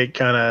shortcake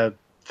kind of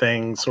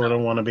thing, sort of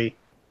wannabe.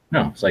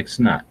 No, it's like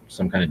snot,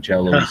 some kind of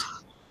jello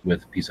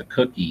with a piece of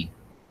cookie.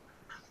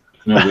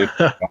 No whipped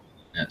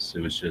this.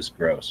 It was just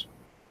gross.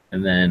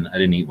 And then I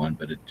didn't eat one,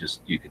 but it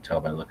just, you could tell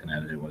by looking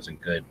at it, it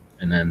wasn't good.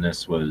 And then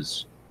this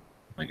was,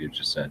 like you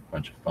just said, a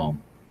bunch of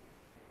foam.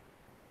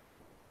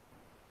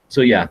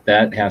 So yeah,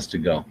 that has to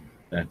go.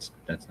 That's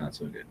not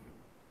so good.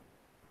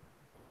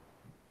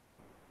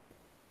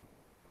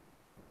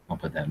 I'll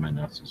put that in my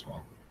notes as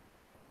well.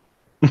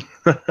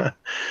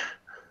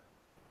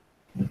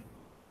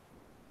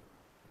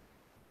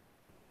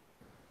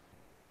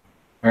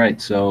 All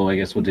right, so I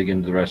guess we'll dig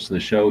into the rest of the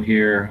show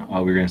here.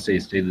 We're going to say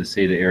state of the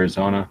state of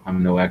Arizona.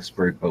 I'm no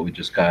expert, but we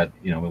just got,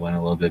 we went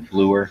a little bit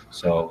bluer.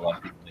 So a lot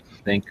of people like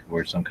to think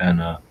we're some kind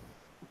of,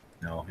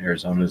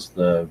 Arizona's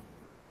the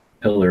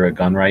pillar of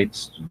gun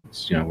rights.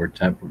 It's, we're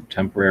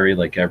temporary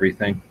like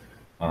everything.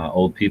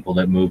 Old people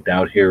that moved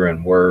out here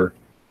and were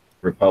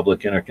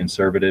Republican or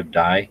conservative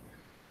die,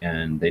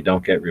 and they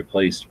don't get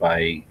replaced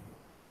by,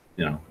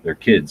 their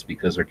kids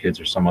because their kids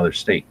are some other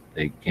state.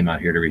 They came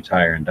out here to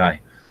retire and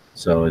die.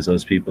 So as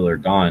those people are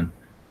gone,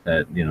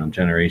 that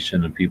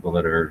generation of people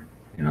that are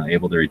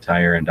able to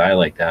retire and die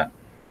like that,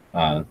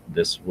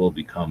 this will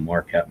become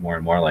more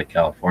and more like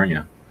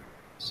California.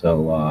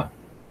 So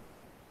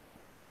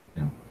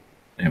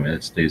anyway,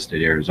 that's state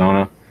of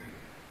Arizona.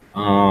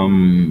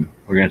 We're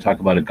going to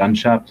talk about a gun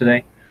shop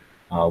today,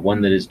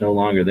 one that is no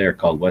longer there,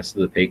 called West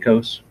of the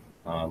Pecos,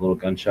 a little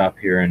gun shop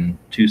here in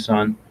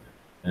Tucson.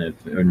 And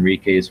if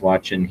Enrique is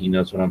watching, he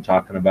knows what I'm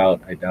talking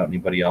about. I doubt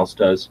anybody else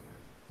does.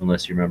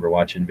 unless you remember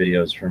watching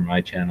videos from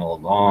my channel a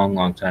long,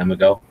 long time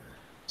ago.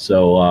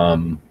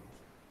 So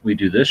we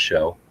do this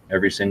show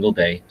every single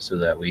day so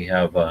that we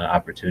have an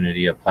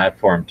opportunity, a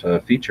platform to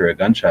feature a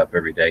gun shop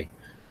every day.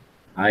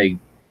 I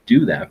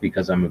do that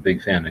because I'm a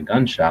big fan of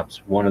gun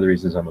shops. One of the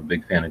reasons I'm a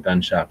big fan of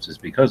gun shops is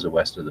because of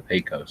West of the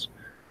Pecos.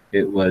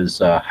 It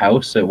was a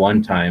house at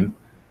one time,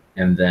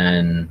 and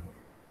then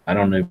I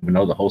don't even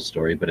know the whole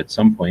story, but at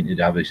some point it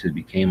obviously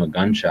became a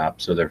gun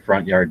shop. So their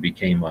front yard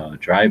became a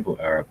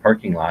driveway or a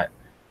parking lot,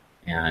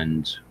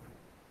 and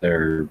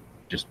their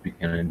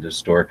the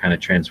store kind of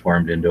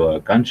transformed into a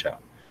gun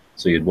shop.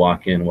 So you'd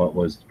walk in what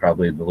was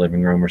probably the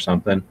living room or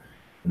something,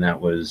 and that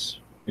was,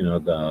 you know,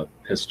 the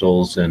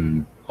pistols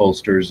and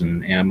holsters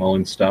and ammo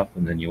and stuff.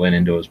 And then you went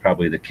into, it was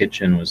probably the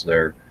kitchen was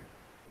their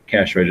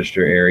cash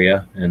register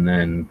area, and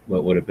then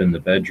what would have been the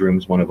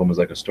bedrooms. One of them was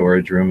like a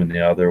storage room, and the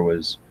other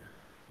was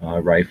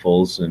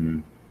rifles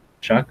and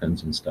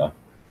shotguns and stuff.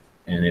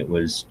 And it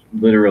was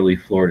literally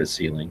floor to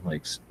ceiling.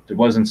 Like, there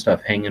wasn't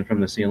stuff hanging from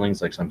the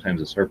ceilings like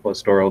sometimes a surplus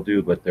store will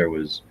do, but there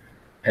was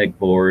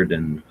pegboard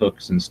and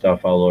hooks and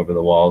stuff all over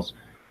the walls,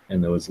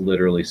 and there was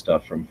literally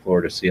stuff from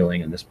floor to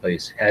ceiling. And this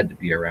place had to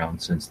be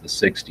around since the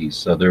 60s,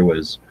 so there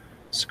was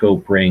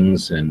scope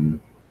rings and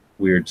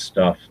weird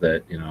stuff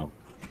that, you know,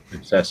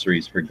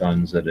 accessories for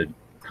guns that had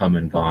come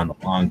and gone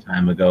a long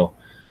time ago,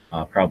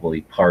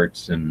 probably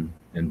parts and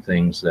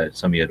things that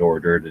somebody had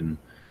ordered and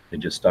they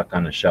just stuck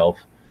on a shelf.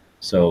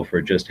 So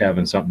for just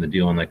having something to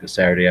do on like a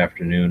Saturday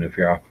afternoon, if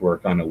you're off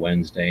work on a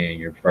Wednesday and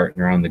you're farting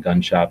around the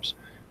gun shops,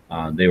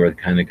 they were the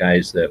kind of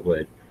guys that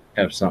would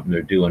have something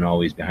they're doing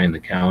always behind the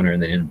counter,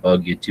 and they didn't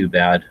bug you too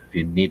bad. If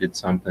you needed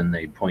something,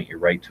 they'd point you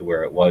right to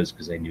where it was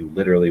because they knew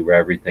literally where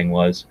everything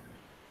was.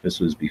 This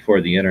was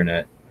before the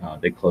internet.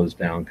 They closed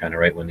down kind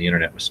of right when the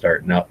internet was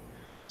starting up.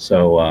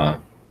 So,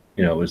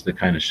 you know, it was the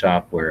kind of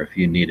shop where if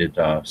you needed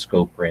a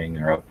scope ring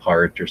or a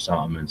part or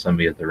something, and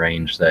somebody at the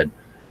range said,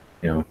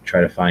 you know, try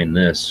to find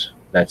this,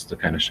 that's the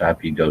kind of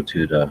shop you go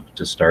to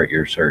start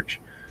your search.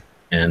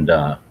 And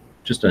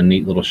just a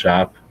neat little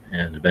shop.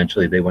 And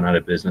eventually they went out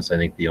of business. I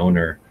think the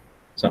owner,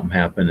 something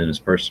happened in his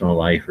personal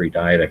life, or he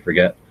died, I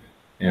forget.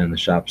 And the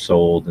shop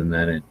sold, and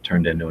then it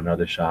turned into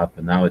another shop.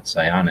 And now it's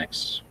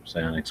Psionics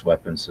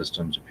Weapon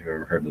Systems, if you've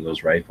ever heard of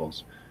those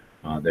rifles.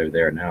 They're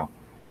there now.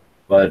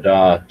 But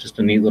just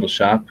a neat little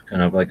shop.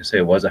 Kind of, like I say,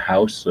 it was a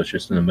house, so it's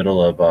just in the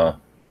middle of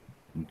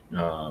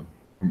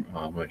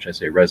what should I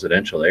say,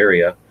 residential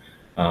area.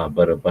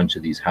 But a bunch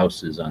of these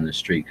houses on the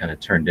street kind of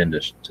turned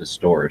into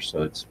stores.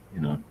 So it's,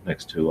 you know,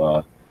 next to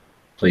a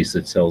place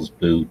that sells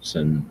boots,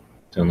 and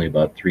it's only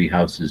about 3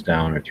 houses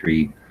down, or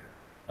 3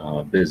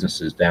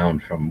 businesses down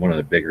from one of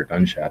the bigger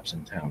gun shops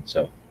in town.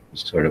 So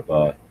it's sort of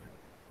a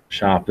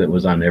shop that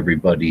was on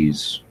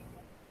everybody's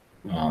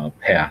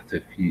path.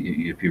 If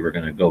you were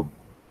going to go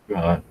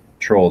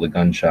troll the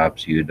gun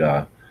shops, you'd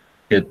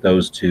hit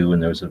those 2,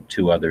 and there was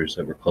 2 others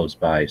that were close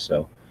by.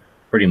 So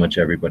pretty much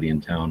everybody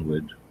in town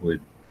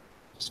would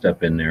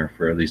step in there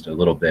for at least a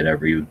little bit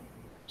every,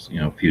 you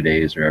know, few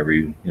days, or every,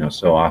 you know,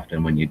 so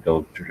often when you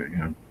go to, you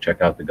know,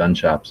 check out the gun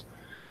shops.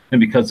 And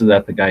because of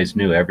that, the guys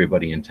knew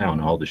everybody in town,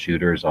 all the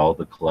shooters, all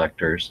the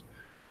collectors.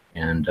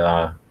 And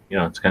you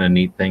know, it's kind of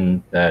neat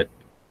thing that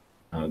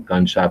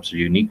gun shops are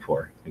unique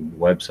for. And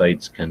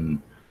websites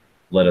can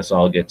let us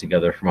all get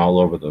together from all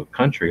over the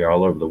country, or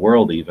all over the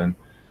world even.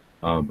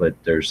 But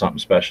there's something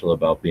special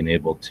about being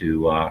able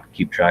to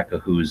keep track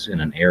of who's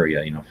in an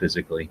area, you know,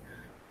 physically.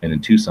 And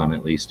in Tucson,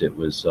 at least, it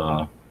was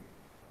kind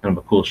of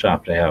a cool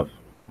shop to have.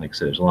 Like I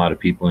said, there's a lot of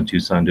people in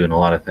Tucson doing a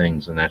lot of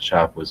things, and that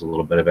shop was a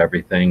little bit of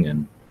everything,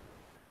 and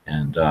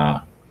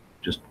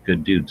just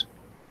good dudes.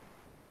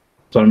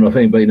 So I don't know if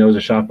anybody knows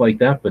a shop like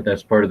that, but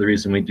that's part of the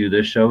reason we do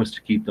this show, is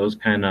to keep those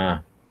kind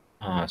of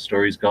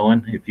stories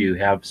going. If you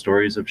have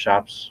stories of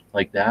shops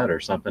like that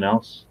or something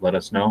else, let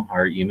us know.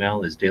 Our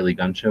email is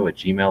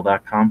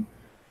dailygunshow@gmail.com.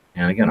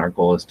 And again, our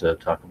goal is to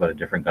talk about a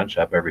different gun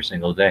shop every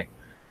single day.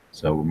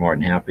 So we're more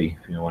than happy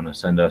if you want to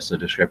send us a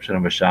description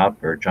of a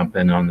shop, or jump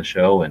in on the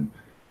show and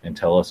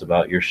tell us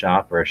about your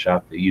shop, or a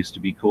shop that used to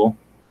be cool,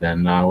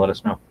 then let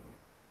us know.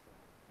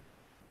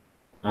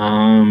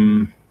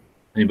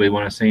 Anybody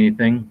want to say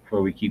anything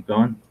before we keep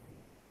going?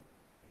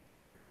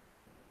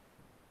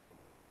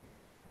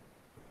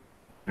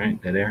 All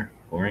right, dead air,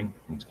 boring.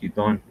 Let's keep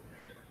going.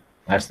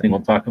 Last thing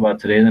we'll talk about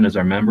today then is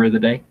our member of the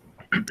day.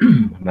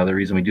 Another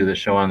reason we do this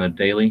show on the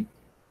daily,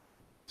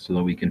 so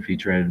that we can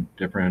feature a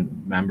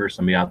different member,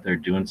 somebody out there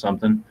doing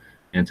something.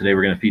 And today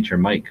we're going to feature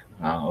Mike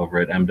over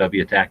at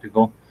MW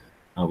Tactical.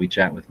 We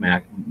chat with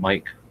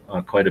Mike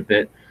quite a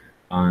bit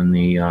on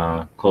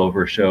the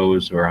Clover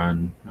shows, or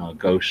on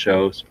Ghost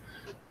shows.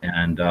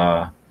 And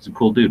he's a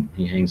cool dude.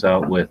 He hangs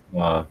out with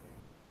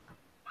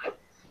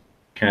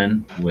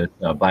Ken with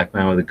Black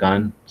Man with a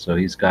Gun. So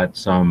he's got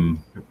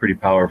some pretty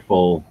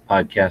powerful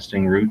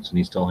podcasting roots, and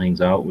he still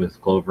hangs out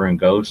with Clover and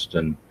Ghost,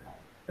 and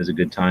has a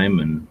good time,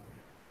 and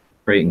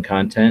creating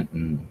content,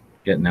 and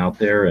getting out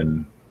there,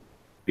 and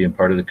being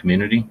part of the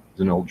community. He's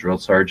an old drill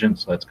sergeant,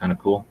 so that's kind of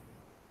cool.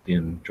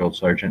 Being drill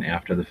sergeant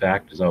after the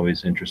fact is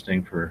always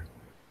interesting for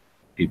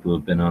people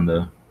who've been on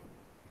the,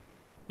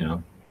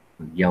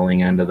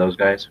 yelling end of those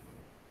guys?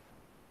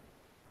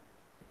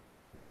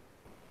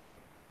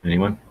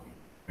 Anyone?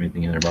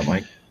 Anything in there about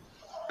Mike?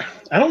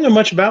 I don't know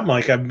much about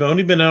Mike. I've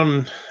only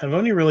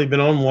really been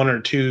on one or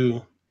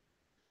two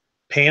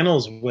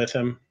panels with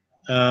him.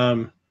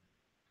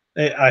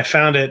 I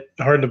found it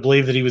hard to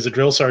believe that he was a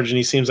drill sergeant.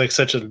 He seems like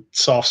such a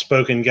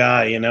soft-spoken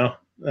guy, you know.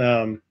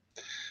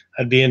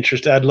 I'd be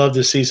interested. I'd love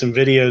to see some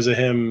videos of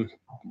him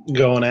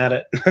going at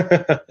it.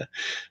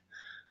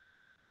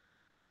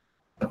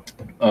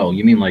 Oh,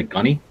 you mean like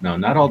Gunny? No,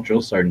 not all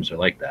drill sergeants are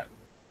like that.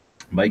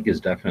 Mike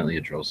is definitely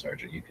a drill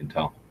sergeant. You can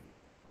tell.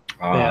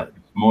 Yeah.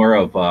 More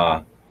of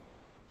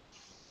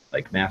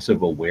like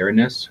massive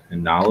awareness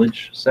and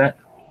knowledge set,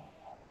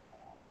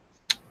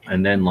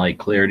 and then like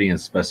clarity and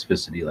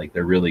specificity. Like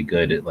they're really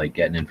good at like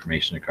getting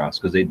information across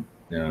because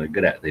they're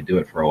good at it. They do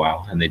it for a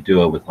while, and they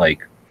do it with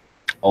like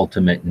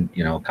ultimate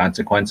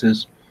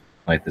consequences.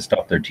 Like the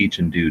stuff they're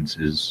teaching dudes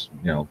is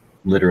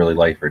literally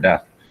life or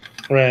death.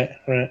 Right.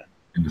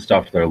 And the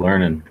stuff they're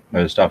learning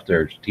or the stuff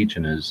they're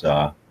teaching is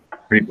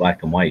pretty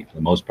black and white for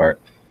the most part.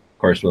 Of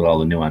course, with all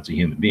the nuance of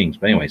human beings.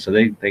 But anyway, so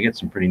they get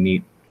some pretty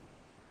neat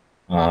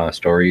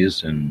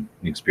stories and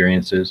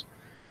experiences.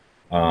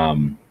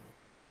 So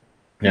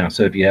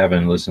if you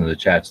haven't listened to the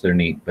chats, they're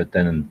neat. But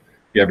then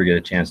if you ever get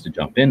a chance to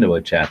jump into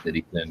a chat that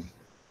he's in,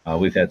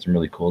 we've had some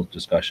really cool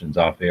discussions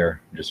off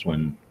air just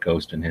when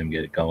Ghost and him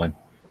get it going.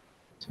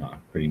 It's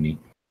pretty neat.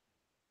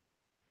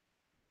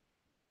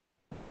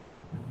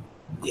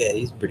 Yeah,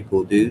 he's a pretty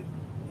cool dude.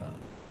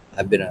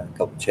 I've been on a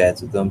couple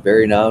chats with him.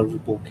 Very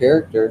knowledgeable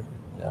character.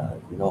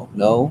 If you don't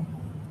know,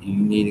 you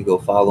need to go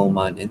follow him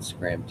on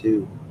Instagram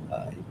too.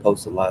 He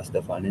posts a lot of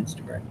stuff on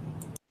Instagram.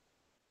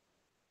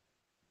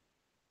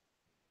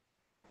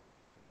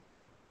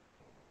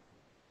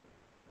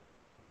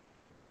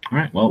 All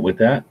right. Well, with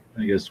that,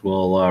 I guess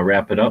we'll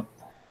wrap it up.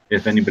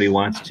 If anybody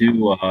wants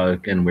to,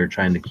 again, we're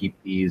trying to keep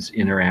these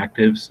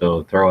interactive,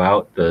 so throw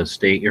out the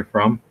state you're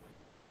from.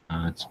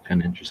 It's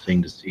kind of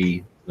interesting to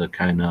see the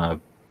kind of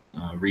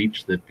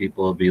reach that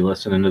people will be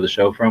listening to the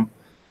show from.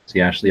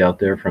 See Ashley out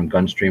there from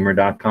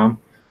gunstreamer.com.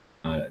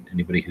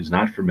 Anybody who's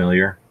not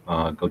familiar,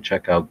 go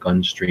check out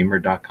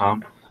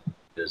gunstreamer.com.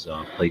 There's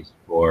a place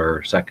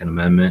for Second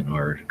Amendment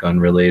or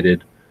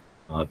gun-related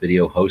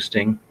video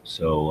hosting.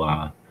 So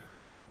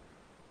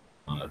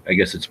I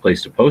guess it's a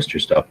place to post your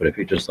stuff, but if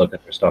you're just looking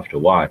for stuff to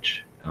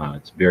watch,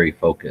 it's very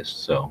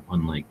focused. So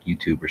unlike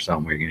YouTube or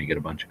something where you're going to get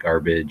a bunch of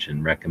garbage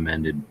and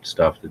recommended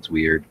stuff that's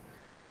weird,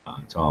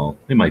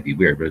 it might be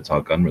weird, but it's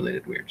all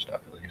gun-related weird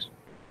stuff at least.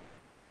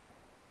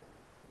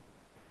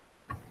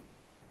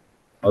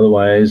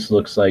 Otherwise,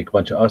 looks like a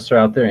bunch of us are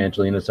out there.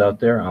 Angelina's out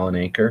there, Alan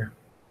Anchor,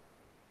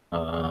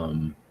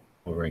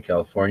 over in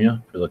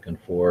California. If you're looking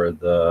for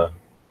the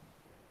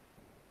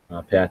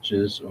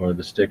patches or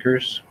the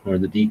stickers or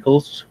the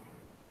decals.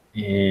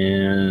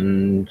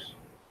 And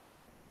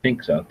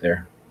Pink's out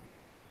there.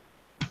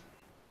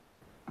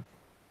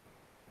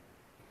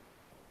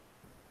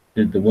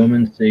 Did the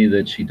woman say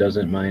that she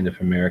doesn't mind if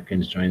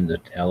Americans join the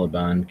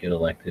Taliban, get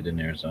elected in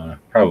Arizona?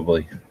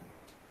 Probably.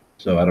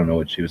 So I don't know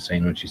what she was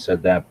saying when she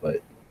said that,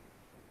 but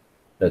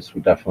that's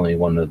definitely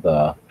one of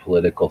the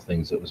political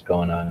things that was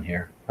going on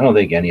here. I don't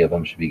think any of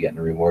them should be getting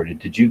rewarded.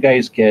 Did you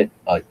guys get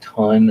a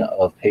ton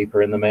of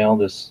paper in the mail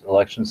this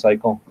election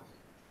cycle?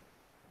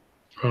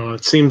 Oh,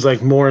 it seems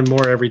like more and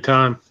more every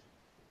time.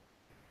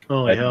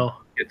 Holy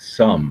hell. It's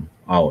some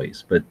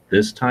always, but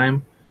this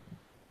time,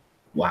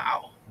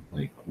 wow.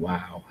 Like,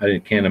 wow.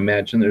 I can't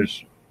imagine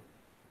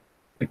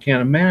I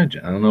can't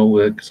imagine. I don't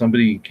know,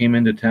 somebody came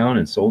into town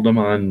and sold them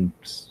on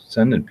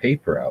sending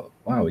paper out.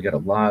 Wow, we got a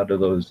lot of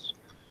those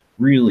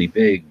really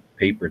big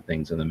paper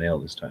things in the mail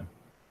this time.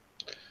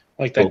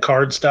 Like that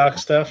card stock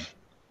stuff?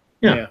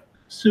 Yeah.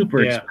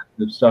 Super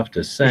expensive stuff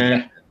to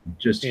send.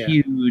 Just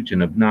huge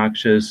and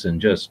obnoxious, and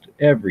just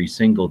every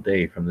single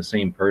day from the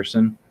same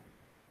person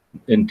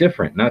and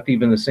different, not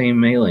even the same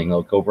mailing,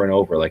 like over and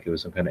over, like it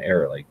was some kind of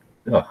error. Like,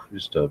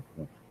 just a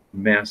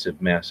massive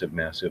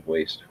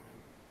waste.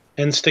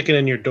 And stick it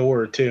in your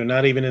door too,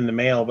 not even in the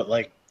mail, but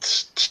like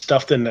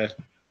stuffed in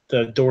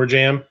the door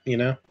jamb, you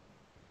know?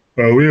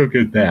 Well, we don't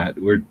get that.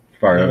 We're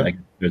far, like,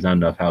 there's not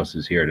enough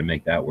houses here to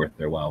make that worth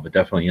their while, but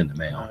definitely in the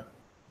mail.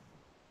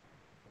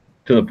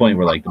 To the point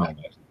where, like, the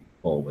mailbox is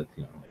full with,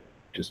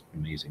 just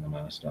amazing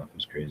amount of stuff. It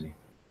was crazy.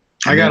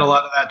 I got a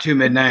lot of that too,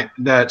 Midnight.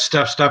 That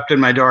stuff stuffed in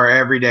my door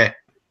every day.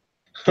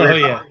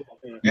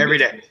 Every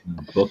day.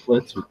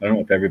 Booklets. I don't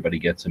know if everybody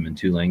gets them in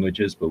 2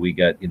 languages, but we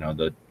get,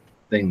 the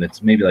thing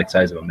that's maybe like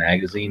size of a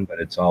magazine, but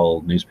it's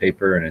all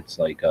newspaper, and it's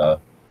like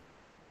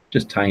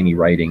just tiny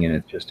writing, and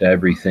it's just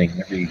everything.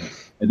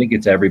 I think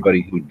it's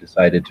everybody who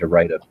decided to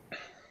write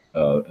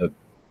a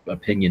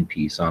opinion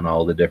piece on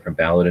all the different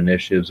ballot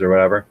initiatives or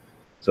whatever.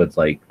 So it's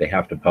like they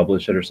have to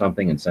publish it or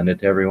something and send it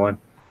to everyone.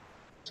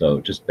 So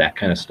just that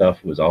kind of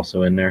stuff was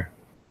also in there.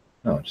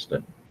 Oh, just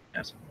a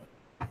massive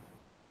one.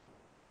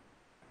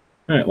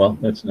 All right, well,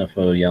 that's enough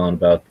of yelling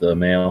about the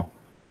mail.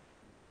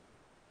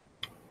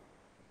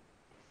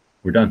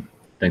 We're done.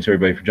 thanks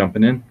everybody for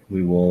jumping in.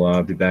 We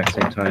will be back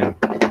same time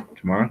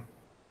tomorrow.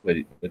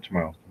 Wait,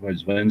 tomorrow? What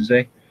is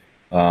Wednesday?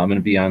 I'm going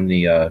to be on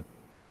the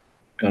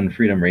Gun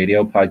Freedom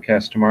Radio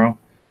podcast tomorrow,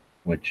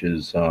 which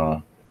is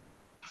Dan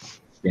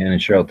and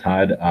Cheryl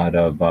Todd out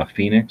of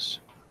Phoenix.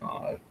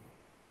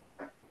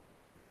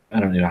 I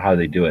don't know how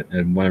they do it.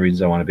 And one of the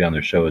reasons I want to be on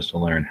their show is to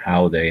learn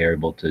how they are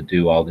able to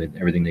do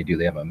everything they do.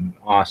 They have an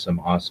awesome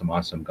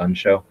gun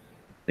show.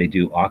 They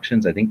do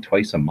auctions, I think,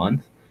 twice a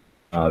month.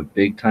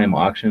 Big time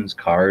auctions,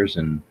 cars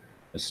and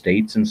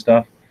estates and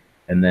stuff.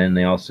 And then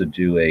they also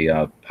do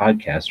a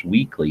podcast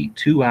weekly,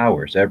 2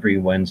 hours every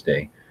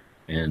Wednesday.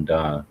 And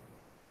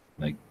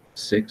like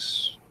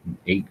 6,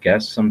 8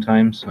 guests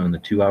sometimes on the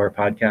 2-hour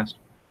podcast.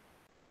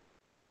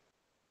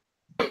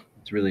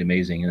 It's really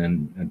amazing. And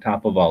then on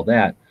top of all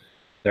that,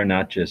 they're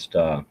not just,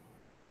 they're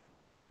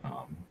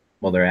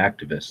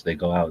activists. They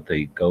go out,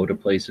 they go to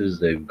places,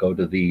 they go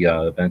to the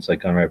events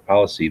like Gun Right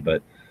Policy,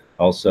 but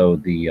also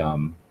the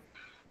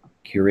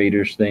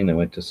curators thing. They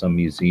went to some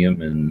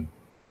museum and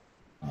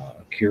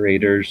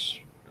curators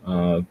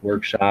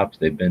workshops.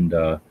 They've been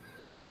to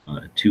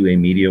 2A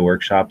media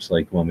workshops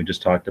like the one we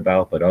just talked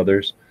about, but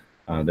others.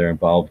 They're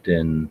involved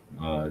in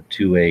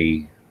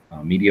 2A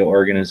media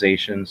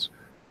organizations.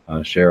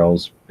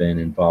 Cheryl's been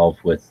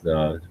involved with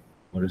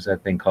what is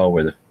that thing called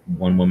where the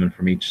one woman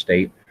from each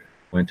state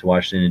went to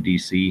Washington,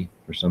 D.C.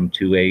 for some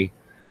 2A.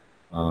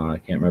 I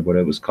can't remember what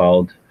it was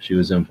called. She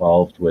was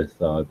involved with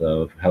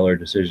the Heller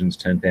Decisions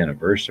 10th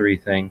anniversary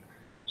thing.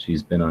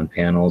 She's been on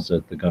panels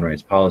at the Gun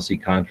Rights Policy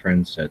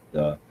Conference, at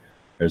the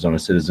Arizona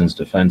Citizens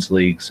Defense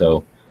League.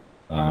 So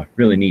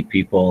really neat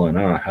people, and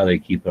I don't know how they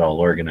keep it all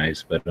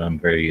organized, but I'm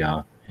very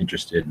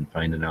interested in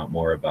finding out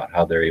more about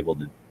how they're able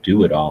to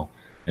do it all,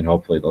 and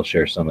hopefully they'll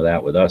share some of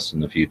that with us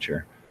in the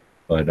future.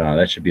 But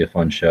that should be a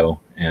fun show.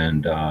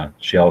 And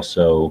she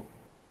also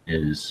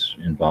is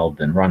involved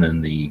in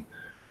running the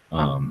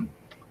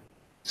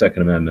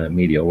Second Amendment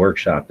media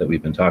workshop that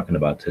we've been talking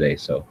about today.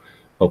 So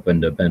hoping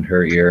to bend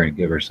her ear and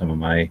give her some of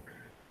my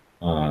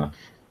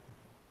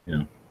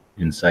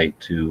insight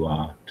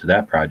to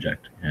that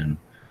project. And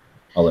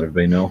I'll let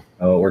everybody know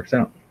how it works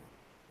out.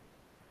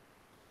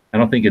 I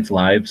don't think it's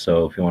live,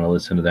 so if you want to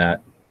listen to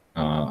that,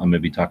 I'm going to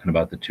be talking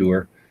about the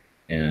tour,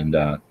 and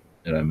I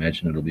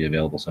imagine it'll be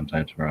available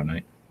sometime tomorrow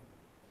night.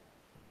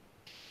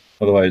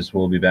 Otherwise,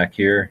 we'll be back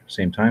here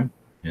same time.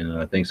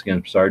 And thanks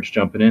again, Sarge,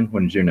 jumping in.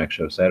 When is your next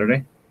show?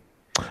 Saturday?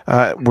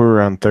 We're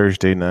on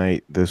Thursday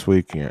night this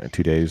week,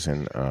 2 days,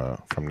 and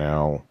from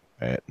now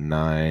at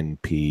 9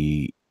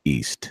 p.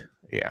 East.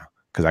 Yeah,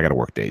 because I got to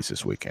work days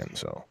this weekend,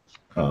 so.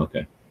 Oh,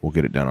 okay. We'll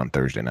get it done on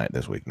Thursday night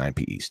this week, 9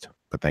 p. East.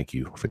 But thank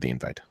you for the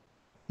invite.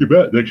 You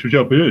bet. Thanks for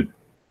jumping in.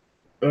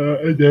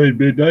 And then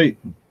midnight.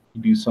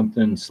 You do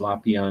something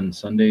sloppy on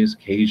Sundays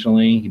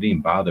occasionally. You didn't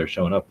even bother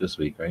showing up this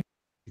week, right?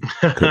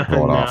 Couldn't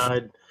pull it No, off.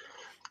 I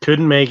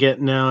couldn't make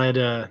it. No,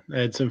 I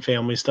had some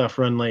family stuff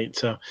run late.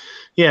 So,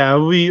 yeah,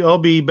 I'll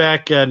be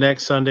back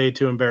next Sunday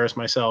to embarrass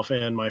myself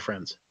and my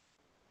friends.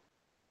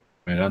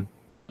 Right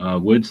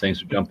on. Woods, thanks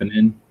for jumping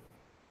in.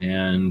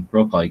 And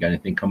Brokaw, you got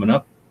anything coming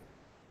up?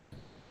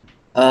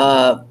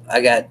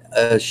 I got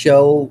a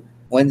show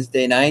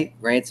Wednesday night,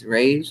 Rants and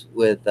Raves,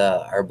 with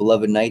our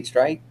beloved Night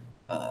Strike,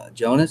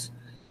 Jonas.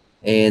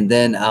 And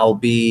then I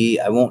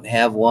won't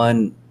have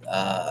one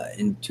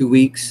in 2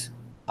 weeks.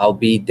 I'll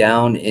be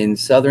down in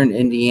southern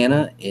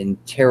Indiana in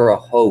Terre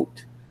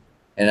Haute,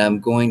 and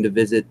I'm going to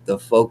visit the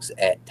folks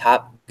at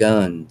Top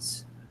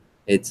Guns.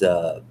 It's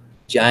a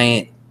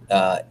giant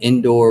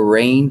indoor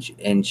range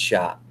and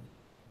shop.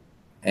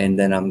 And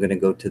then I'm going to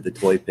go to the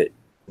toy pit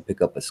to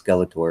pick up a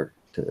Skeletor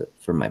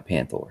for my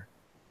Panther.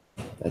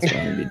 That's what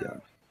I'm going to be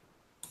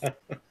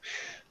doing.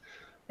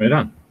 Right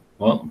on.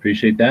 Well,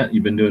 appreciate that.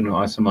 You've been doing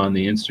awesome on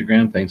the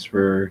Instagram. Thanks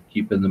for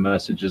keeping the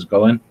messages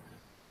going.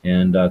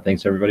 And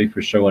thanks, everybody,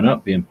 for showing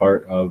up, being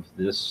part of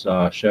this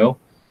show.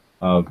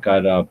 I've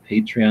got a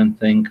Patreon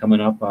thing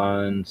coming up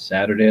on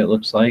Saturday, it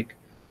looks like.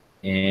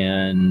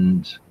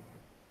 And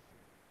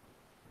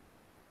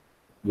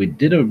we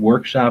did a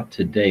workshop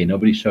today.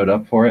 Nobody showed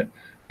up for it.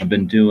 I've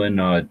been doing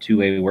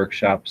 2A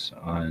workshops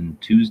on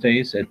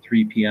Tuesdays at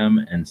 3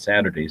 p.m. and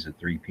Saturdays at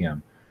 3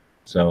 p.m.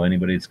 So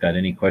anybody that's got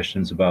any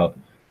questions about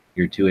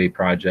your 2A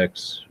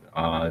projects,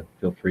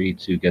 feel free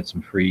to get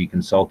some free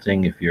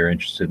consulting. If you're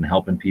interested in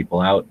helping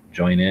people out,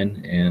 join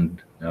in,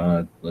 and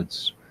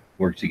let's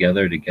work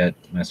together to get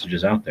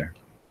messages out there.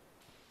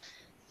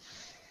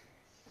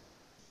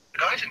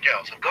 Guys and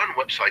gals at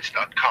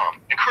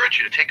gunwebsites.com encourage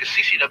you to take a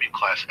CCW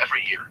class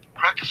every year,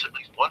 practice at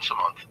least once a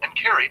month, and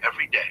carry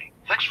every day.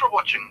 Thanks for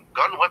watching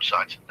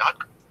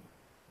gunwebsites.com.